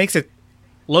 It makes it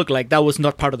look like that was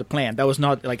not part of the plan. That was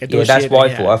not like a Yeah, that's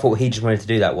what I thought. I thought he just wanted to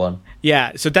do that one.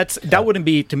 Yeah, so that wouldn't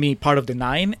be to me part of the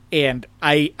 9, and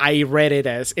I read it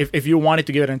as if you wanted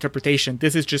to give it an interpretation,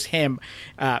 this is just him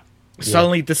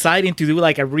suddenly deciding to do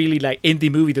like a really like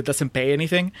indie movie that doesn't pay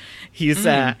anything. He's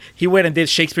he went and did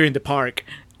Shakespeare in the Park.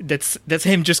 That's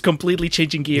him just completely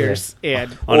changing gears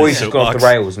and On Or his he's just gone off the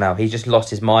soapbox. rails now. He's just lost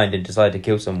his mind and decided to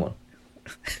kill someone.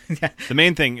 The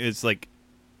main thing is like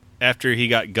after he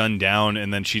got gunned down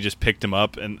and then she just picked him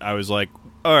up, and I was like,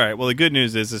 all right, well the good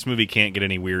news is this movie can't get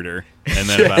any weirder. And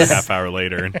then about a half hour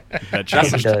later that He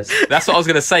changed. does. That's what I was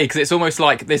going to say, because it's almost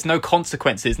like there's no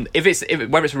consequences.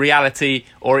 Whether it's reality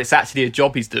or it's actually a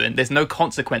job he's doing, there's no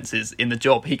consequences in the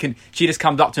job. She just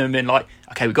comes up to him and been like,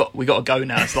 okay, we got to go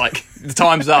now. It's like the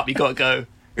time's up. You got to go.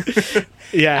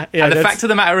 yeah. And the that's- fact of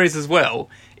the matter is, as well,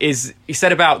 is you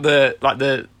said about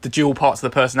the dual parts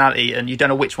of the personality, and you don't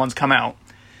know which ones come out.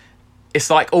 It's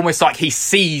like almost like he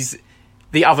sees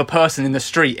the other person in the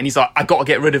street, and he's like, I got to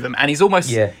get rid of him. And he's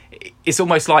almost, it's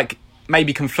almost like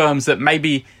maybe confirms that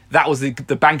maybe that was the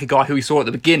banker guy who we saw at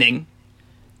the beginning,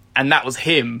 and that was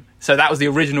him. So that was the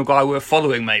original guy we were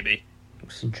following, maybe.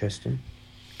 It's interesting.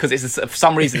 Because for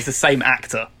some reason it's the same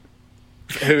actor.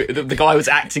 Who the guy was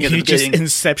acting at the you just beginning.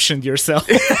 inceptioned yourself.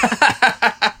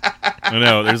 I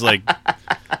know there's like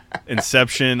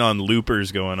Inception on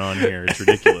loopers going on here. It's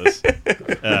ridiculous.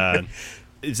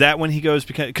 Is that when he goes?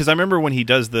 Because I remember when he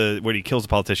does when he kills the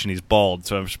politician, he's bald.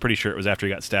 So I'm pretty sure it was after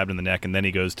he got stabbed in the neck, and then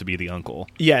he goes to be the uncle,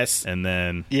 Yes, and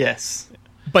then Yes.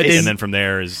 but and then from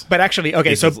there is. But actually,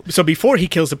 okay, This so before he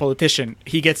kills the politician,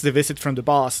 he gets the visit from the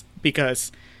boss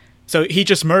so he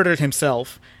just murdered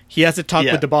himself. He has a talk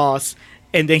Yeah. with the boss,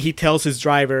 and then he tells his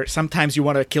driver, sometimes you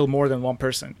want to kill more than one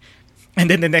person. And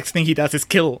then the next thing he does is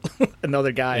kill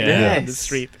another guy Yeah. on the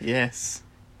street. Yes.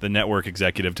 The network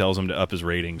executive tells him to up his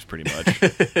ratings, pretty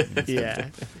much. Yeah.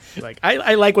 Like,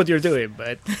 I like what you're doing,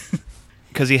 but...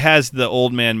 Because he has the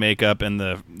old man makeup and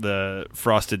the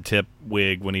frosted tip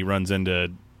wig when he runs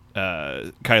into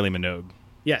Kylie Minogue.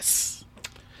 Yes.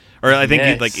 Or I think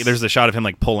Yes. like there's a shot of him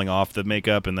like pulling off the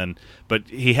makeup, and then but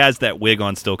he has that wig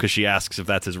on still because she asks if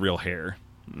that's his real hair,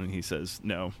 and he says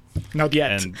no. Not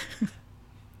yet. And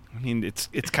I mean, it's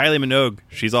Kylie Minogue.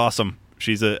 She's awesome.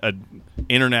 She's a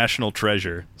international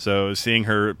treasure. So seeing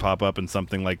her pop up in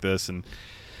something like this, and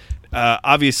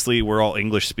obviously we're all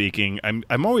English speaking.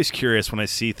 I'm always curious when I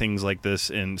see things like this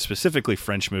in specifically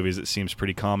French movies. It seems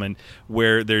pretty common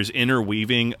where there's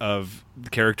interweaving of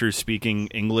characters speaking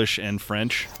English and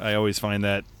French. I always find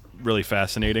that really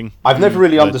fascinating. I've never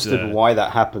really But, understood why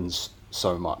that happens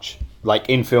so much, like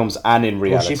in films and in Well,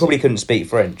 reality. she probably couldn't speak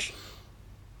French.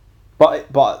 But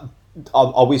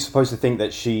are we supposed to think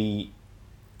that she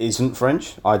isn't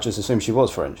French? I just assume she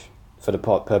was French for the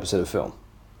purpose of the film.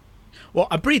 Well,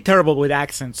 I'm pretty terrible with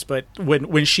accents, but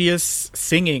when she is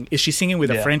singing she singing with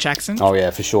a Yeah. French accent? Oh yeah,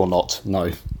 for sure not.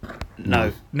 No.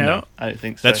 No. No? I don't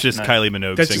think so. That's just no. Kylie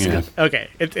Minogue That's singing. just, okay.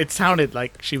 It sounded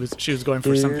like she was going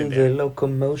for something The there.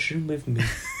 locomotion with me.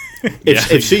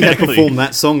 If she had exactly. performed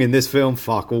that song in this film,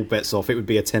 fuck, all bets off. It would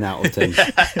be a 10 out of 10.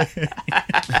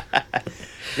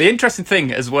 The interesting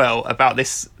thing as well about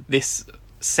this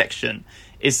section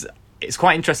is it's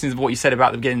quite interesting what you said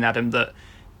about the beginning, Adam, that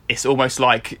it's almost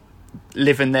like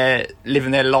living their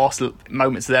last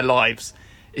moments of their lives.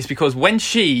 It's because when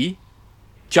she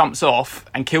jumps off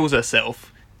and kills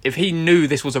herself, if he knew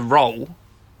this was a role,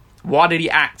 why did he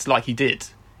act like he did?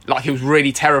 Like he was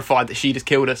really terrified that she just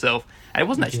killed herself. And it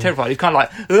wasn't actually terrified. He was kind of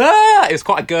like, ah! It was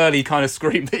quite a girly kind of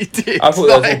scream that he did. I thought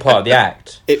that was all part of the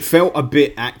act. It felt a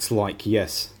bit act-like,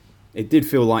 yes. It did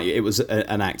feel like it was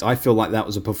an act. I feel like that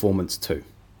was a performance too.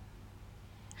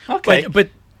 Okay. But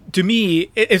to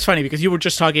me, it's funny because you were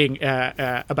just talking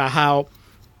about how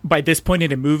by this point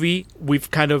in the movie, we've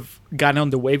kind of gotten on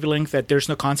the wavelength that there's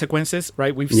no consequences,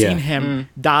 right? We've Yeah. seen him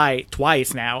die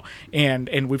twice now, and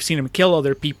we've seen him kill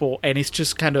other people, and it's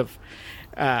just kind of,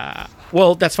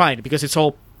 well, that's fine because it's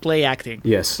all play acting.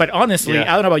 Yes. But honestly, Yeah.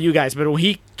 I don't know about you guys, but when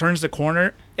he turns the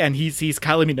corner and he sees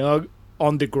Kylie Minogue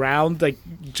on the ground, like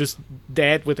just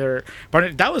dead with her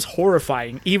partner. That was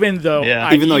horrifying. Even though,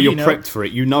 Yeah. Even though you're prepped for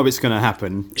it, you know it's going to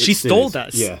happen. she told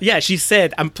us. Yeah. She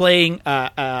said, "I'm playing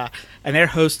an air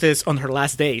hostess on her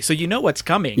last day, so you know what's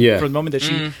coming." Yeah. From the moment that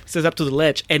she steps up to the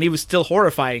ledge, and it was still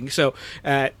horrifying. So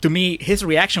to me, his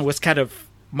reaction was kind of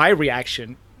my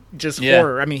reaction, just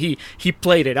horror. I mean, he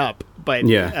played it up, but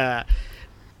Yeah.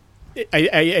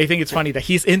 I think it's funny that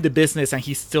he's in the business and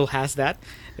he still has that.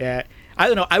 I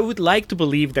don't know. I would like to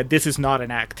believe that this is not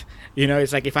an act. You know,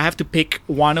 it's like if I have to pick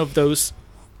one of those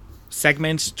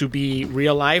segments to be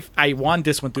real life, I want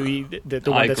this one to be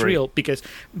the one that's agree. real, because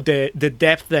the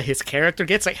depth that his character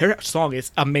gets, like her song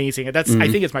is amazing, and that's I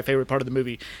think it's my favorite part of the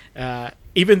movie.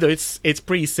 Even though it's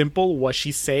pretty simple what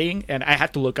she's saying, and I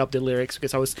had to look up the lyrics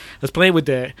because I was playing with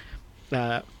the.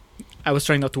 I was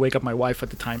trying not to wake up my wife at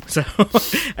the time, so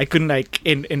I couldn't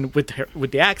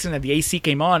with the accent, and the AC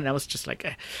came on, and I was just like,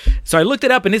 eh. So I looked it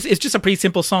up, and it's just a pretty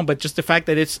simple song, but just the fact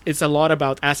that it's a lot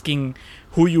about asking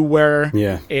who you were,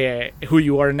 who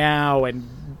you are now, and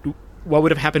what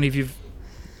would have happened if you've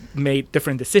made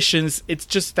different decisions. It's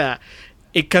just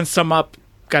it can sum up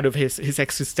kind of his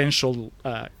existential.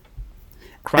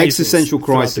 Existential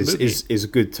crisis movie. is a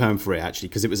good term for it, actually,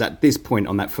 because it was at this point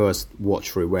on that first watch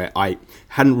through where I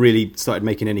hadn't really started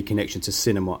making any connection to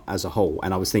cinema as a whole,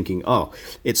 and I was thinking, oh,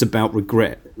 it's about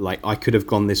regret. Like, I could have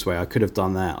gone this way, I could have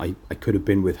done that, I could have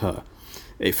been with her.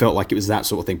 It felt like it was that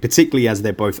sort of thing, particularly as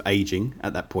they're both aging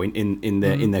at that point in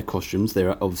their costumes.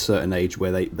 They're of a certain age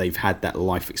where they've had that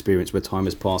life experience where time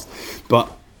has passed.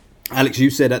 But Alex, you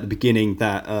said at the beginning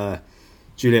that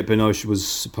Juliette Binoche was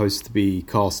supposed to be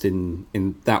cast in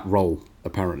that role,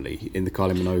 apparently, in the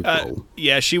Kylie Minogue role.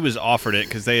 Yeah, she was offered it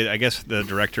because I guess the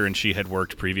director and she had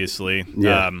worked previously.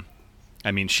 Yeah.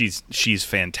 I mean, she's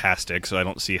fantastic, so I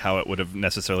don't see how it would have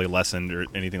necessarily lessened or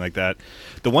anything like that.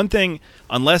 The one thing,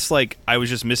 unless like I was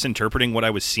just misinterpreting what I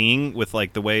was seeing with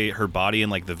like the way her body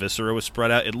and like the viscera was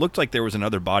spread out, it looked like there was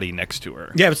another body next to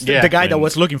her. Yeah, it was the guy that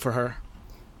was looking for her.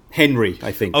 Henry,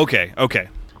 I think. Okay.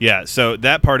 Yeah, so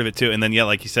that part of it too, and then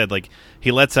like you said, like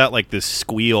he lets out like this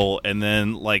squeal, and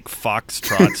then like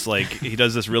foxtrots, like he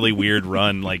does this really weird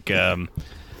run, like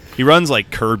he runs like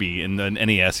Kirby in an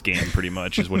NES game, pretty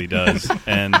much is what he does.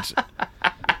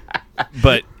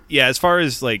 But yeah, as far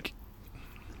as like,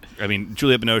 I mean,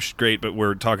 Juliette Binoche, great, but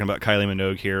we're talking about Kylie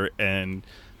Minogue here, and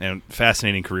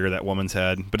fascinating career that woman's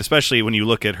had, but especially when you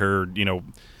look at her,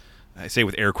 I say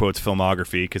with air quotes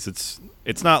filmography, because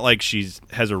it's not like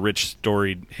has a rich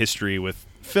storied history with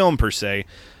film per se,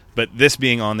 but this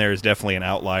being on there is definitely an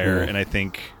outlier. And I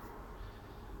think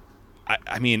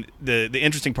I mean the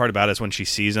interesting part about it is when she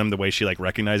sees him, the way she like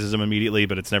recognizes him immediately,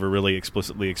 but it's never really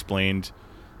explicitly explained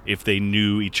if they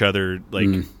knew each other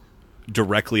like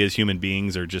directly as human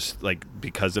beings or just like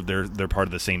because of they're part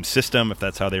of the same system, if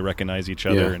that's how they recognize each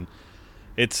other. And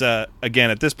it's again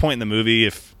at this point in the movie,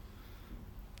 if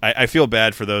I feel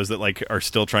bad for those that like are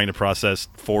still trying to process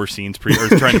 4 scenes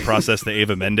or trying to process the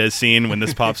Eva Mendes scene when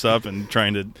this pops up and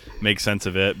trying to make sense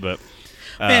of it. But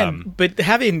but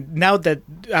having now that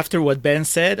after what Ben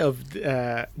said of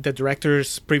the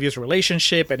director's previous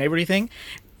relationship and everything,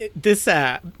 this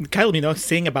Kylie Minogue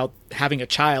saying about having a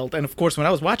child, and of course when I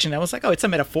was watching, I was like, oh, it's a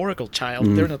metaphorical child.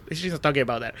 She's not talking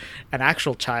about that, an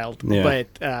actual child,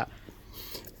 but.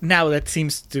 Now that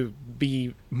seems to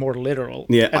be more literal,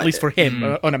 at least for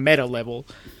him, on a meta level.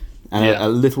 And a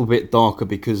little bit darker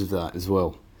because of that as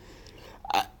well.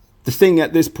 The thing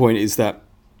at this point is that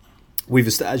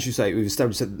as you say, we've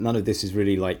established that none of this is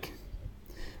really like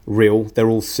real. They're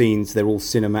all scenes, they're all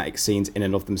cinematic scenes in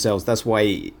and of themselves. That's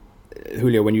why,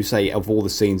 Julio, when you say of all the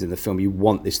scenes in the film, you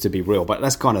want this to be real. But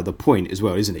that's kind of the point as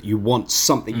well, isn't it? You want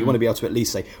something, you want to be able to at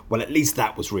least say, well, at least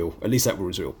that was real. At least that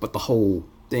was real. But the whole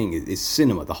thing is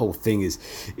cinema. The whole thing is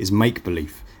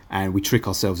make-believe. And we trick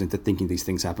ourselves into thinking these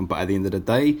things happen. But at the end of the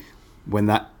day,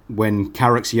 when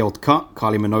Carrick's yelled cut,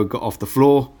 Kylie Minogue got off the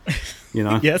floor,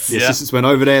 the assistants went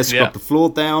over there, scrubbed the floor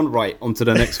down, right, on to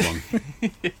the next one.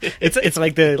 It's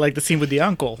like the scene with the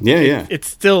uncle. It's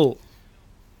still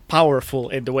powerful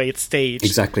in the way it's staged.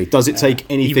 Exactly. Does it take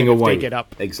anything away? Take it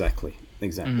up. Exactly.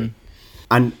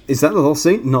 And is that the last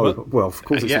scene? No. Well, of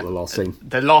course it's not the last scene.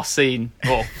 The last scene,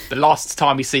 the last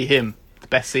time we see him, the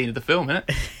best scene of the film, isn't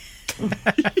it?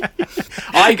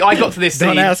 I got to this scene.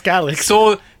 Don't ask Alex.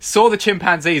 Saw the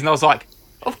chimpanzees, and I was like,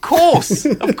 of course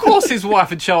his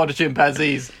wife and child are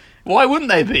chimpanzees. Why wouldn't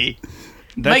they be?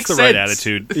 That's Makes the sense. right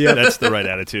attitude. That's the right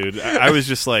attitude. I was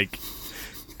just like,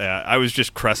 I was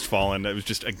just crestfallen. I was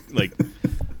just like,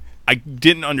 I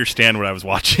didn't understand what I was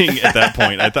watching at that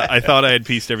point. I thought I had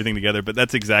pieced everything together, but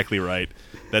that's exactly right.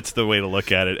 That's the way to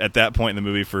look at it. At that point in the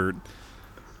movie, for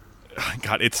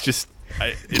God, it's just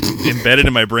it's embedded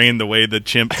in my brain the way the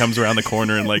chimp comes around the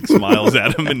corner and like smiles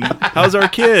at him and how's our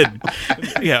kid?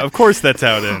 Yeah, of course that's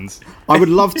how it ends. I would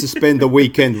love to spend a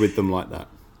weekend with them like that.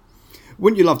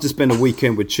 Wouldn't you love to spend a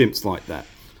weekend with chimps like that?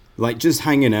 Like just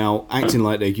hanging out, acting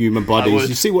like they're human buddies.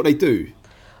 You see what they do?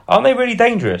 Aren't they really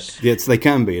dangerous? Yes, they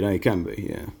can be. They can be.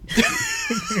 Yeah.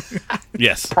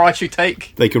 Yes. Price you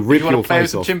take. They can rip you want your to play with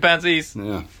face some off. chimpanzees.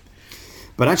 Yeah.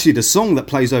 But actually, the song that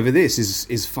plays over this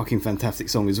is fucking fantastic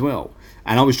song as well.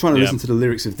 And I was trying to listen to the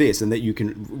lyrics of this, and that you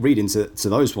can read into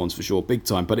those ones for sure, big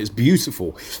time. But it's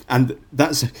beautiful, and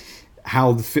that's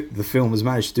how the film has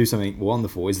managed to do something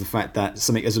wonderful. Is the fact that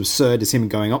something as absurd as him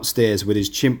going upstairs with his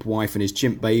chimp wife and his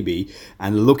chimp baby,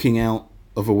 and looking out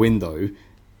of a window,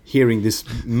 hearing this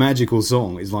magical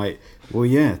song is like, well,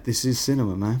 yeah, this is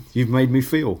cinema, man. You've made me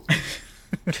feel.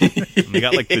 They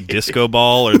got like the disco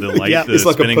ball or the light, Yeah, the it's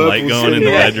like a spinning purple light going in the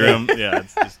bedroom. Yeah,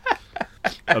 it's just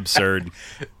absurd.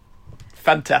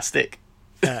 Fantastic.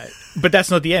 But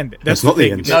that's not the end. That's not the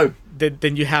thing. end. No.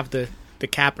 Then you have the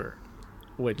capper,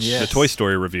 which The Toy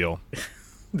Story reveal.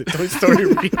 the Toy Story.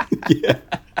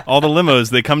 All the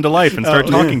limos, they come to life and start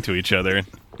talking to each other.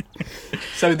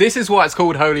 So this is why it's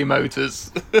called Holy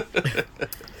Motors.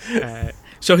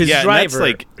 So his Yeah, and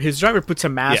that's his driver puts a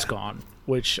mask Yeah. on,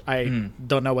 which I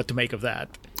don't know what to make of that.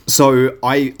 So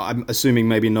I'm assuming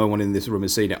maybe no one in this room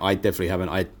has seen it. I definitely haven't.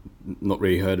 I not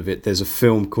really heard of it. There's a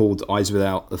film called Eyes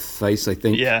Without a Face, I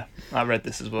think. Yeah, I read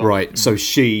this as well. Right. So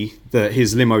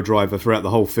his limo driver throughout the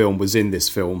whole film was in this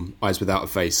film, Eyes Without a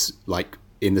Face, like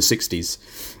in the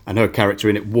 60s. And her character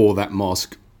in it wore that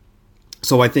mask.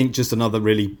 So I think just another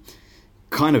really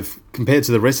kind of, compared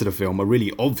to the rest of the film, a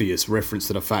really obvious reference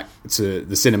to the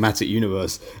cinematic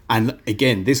universe. And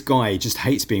again, this guy just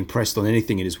hates being pressed on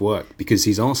anything in his work because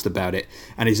he's asked about it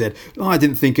and he said, I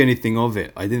didn't think anything of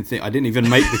it. I didn't even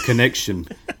make the connection.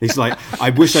 He's like,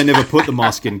 I wish I never put the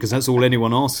mask in because that's all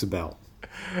anyone asks about.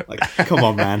 Like, come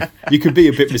on, man. You can be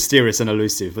a bit mysterious and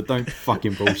elusive, but don't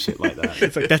fucking bullshit like that.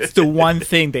 It's like that's the one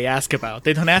thing they ask about.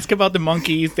 They don't ask about the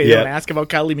monkeys. They don't ask about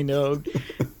Kylie Minogue.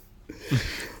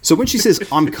 So when she says,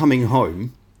 I'm coming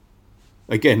home,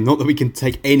 again, not that we can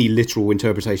take any literal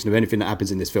interpretation of anything that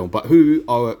happens in this film, but who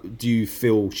do you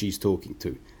feel she's talking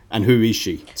to? And who is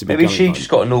she to be Maybe coming she home? just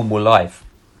got a normal life.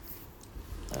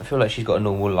 I feel like she's got a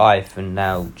normal life, and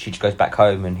now she just goes back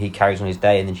home, and he carries on his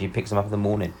day, and then she picks him up in the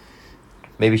morning.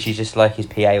 Maybe she's just like his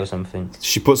PA or something.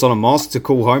 She puts on a mask to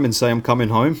call home and say, I'm coming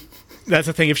home? That's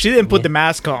the thing. If she didn't put the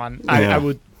mask on, I Yeah.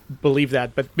 would believe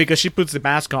that. But because she puts the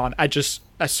mask on, I just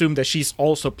assume that she's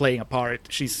also playing a part.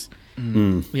 She's,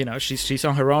 she's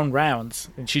on her own rounds,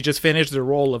 and she just finished the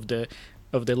role of the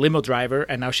limo driver,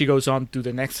 and now she goes on to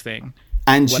the next thing.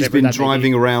 And she's Whatever been that may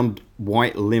driving be. around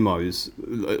white limos,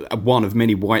 one of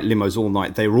many white limos all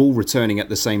night. They were all returning at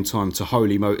the same time to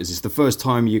Holy Motors. It's the first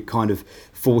time you're kind of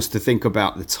forced to think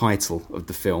about the title of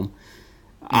the film.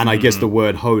 And I guess the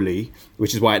word holy,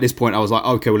 which is why at this point I was like,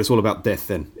 okay, well, it's all about death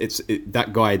then.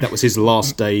 That guy, that was his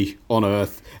last day on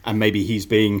Earth, and maybe he's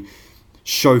being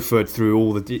chauffeured through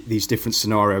all these different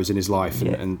scenarios in his life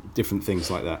and different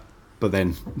things like that. But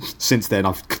then, since then,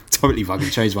 I've totally fucking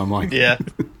changed my mind. Yeah.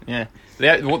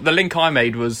 The link I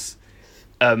made was,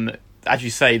 as you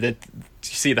say, that you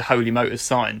see the Holy Motors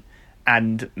sign,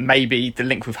 and maybe the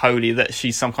link with Holy, that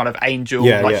she's some kind of angel,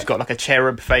 she's got like a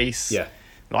cherub face,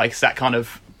 like it's that kind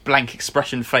of blank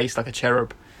expression face, like a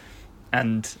cherub,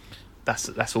 and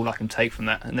that's all I can take from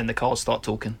that. And then the cars start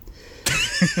talking.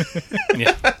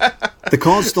 The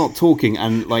cars start talking,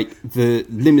 and like the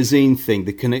limousine thing,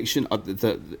 the connection.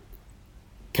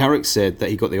 Carrick said that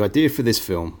he got the idea for this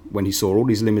film when he saw all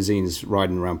these limousines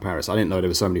riding around Paris. I didn't know there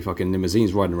were so many fucking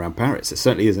limousines riding around Paris. It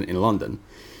certainly isn't in London.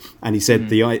 And he said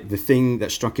the thing that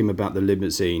struck him about the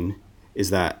limousine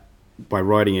is that by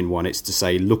riding in one, it's to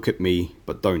say, look at me,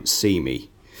 but don't see me.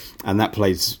 And that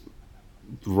plays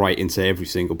right into every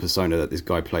single persona that this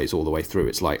guy plays all the way through.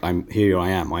 It's like, I'm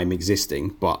existing,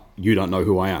 but you don't know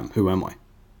who I am. Who am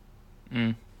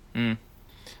I?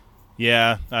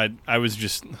 Yeah, I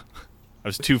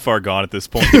was too far gone at this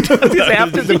point.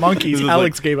 After the monkeys,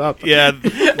 Alex gave up. Yeah,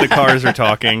 the cars are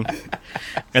talking,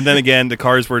 and then again, the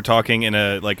cars were talking in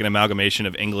an amalgamation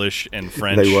of English and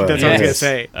French. They were. That's what I was Yes.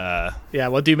 gonna say.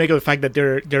 What do you make of the fact that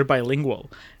they're bilingual?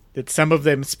 That some of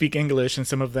them speak English and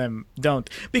some of them don't.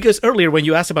 Because earlier when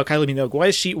you asked about Kylie Minogue,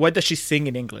 why does she sing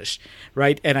in English,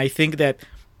 right? And I think that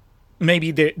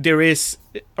maybe there is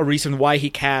a reason why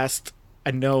he cast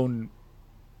a known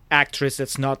actress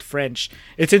that's not French.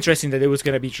 It's interesting that it was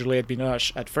going to be Juliette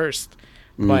Binoche at first,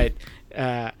 but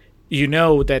that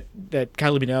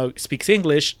Kylie Minogue speaks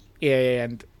English,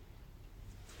 and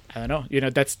I don't know.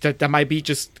 That might be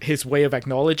just his way of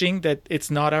acknowledging that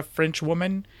it's not a French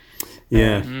woman.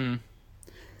 Yeah.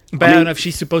 But I don't know if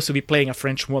she's supposed to be playing a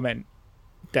French woman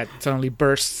that suddenly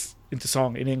bursts into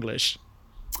song in English.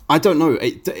 I don't know.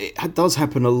 It does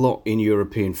happen a lot in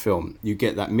European film. You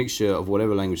get that mixture of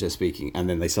whatever language they're speaking, and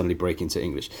then they suddenly break into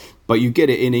English. But you get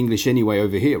it in English anyway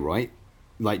over here, right?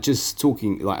 Like, just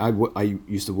talking, like, I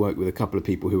used to work with a couple of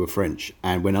people who were French,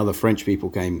 and when other French people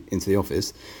came into the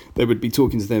office, they would be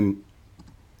talking to them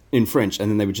in French, and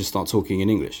then they would just start talking in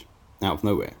English out of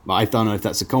nowhere. But I don't know if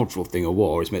that's a cultural thing or what,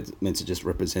 or it's meant to just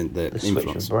represent the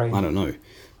influence. I don't know.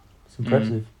 It's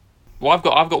impressive. Well, I've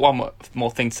got one more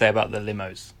thing to say about the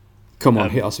limos. Come on,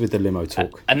 hit us with the limo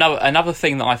talk. Another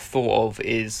thing that I thought of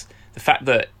is the fact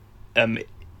that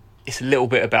it's a little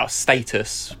bit about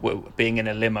status, being in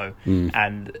a limo,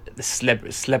 and the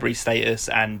celebrity status,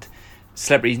 and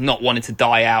celebrities not wanting to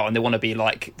die out, and they want to be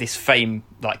like this fame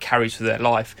like carries through their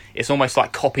life. It's almost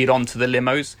like copied onto the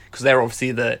limos, because they're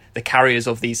obviously the carriers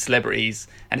of these celebrities,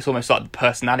 and it's almost like the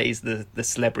personalities the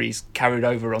celebrities carried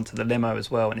over onto the limo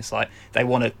as well. And it's like they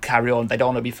want to carry on, they don't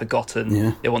want to be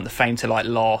forgotten. They want the fame to like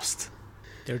last.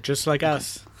 They're just like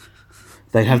us.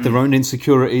 They have their own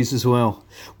insecurities as well.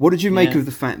 What did you make of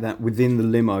the fact that within the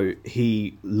limo,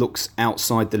 he looks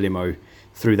outside the limo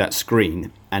through that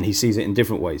screen, and he sees it in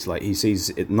different ways? Like, he sees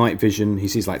it night vision, he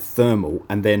sees like thermal,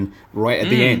 and then right at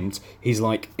the end, he's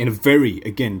like in a very,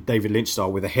 again, David Lynch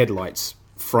style, with the headlights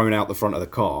thrown out the front of the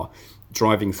car,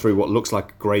 driving through what looks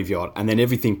like a graveyard, and then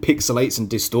everything pixelates and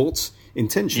distorts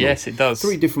intentionally. Yes, it does.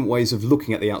 3 different ways of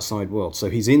looking at the outside world. So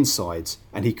he's inside,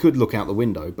 and he could look out the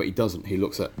window, but he doesn't. He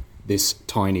looks at this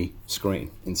tiny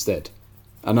screen instead.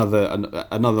 Another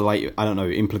like, I don't know,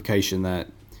 implication that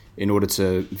in order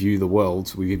to view the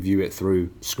world, we view it through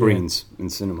screens in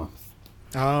cinema.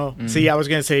 Oh, see, I was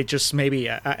going to say just maybe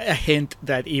a hint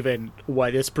that even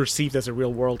what is perceived as a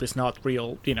real world is not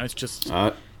real. It's just...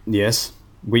 Yes.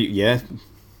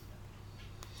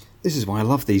 This is why I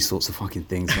love these sorts of fucking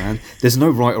things, man. There's no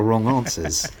right or wrong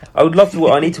answers. I would love to.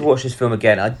 I need to watch this film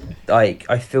again.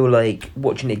 I feel like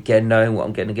watching it again, knowing what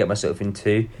I'm going to get myself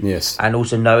into. Yes. And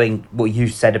also knowing what you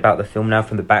said about the film now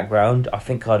from the background, I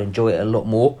think I'd enjoy it a lot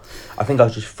more. I think I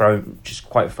was just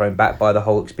quite thrown back by the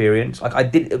whole experience. Like, I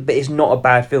did, but it's not a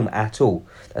bad film at all.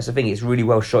 That's the thing. It's really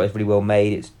well shot. It's really well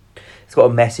made. It's got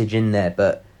a message in there,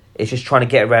 but it's just trying to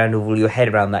get around all your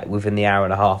head around that within the hour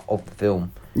and a half of the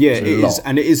film. Yeah, it is,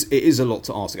 and it is a lot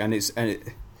to ask, and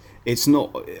it's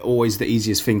not always the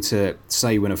easiest thing to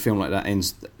say when a film like that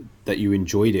ends, that you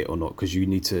enjoyed it or not, because you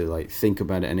need to like think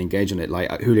about it and engage on it.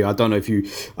 Like, Julio, I don't know if you,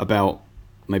 about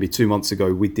maybe 2 months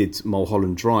ago, we did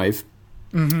Mulholland Drive,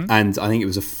 and I think it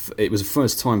was a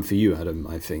first time for you, Adam,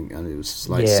 I think, and it was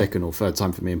like second or third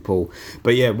time for me and Paul.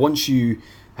 But yeah, once you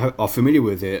are familiar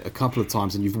with it a couple of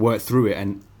times and you've worked through it,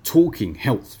 and talking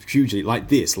helps hugely. Like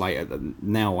this, like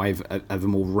now I have a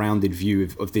more rounded view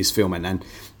of this film, and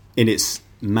in its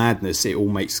madness, it all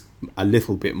makes a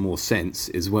little bit more sense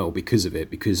as well because of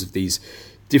these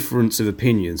difference of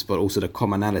opinions, but also the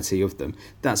commonality of them.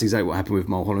 That's exactly what happened with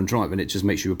Mulholland Drive, and it just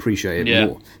makes you appreciate it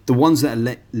more. The ones that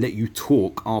let you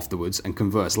talk afterwards and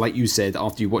converse, like you said,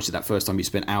 after you watched it that first time, you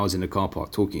spent hours in the car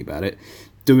park talking about it.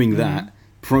 Doing that,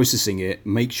 processing it,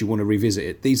 makes you want to revisit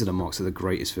it. These are the marks of the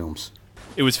greatest films.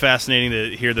 It was fascinating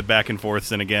to hear the back and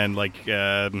forths, and again, like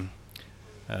I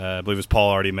believe it was Paul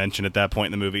already mentioned at that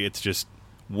point in the movie, it's just,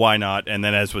 why not? And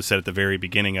then, as was said at the very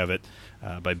beginning of it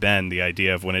by Ben, the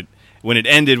idea of when it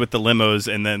ended with the limos,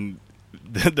 and then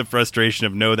the frustration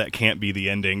of, no, that can't be the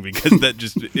ending, because that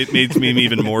just, it makes me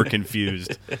even more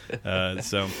confused.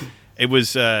 So it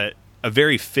was a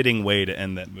very fitting way to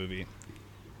end that movie.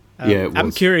 Yeah, it was.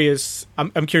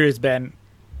 I'm curious, Ben.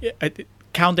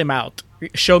 Count them out.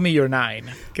 Show me your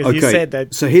 9, because you said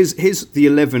that. So here's the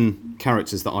 11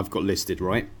 characters that I've got listed,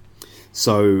 right?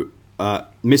 So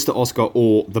Mr. Oscar,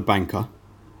 or the banker,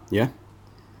 yeah,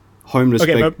 homeless.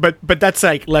 Okay, but that's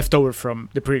like leftover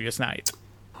from the previous night.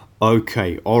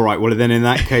 Okay, all right. Well, then in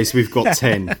that case, we've got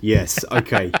 10. Yes,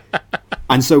 okay.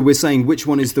 And so we're saying, which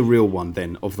one is the real one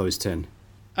then of those 10?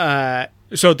 So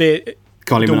the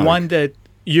one that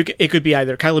it could be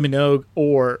either Kylie Minogue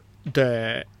or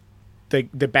the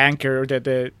banker,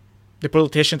 the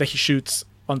politician that he shoots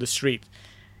on the street,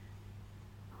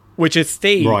 which is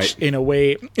staged in a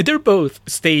way. They're both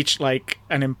staged like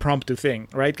an impromptu thing,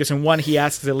 right? Because in one, he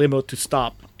asks the limo to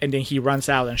stop, and then he runs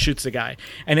out and shoots the guy.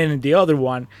 And then in the other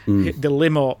one, the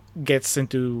limo gets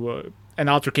into an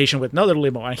altercation with another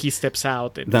limo, and he steps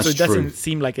out. And That's so it doesn't true.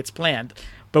 seem like it's planned.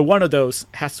 But one of those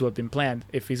has to have been planned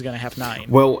if he's going to have 9.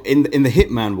 Well, in the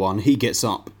Hitman one, he gets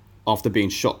up after being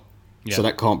shot. Yeah. So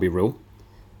that can't be real.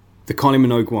 The Kylie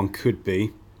Minogue one could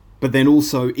be. But then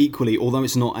also, equally, although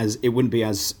it wouldn't be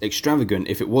as extravagant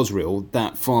if it was real,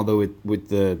 that father with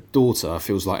the daughter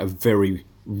feels like a very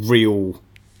real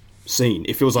scene.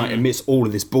 It feels like amidst all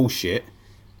of this bullshit,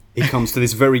 he comes to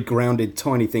this very grounded,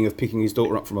 tiny thing of picking his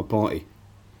daughter up from a party.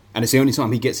 And it's the only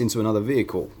time he gets into another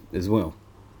vehicle as well.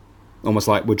 Almost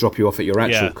like, we'll drop you off at your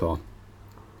actual car.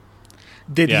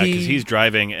 Because he's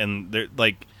driving, and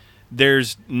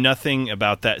there's nothing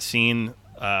about that scene,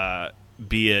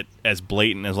 be it as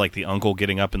blatant as like the uncle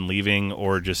getting up and leaving,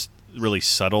 or just really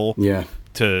subtle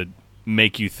to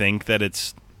make you think that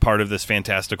it's part of this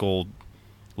fantastical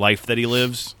life that he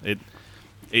lives.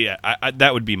 That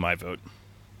would be my vote.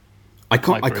 I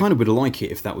kind of would like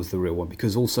it if that was the real one,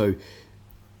 because also,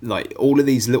 like, all of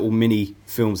these little mini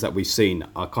films that we've seen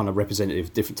are kind of representative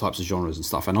of different types of genres and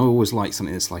stuff. And I always like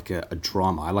something that's like a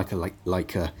drama. I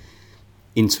like a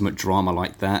intimate drama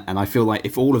like that. And I feel like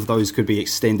if all of those could be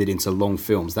extended into long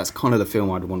films, that's kind of the film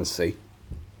I'd want to see.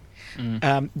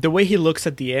 The way he looks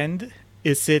at the end,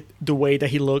 is it the way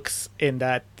that he looks in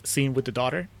that scene with the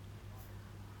daughter?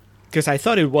 Because I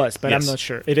thought it was, but I'm not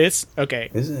sure. It is?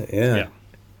 Okay. Is it? Yeah.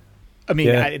 I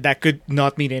mean, that could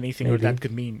not mean anything, or that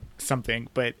could mean something,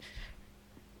 but...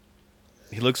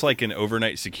 He looks like an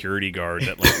overnight security guard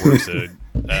that like works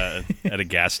at a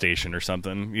gas station or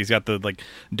something. He's got the like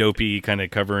dopey kind of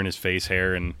cover in his face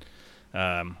hair, and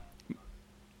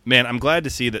man, I'm glad to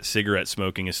see that cigarette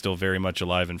smoking is still very much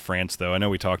alive in France, though. I know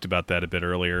we talked about that a bit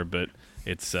earlier, but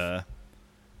it's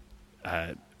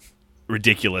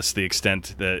ridiculous the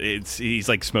extent that he's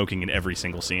like smoking in every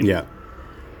single scene. Yeah.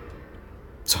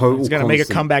 Total He's going to make a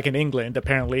comeback in England,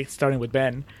 apparently, starting with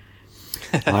Ben.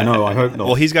 I know, I hope not.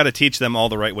 Well, he's got to teach them all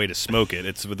the right way to smoke it.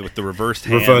 It's with the reversed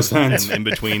hand and in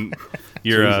between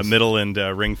your middle and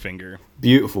ring finger.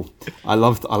 Beautiful. I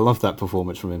loved that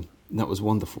performance from him. That was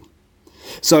wonderful.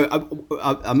 So,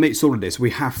 amidst all of this,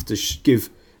 we have to give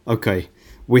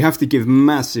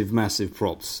massive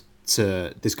props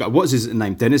to this guy. What is his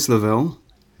name? Denis Lavelle?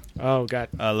 Oh, God.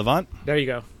 Lavant? There you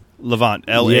go. Lavant.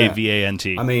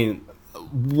 Lavant. I mean,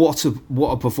 what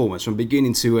a performance from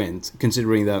beginning to end,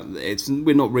 considering that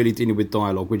we're not really dealing with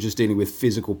dialogue, we're just dealing with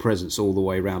physical presence all the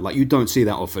way around. Like, you don't see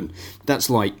that often. That's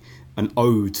like an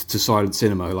ode to silent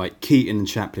cinema. Like, Keaton and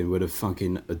Chaplin would have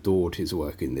fucking adored his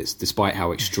work in this, despite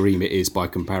how extreme it is by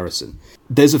comparison.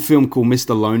 There's a film called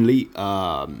Mr. Lonely,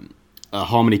 a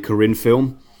Harmony Korine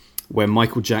film, where a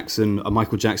Michael Jackson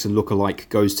lookalike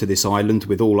goes to this island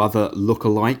with all other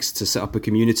lookalikes to set up a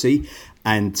community.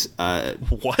 And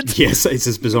what? Yes, it's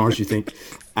as bizarre as you think.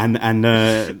 And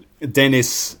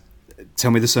Dennis,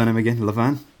 tell me the surname again.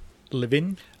 Lavant.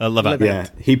 Lavant. Yeah,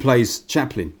 he plays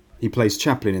Chaplin. He plays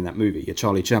Chaplin in that movie, a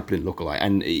Charlie Chaplin lookalike,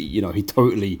 and he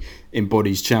totally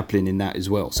embodies Chaplin in that as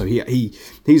well. So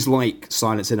he's like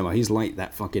silent cinema. He's like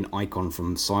that fucking icon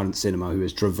from silent cinema who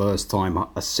has traversed time.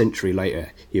 A century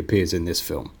later, he appears in this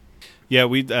film. Yeah,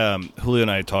 we Julio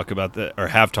and I talk about that, or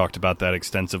have talked about that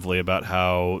extensively, about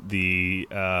how the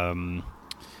I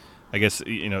guess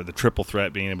the triple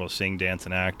threat, being able to sing, dance,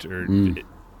 and act, or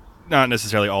not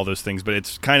necessarily all those things, but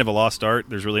it's kind of a lost art.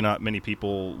 There's really not many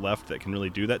people left that can really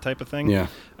do that type of thing. Yeah.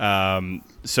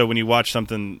 So when you watch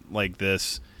something like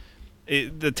this,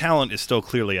 the talent is still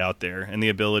clearly out there, and the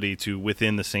ability to,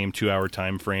 within the same 2-hour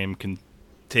time frame, can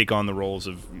take on the roles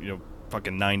of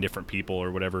fucking 9 different people,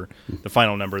 or whatever the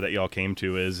final number that y'all came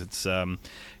to is.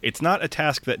 It's not a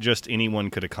task that just anyone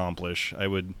could accomplish. I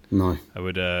would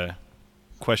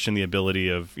question the ability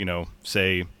of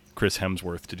say Chris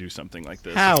Hemsworth to do something like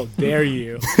this. How dare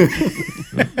you?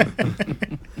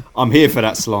 I'm here for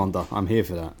that slander. I'm here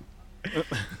for that.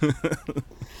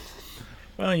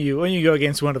 When you go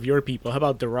against one of your people, how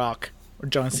about The Rock or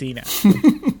John Cena?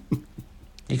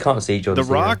 You can't see John Cena.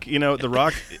 The Rock, The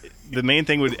Rock, the main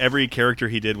thing with every character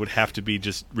he did would have to be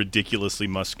just ridiculously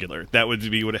muscular. That would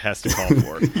be what it has to call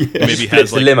for. Maybe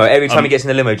has the limo. Every time he gets in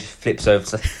the limo, just flips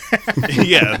over.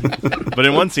 Yeah, but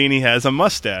in one scene he has a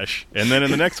mustache, and then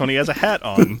in the next one he has a hat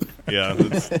on. Yeah.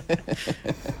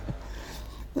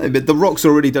 But The Rock's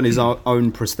already done his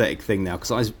own prosthetic thing now,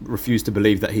 because I refuse to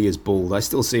believe that he is bald. I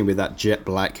still see him with that jet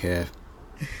black hair.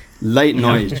 Late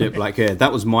 90s jet black hair.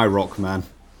 That was my Rock, man.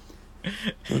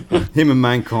 Him and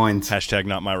Mankind. Hashtag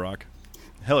not my Rock.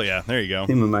 Hell yeah, there you go.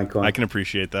 Him and Mankind. I can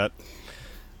appreciate that.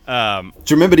 Do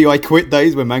you remember the I Quit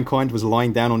days when Mankind was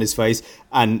lying down on his face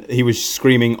and he was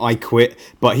screaming I quit,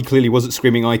 but he clearly wasn't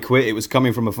screaming I quit, it was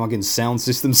coming from a fucking sound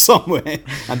system somewhere,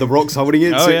 and The Rock's holding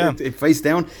it, it face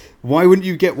down. Why wouldn't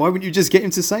you just get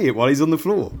him to say it while he's on the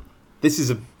floor? This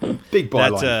is a big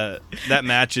byline. That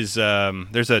match is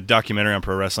there's a documentary on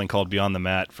pro wrestling called Beyond the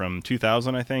Mat from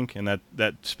 2000, I think, and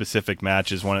that specific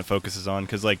match is one it focuses on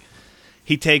because like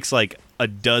he takes like a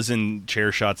dozen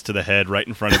chair shots to the head right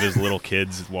in front of his little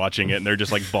kids watching it, and they're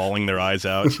just like bawling their eyes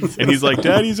out, and he's like,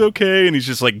 "Daddy's okay," and he's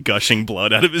just like gushing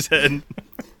blood out of his head.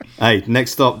 Hey,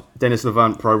 next up, Dennis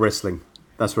Levant, Pro Wrestling.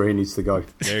 That's where he needs to go.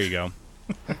 There you go.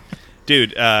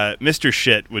 Dude, Mr.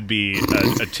 Shit would be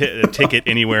a ticket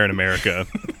anywhere in America.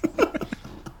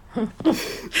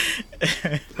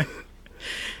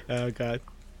 Oh, God.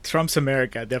 Trump's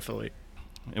America, definitely.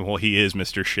 Well, he is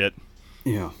Mr. Shit.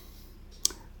 Yeah.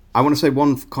 I want to say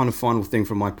one kind of final thing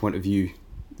from my point of view.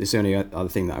 This is the only other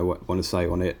thing that I want to say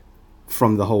on it.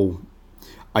 From the whole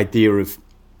idea of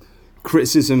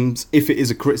criticisms, if it is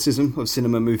a criticism of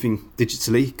cinema moving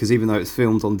digitally, because even though it's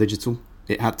filmed on digital,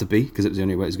 it had to be, because it was the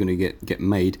only way it was going to get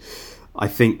made. I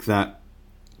think that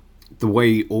the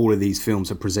way all of these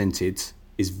films are presented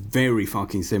is very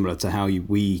fucking similar to how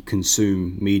we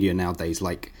consume media nowadays.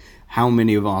 Like, how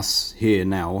many of us here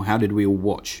now, how did we all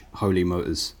watch Holy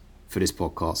Motors for this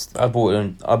podcast? I bought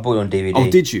it on DVD. Oh,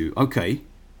 did you? Okay.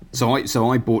 So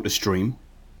I bought the stream.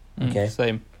 Okay.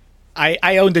 Same.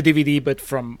 I owned the DVD, but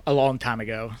from a long time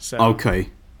ago. So Okay.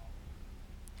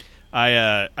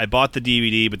 I bought the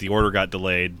DVD, but the order got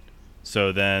delayed.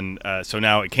 So then, so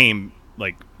now it came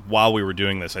like while we were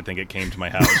doing this. I think it came to my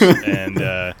house,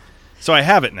 and so I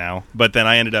have it now. But then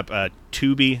I ended up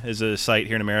Tubi is a site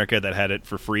here in America that had it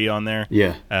for free on there.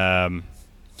 Yeah.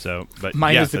 So, but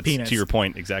Minus yeah, the that's penis. to your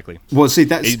point exactly. Well, see,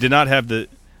 that's It did not have the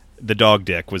dog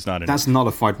dick was not in that's it.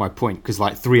 nullified my point, because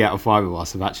like 3 out of 5 of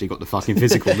us have actually got the fucking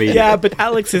physical media. yeah, but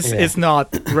Alex is not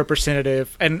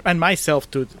representative, and myself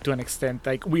to an extent.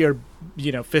 Like, we are,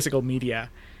 physical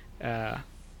media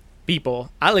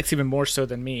people. Alex even more so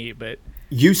than me, but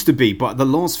Used to be, but the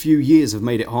last few years have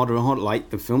made it harder and harder.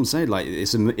 Like the film said, like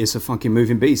it's a fucking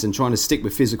moving beast, and trying to stick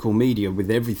with physical media with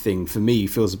everything for me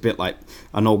feels a bit like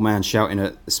an old man shouting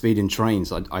at speeding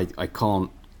trains. I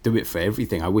can't do it for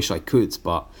everything. I wish I could,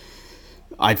 but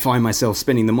I'd find myself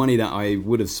spending the money that I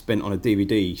would have spent on a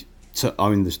DVD to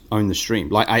own the stream.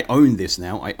 Like, I own this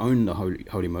now. I own the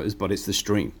Holy Motors, but it's the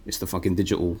stream. It's the fucking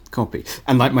digital copy.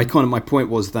 And like my point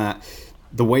was that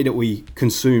the way that we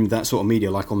consume that sort of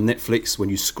media, like on Netflix, when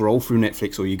you scroll through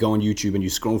Netflix or you go on YouTube and you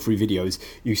scroll through videos,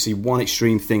 you see one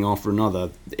extreme thing after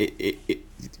another.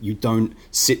 You don't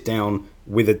sit down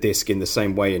with a disc in the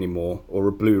same way anymore, or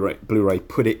a Blu-ray,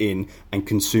 put it in and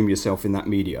consume yourself in that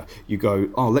media. You go,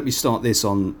 oh, let me start this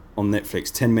on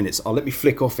Netflix, 10 minutes. Oh, let me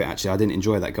flick off it, actually. I didn't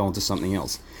enjoy that, go on to something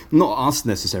else. Not us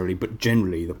necessarily, but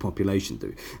generally the population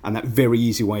do. And that very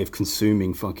easy way of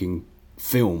consuming fucking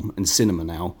film and cinema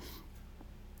now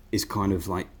is kind of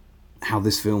like how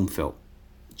this film felt,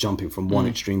 jumping from one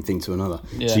extreme thing to another.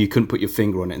 Yeah. So you couldn't put your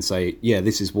finger on it and say, yeah,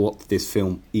 this is what this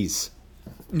film is.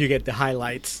 you get the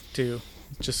highlights too.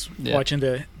 Just watching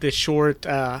the short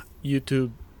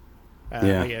YouTube,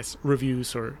 I guess,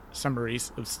 reviews or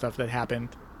summaries of stuff that happened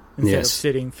instead of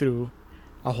sitting through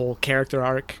a whole character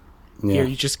arc. Yeah. Here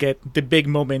you just get the big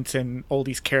moments and all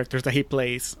these characters that he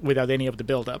plays without any of the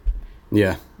build-up.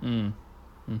 Yeah.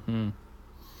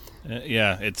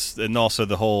 Yeah, and also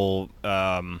the whole,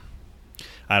 I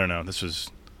don't know, this was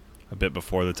a bit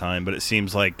before the time, but it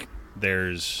seems like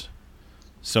there's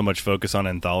so much focus on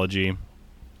anthology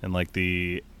and like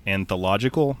the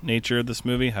anthological nature of this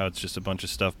movie, how it's just a bunch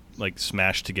of stuff like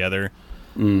smashed together.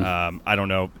 I don't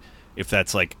know if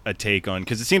that's like a take on,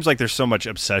 because it seems like there's so much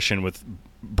obsession with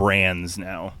brands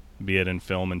now, be it in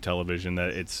film and television, that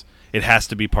it has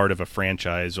to be part of a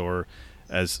franchise, or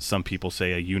as some people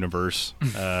say, a universe.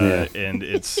 And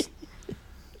it's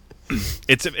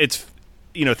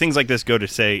things like this go to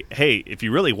say, hey, if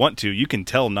you really want to, you can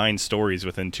tell 9 stories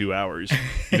within 2 hours.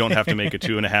 You don't have to make a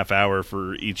 2.5 hour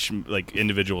for each like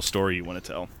individual story you want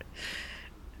to tell.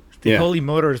 The Holy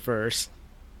Motors verse.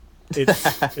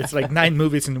 It's like 9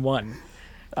 movies in one.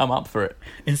 I'm up for it.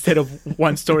 Instead of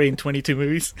one story in 22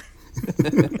 movies.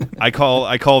 I call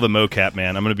the mocap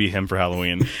man. I'm going to be him for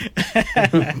Halloween.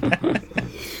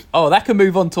 Oh, that can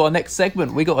move on to our next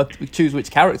segment. We got to choose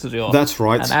which characters we are. That's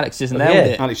right. And Alex just nailed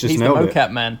it. Alex just He's nailed the it.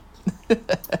 mocap man.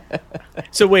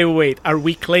 So wait. Are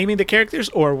we claiming the characters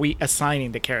or are we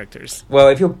assigning the characters? Well,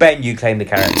 if you're Ben, you claim the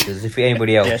characters. If you're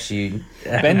anybody else, you...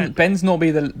 Ben's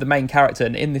normally the main character,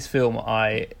 and in this film,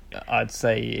 I'd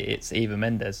say it's Eva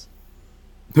Mendes.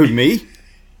 Who, me?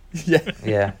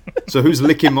 Yeah. So who's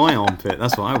licking my armpit?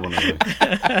 That's what I want to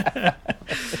know.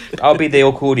 I'll be the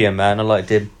accordion man. I liked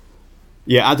him.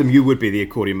 Yeah, Adam, you would be the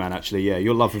accordion man, actually. Yeah,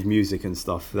 your love of music and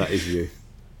stuff, that is you.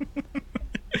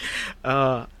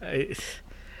 I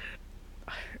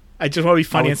I just want to be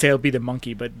funny and say I'll be the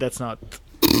monkey, but that's not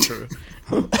true.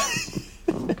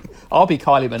 I'll be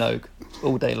Kylie Minogue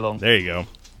all day long. There you go.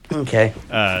 Okay.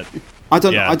 I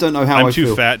don't know how I'm too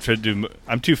feel. fat to do.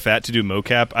 I'm too fat to do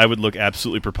mocap. I would look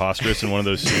absolutely preposterous in one of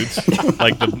those suits.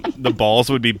 Like the balls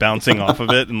would be bouncing off of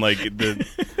it, and like the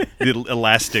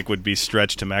elastic would be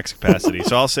stretched to max capacity.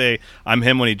 So I'll say I'm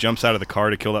him when he jumps out of the car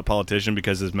to kill that politician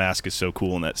because his mask is so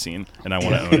cool in that scene, and I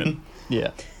want to own it.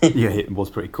 Yeah. Yeah, it was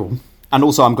pretty cool. And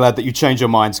also, I'm glad that you changed your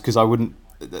minds because I wouldn't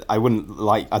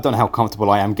like. I don't know how comfortable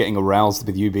I am getting aroused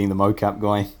with you being the mocap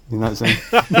guy. You know what I'm saying?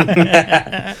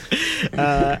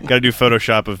 Got to do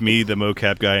Photoshop of me, the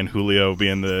mocap guy, and Julio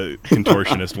being the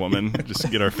contortionist woman. Just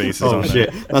get our faces on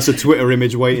shit! That's a Twitter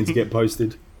image waiting to get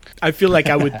posted. I feel like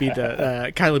I would be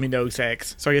the Kylie Minogue's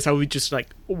ex. So I guess I would be just like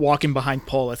walking behind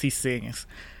Paul as he sings.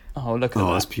 Oh, look at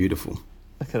that. That's beautiful.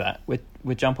 Look at that.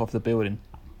 We jump off the building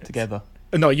together.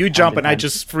 No, you jump and I hand.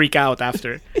 just freak out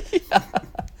after.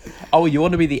 Oh, you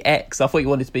want to be the ex? I thought you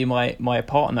wanted to be my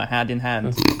partner, hand in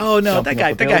hand. Oh no, Jumping that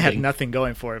guy off the had building. nothing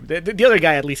going for him. The other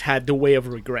guy at least had the way of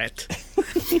regret.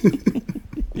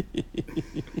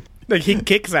 Like he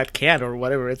kicks that can or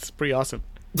whatever. It's pretty awesome.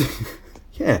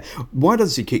 Yeah. Why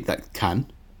does he kick that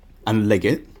can and leg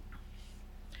it?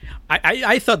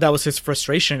 I thought that was his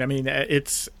frustration. I mean,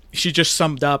 she just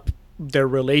summed up their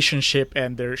relationship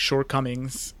and their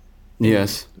shortcomings.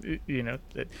 Yes. You know,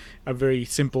 a very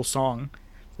simple song.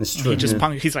 That's true.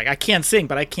 He's like, I can't sing,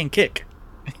 but I can kick.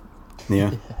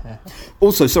 Yeah.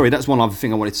 Also, sorry, that's one other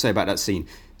thing I wanted to say about that scene.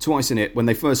 Twice in it, when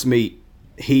they first meet,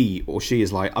 he or she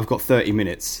is like, I've got 30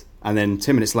 minutes. And then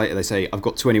 10 minutes later, they say, I've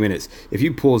got 20 minutes. If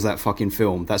you pause that fucking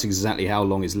film, that's exactly how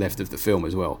long is left of the film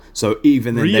as well. So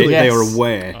even then, Really? they Yes. are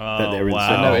aware that they're in wow. I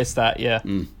film. noticed that, yeah.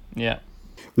 Yeah.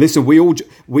 Listen,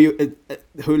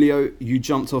 Julio, you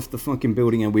jumped off the fucking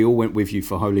building and we all went with you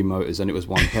for Holy Motors and it was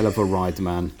one hell of a ride,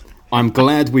 man. I'm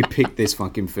glad we picked this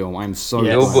fucking film. I'm so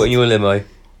They all glad. got in your limo.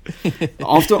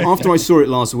 After I saw it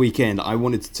last weekend, I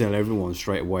wanted to tell everyone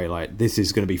straight away, like, this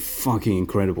is going to be fucking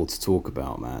incredible to talk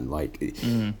about, man. Like,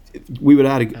 we would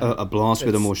have had a blast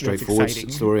with a more That's straightforward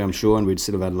exciting. story, I'm sure, and we'd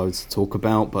still have had loads to talk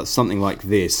about. But something like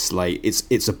this, like,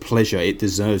 it's a pleasure. It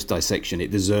deserves dissection.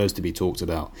 It deserves to be talked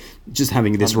about. Just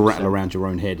having this 100%. rattle around your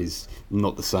own head is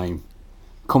not the same.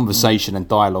 Conversation and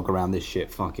dialogue around this shit,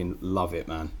 fucking love it,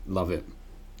 man. Love it.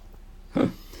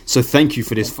 So thank you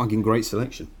for this fucking great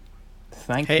selection.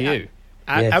 Thank Hey, you.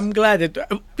 Yes. I'm glad that.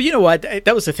 But you know what?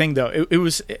 That was the thing, though. It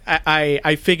was.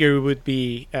 I figure it would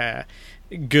be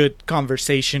good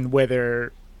conversation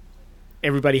whether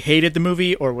everybody hated the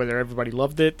movie or whether everybody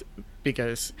loved it,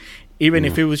 because even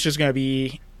if it was just gonna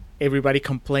be everybody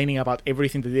complaining about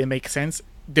everything that didn't make sense,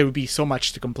 there would be so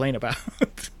much to complain about.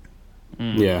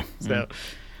 Yeah. So.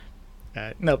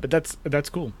 No, but that's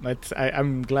cool.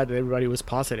 I'm glad that everybody was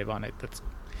positive on it. That's,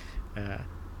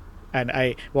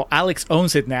 and Alex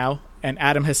owns it now, and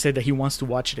Adam has said that he wants to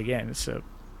watch it again. So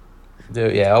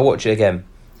Yeah, I'll watch it again.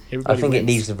 I everybody think it wins.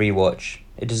 needs a rewatch.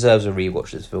 It deserves a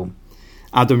rewatch, this film.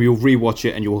 Adam, you'll rewatch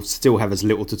it and you'll still have as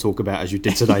little to talk about as you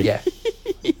did today. Yeah.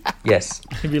 Yes.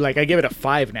 He'd be like, I give it a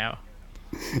 5 now.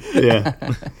 Yeah.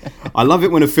 I love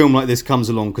it when a film like this comes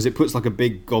along because it puts like a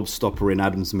big gobstopper in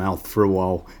Adam's mouth for a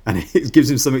while and it gives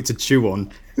him something to chew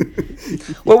on.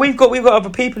 Well, we've got other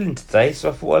people in today, so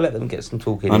I thought I'd let them get some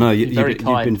talking. I know, Very you've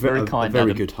kind, been very a kind,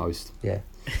 very Adam. good host. Yeah.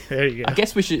 There you go. I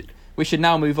guess we should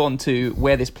now move on to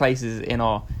where this places in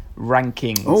our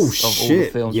rankings Oh, of all the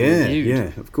shit. films we Yeah, reviewed.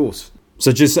 yeah, of course.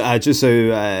 So just so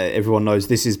everyone knows,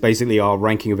 this is basically our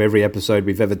ranking of every episode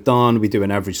we've ever done. We do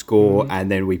an average score and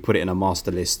then we put it in a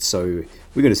master list. So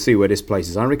we're going to see where this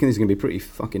places. I reckon it's going to be pretty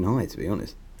fucking high, to be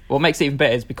honest. What makes it even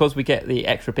better is because we get the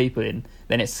extra people in,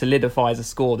 then it solidifies a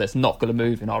score that's not going to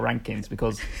move in our rankings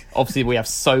because obviously we have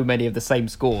so many of the same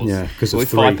scores. Yeah, 'cause of with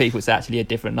 3. 5 people, it's actually a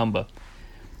different number.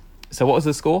 So what was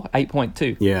the score?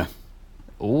 8.2. Yeah.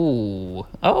 Ooh.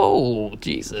 Oh,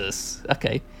 Jesus.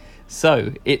 Okay.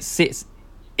 So it sits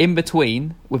in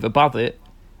between, with above it,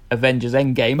 Avengers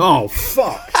Endgame. Oh,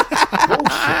 fuck.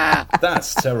 Bullshit.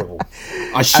 That's terrible.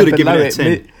 I should have And given below it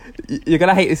a 10. You're going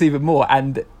to hate this even more,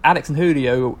 and Alex and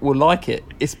Julio will like it.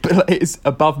 It's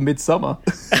above Midsummer.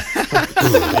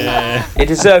 It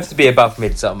deserves to be above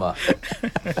Midsummer.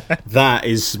 That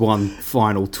is one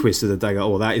final twist of the day.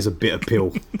 Oh, that is a bitter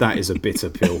pill. That is a bitter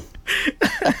pill.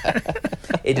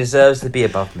 It deserves to be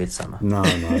above Midsummer. No,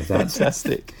 that's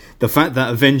Fantastic. the fact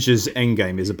that Avengers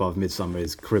Endgame is above Midsummer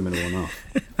is criminal enough.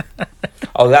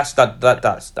 Oh, that's not good.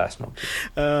 That's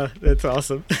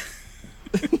awesome.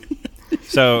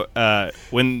 So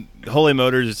when Holy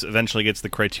Motors eventually gets the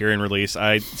Criterion release,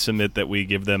 I submit that we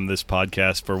give them this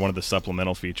podcast for one of the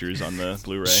supplemental features on the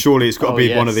Blu-ray. Surely it's got to Oh,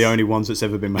 be one of yes. the only ones that's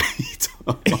ever been made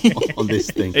on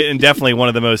this thing. And definitely one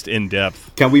of the most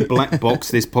in-depth. Can we black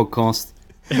box this podcast?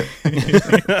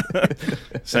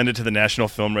 Send it to the National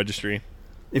Film Registry.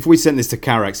 If we sent this to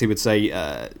Carax, he would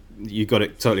say, you got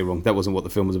it totally wrong. That wasn't what the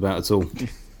film was about at all.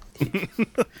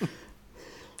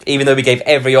 Even though we gave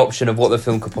every option of what the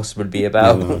film could possibly be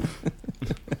about. No.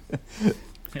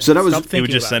 So that was... Stop He would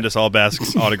thinking just about send it. us all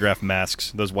autograph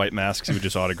masks, those white masks. He would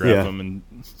just autograph Yeah. them and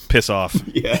piss off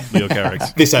Yeah. Leo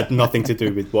Carax. This had nothing to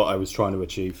do with what I was trying to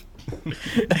achieve.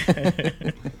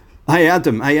 Hey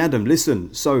Adam,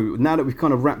 listen. So now that we've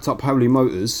kind of wrapped up Holy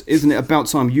Motors, isn't it about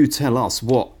time you tell us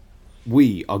what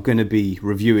we are going to be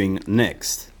reviewing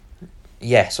next?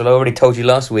 Yes, well, I already told you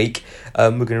last week, we're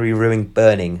going to be reviewing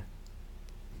Burning.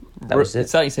 That was It it.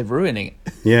 certainly said ruining it.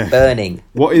 Yeah. Burning.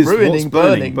 What is Ruining what's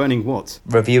burning? Burning. Burning what?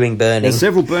 Reviewing Burning. There's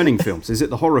several Burning films. Is it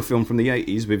the horror film from the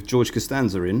 80s with George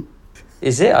Costanza in?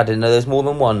 Is it? I didn't know there's more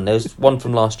than one. There's one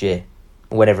from last year.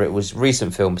 Whenever it was.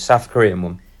 Recent film. South Korean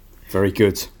one. Very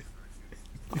good.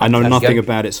 I know There we nothing go.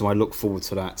 about it, so I look forward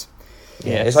to that.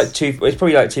 Yeah, it's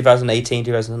probably like 2018,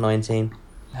 2019.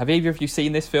 Have either of you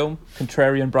seen this film,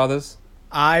 Contrarian Brothers?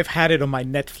 I've had it on my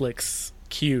Netflix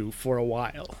queue for a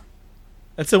while.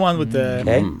 That's the one with the.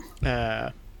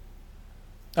 Okay.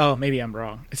 Oh, maybe I'm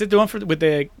wrong. Is it the one with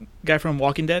the guy from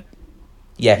Walking Dead?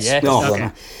 Yes. Yes. that's Oh, the Okay.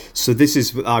 one. so this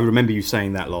is... I remember you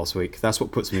saying that last week. That's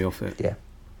what puts me off it. Yeah.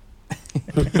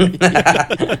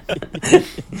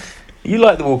 You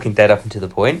like The Walking Dead up until the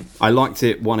point. I liked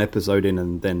it one episode in,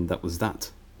 and then that was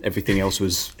that. Everything else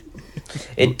was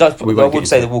It does. We I won't get would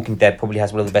say into The Walking Dead probably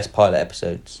has one of the best pilot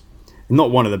episodes.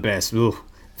 not one of the best. Ugh.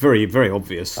 Very, very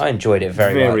obvious. I enjoyed it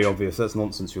very much. obvious. That's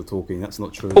nonsense you're talking. That's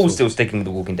not true. at Paul's all. still sticking with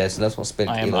The Walking Dead, so that's not split.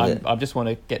 I just want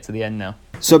to get to the end now.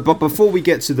 So, but before we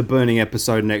get to the Burning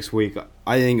episode next week,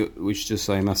 I think we should just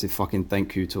say a massive fucking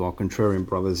thank you to our Contrarian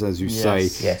brothers, as you Yes.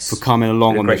 say, Yes. for coming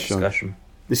along Been a on great this show. discussion.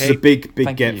 This is Hey, a big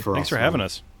thank get you. for Thanks us. for having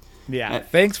us. Yeah.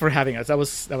 Thanks for having us. That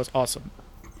was awesome.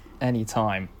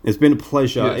 Anytime. It's been a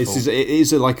pleasure. Beautiful. It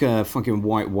is like a fucking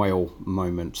white whale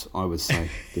moment, I would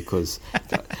say, because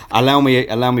allow me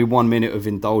 1 minute of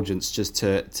indulgence just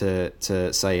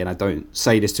to say, and I don't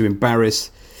say this to embarrass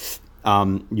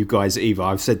you guys either.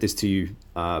 I've said this to you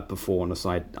before on the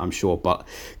side, I'm sure, but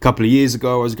a couple of years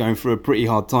ago I was going through a pretty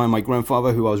hard time. My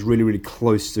grandfather, who I was really, really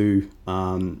close to,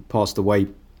 passed away,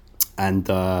 and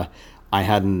I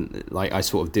hadn't, like, I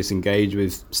sort of disengaged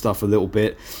with stuff a little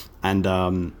bit,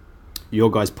 and your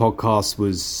guys' podcast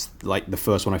was like the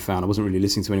first one I found. I wasn't really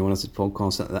listening to anyone else's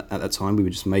podcast at that time. We were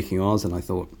just making ours, and I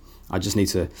thought I just need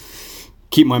to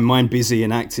keep my mind busy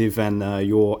and active. And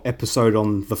your episode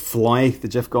on The Fly, the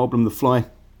Jeff Goldblum The Fly,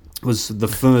 was the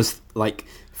first like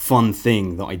fun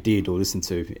thing that I did or listened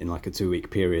to in like a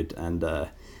 2-week period, and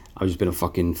I've just been a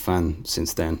fucking fan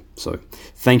since then. So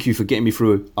thank you for getting me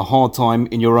through a hard time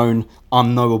in your own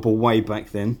unknowable way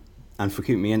back then, and for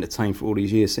keeping me entertained for all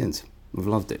these years since. I've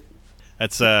loved it.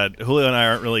 That's Julio and I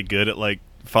aren't really good at like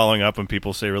following up when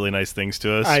people say really nice things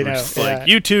to us. I We're know, just yeah. like,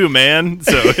 you too, man.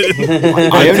 So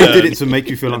I only did it to make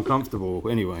you feel uncomfortable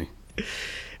anyway.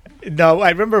 No,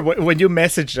 I remember when you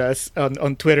messaged us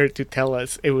on Twitter to tell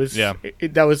us it was. Yeah.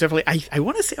 That was definitely. I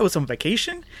want to say I was on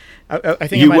vacation. I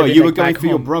think You I might have been, were like, going back for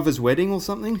your home. brother's wedding or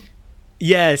something?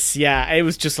 Yes, yeah. It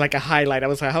was just like a highlight. I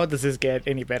was like, how does this get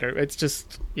any better? It's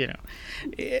just,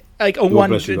 like on God one,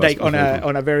 bless you guys. like on That's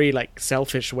very a very like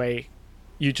selfish way.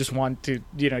 You just want to,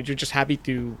 you're just happy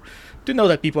to know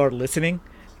that people are listening,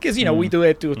 because we do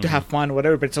it to have fun, or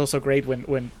whatever. But it's also great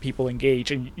when people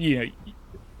engage, and you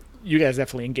guys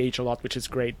definitely engage a lot, which is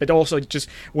great. But also just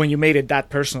when you made it that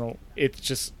personal, it's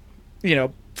just,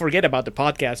 forget about the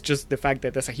podcast. Just the fact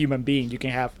that as a human being, you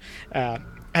can have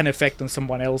an effect on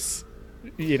someone else,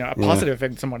 a positive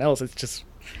effect on someone else. It's just,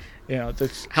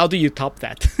 how do you top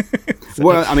that?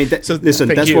 Well, I mean, listen,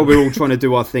 thank that's you. why we're all trying to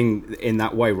do our thing in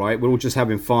that way, right? We're all just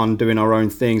having fun, doing our own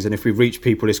things, and if we reach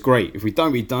people, it's great. If we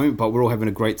don't, we don't, but we're all having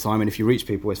a great time, and if you reach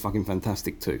people, it's fucking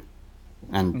fantastic too.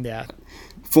 And Yeah.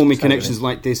 forming connections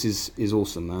like this is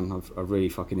awesome, man. I've really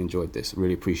fucking enjoyed this. I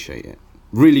really appreciate it.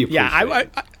 Really appreciate Yeah, it.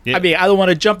 Yeah. I mean, I don't want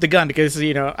to jump the gun, because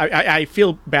I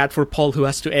feel bad for Paul, who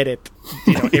has to edit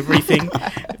everything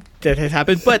that has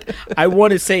happened. But I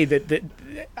want to say that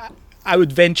I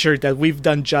would venture that we've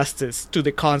done justice to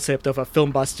the concept of a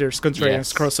Filmbusters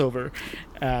Contrarians Yes. crossover.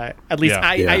 At least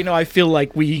Yeah. I feel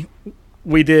like we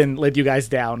didn't let you guys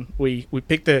down. We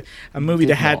picked a movie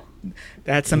that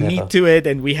had some Never. meat to it,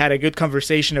 and we had a good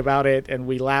conversation about it, and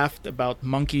we laughed about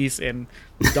monkeys and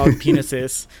dog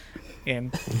penises.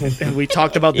 and we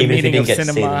talked about the Even if you meaning of didn't get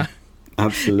to see cinema. them.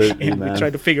 Absolutely, And we man.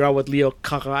 tried to figure out what Leo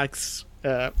Carax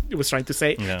was trying to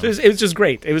say. Yeah. So it was just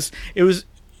great. It was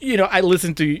I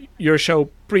listened to your show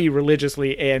pretty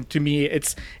religiously, and to me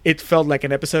it felt like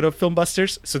an episode of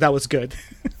Filmbusters, so that was good.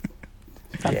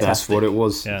 That's what it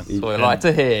was. Yeah. That's what I like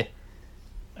to hear.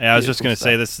 Yeah, I was just Beautiful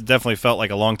going to say stuff. this definitely felt like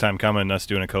a long time coming, us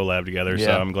doing a collab together. So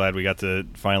Yeah. I'm glad we got to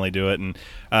finally do it, and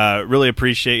really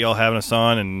appreciate y'all having us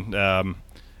on, and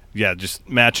just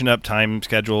matching up time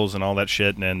schedules and all that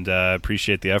shit, and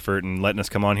appreciate the effort and letting us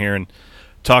come on here and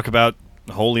talk about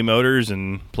Holy Motors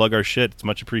and plug our shit. It's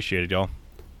much appreciated, y'all.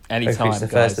 Anytime, Hopefully it's the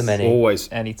guys. first of many. Always.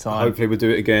 Anytime. Hopefully we'll do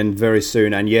it again very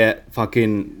soon. And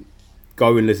fucking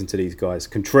go and listen to these guys.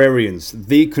 Contrarians.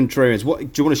 The Contrarians. What do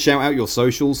you want to shout out your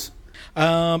socials?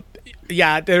 Yeah,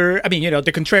 the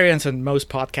Contrarians and most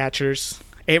podcatchers,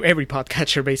 every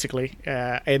podcatcher basically.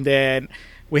 And then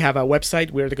we have a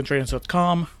website, we're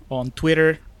thecontrarians.com. On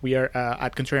Twitter, we are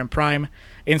at Contrarian Prime.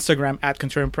 Instagram at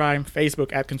Contrarian Prime.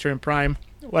 Facebook at Contrarian Prime.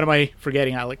 What am I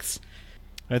forgetting, Alex?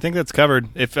 I think that's covered.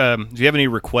 If you have any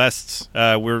requests,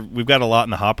 we've got a lot in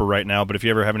the hopper right now, but if you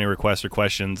ever have any requests or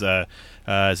questions,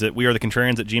 is it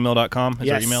wearethecontrarians@gmail.com is our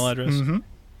Yes. email address? Mm-hmm.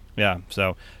 Yeah,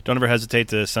 so don't ever hesitate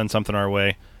to send something our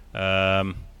way.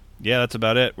 That's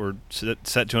about it. We're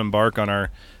set to embark on our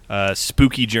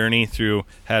spooky journey through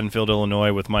Haddonfield,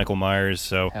 Illinois with Michael Myers.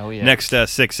 So Hell yeah. next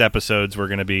 6 episodes, we're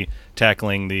going to be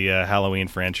tackling the Halloween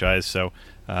franchise. So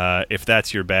if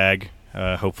that's your bag,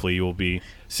 hopefully you will be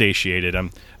satiated.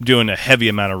 I'm doing a heavy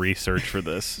amount of research for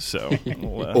this. So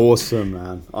Awesome,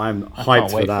 man. I'm can't hyped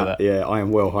for wait for that. that. Yeah, I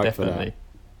am well hyped for Definitely. that.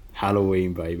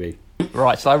 Halloween, baby.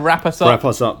 Right, shall I wrap us up? Wrap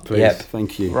us up, please. Yep.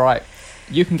 Thank you. Right.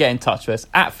 You can get in touch with us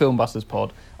at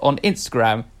FilmbustersPod on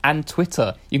Instagram and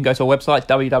Twitter. You can go to our website,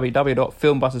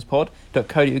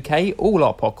 www.filmbusterspod.co.uk. All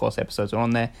our podcast episodes are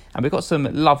on there, and we've got some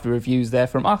lovely reviews there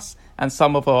from us and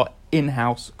some of our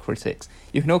in-house critics.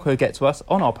 You can also get to us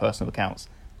on our personal accounts.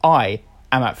 I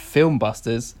am at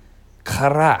Filmbusters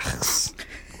Carax.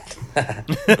 I'm at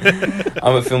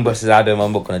Filmbusters Adam.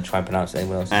 I'm not going to try and pronounce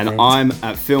anyone else's And name. I'm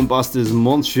at Filmbusters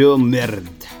Monsieur Merde.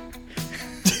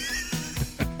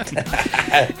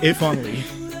 If only.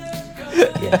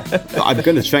 Yeah. I'm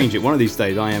going to change it. One of these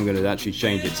days, I am going to actually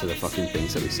change it to the fucking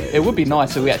things that we say. It would be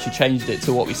nice if we actually changed it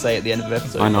to what we say at the end of the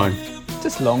episode. I know.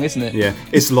 Just long, isn't it? Yeah,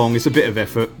 it's long. It's a bit of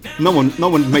effort. No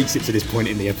one makes it to this point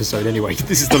in the episode anyway.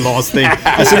 This is the last thing.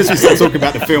 As soon as we start talking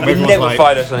about the film, You everyone's never like,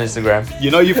 find us on Instagram.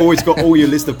 you've always got all your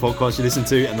list of podcasts you listen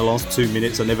to, and the last 2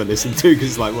 minutes I never listen to because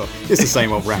it's like, well, it's the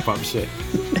same old wrap up shit.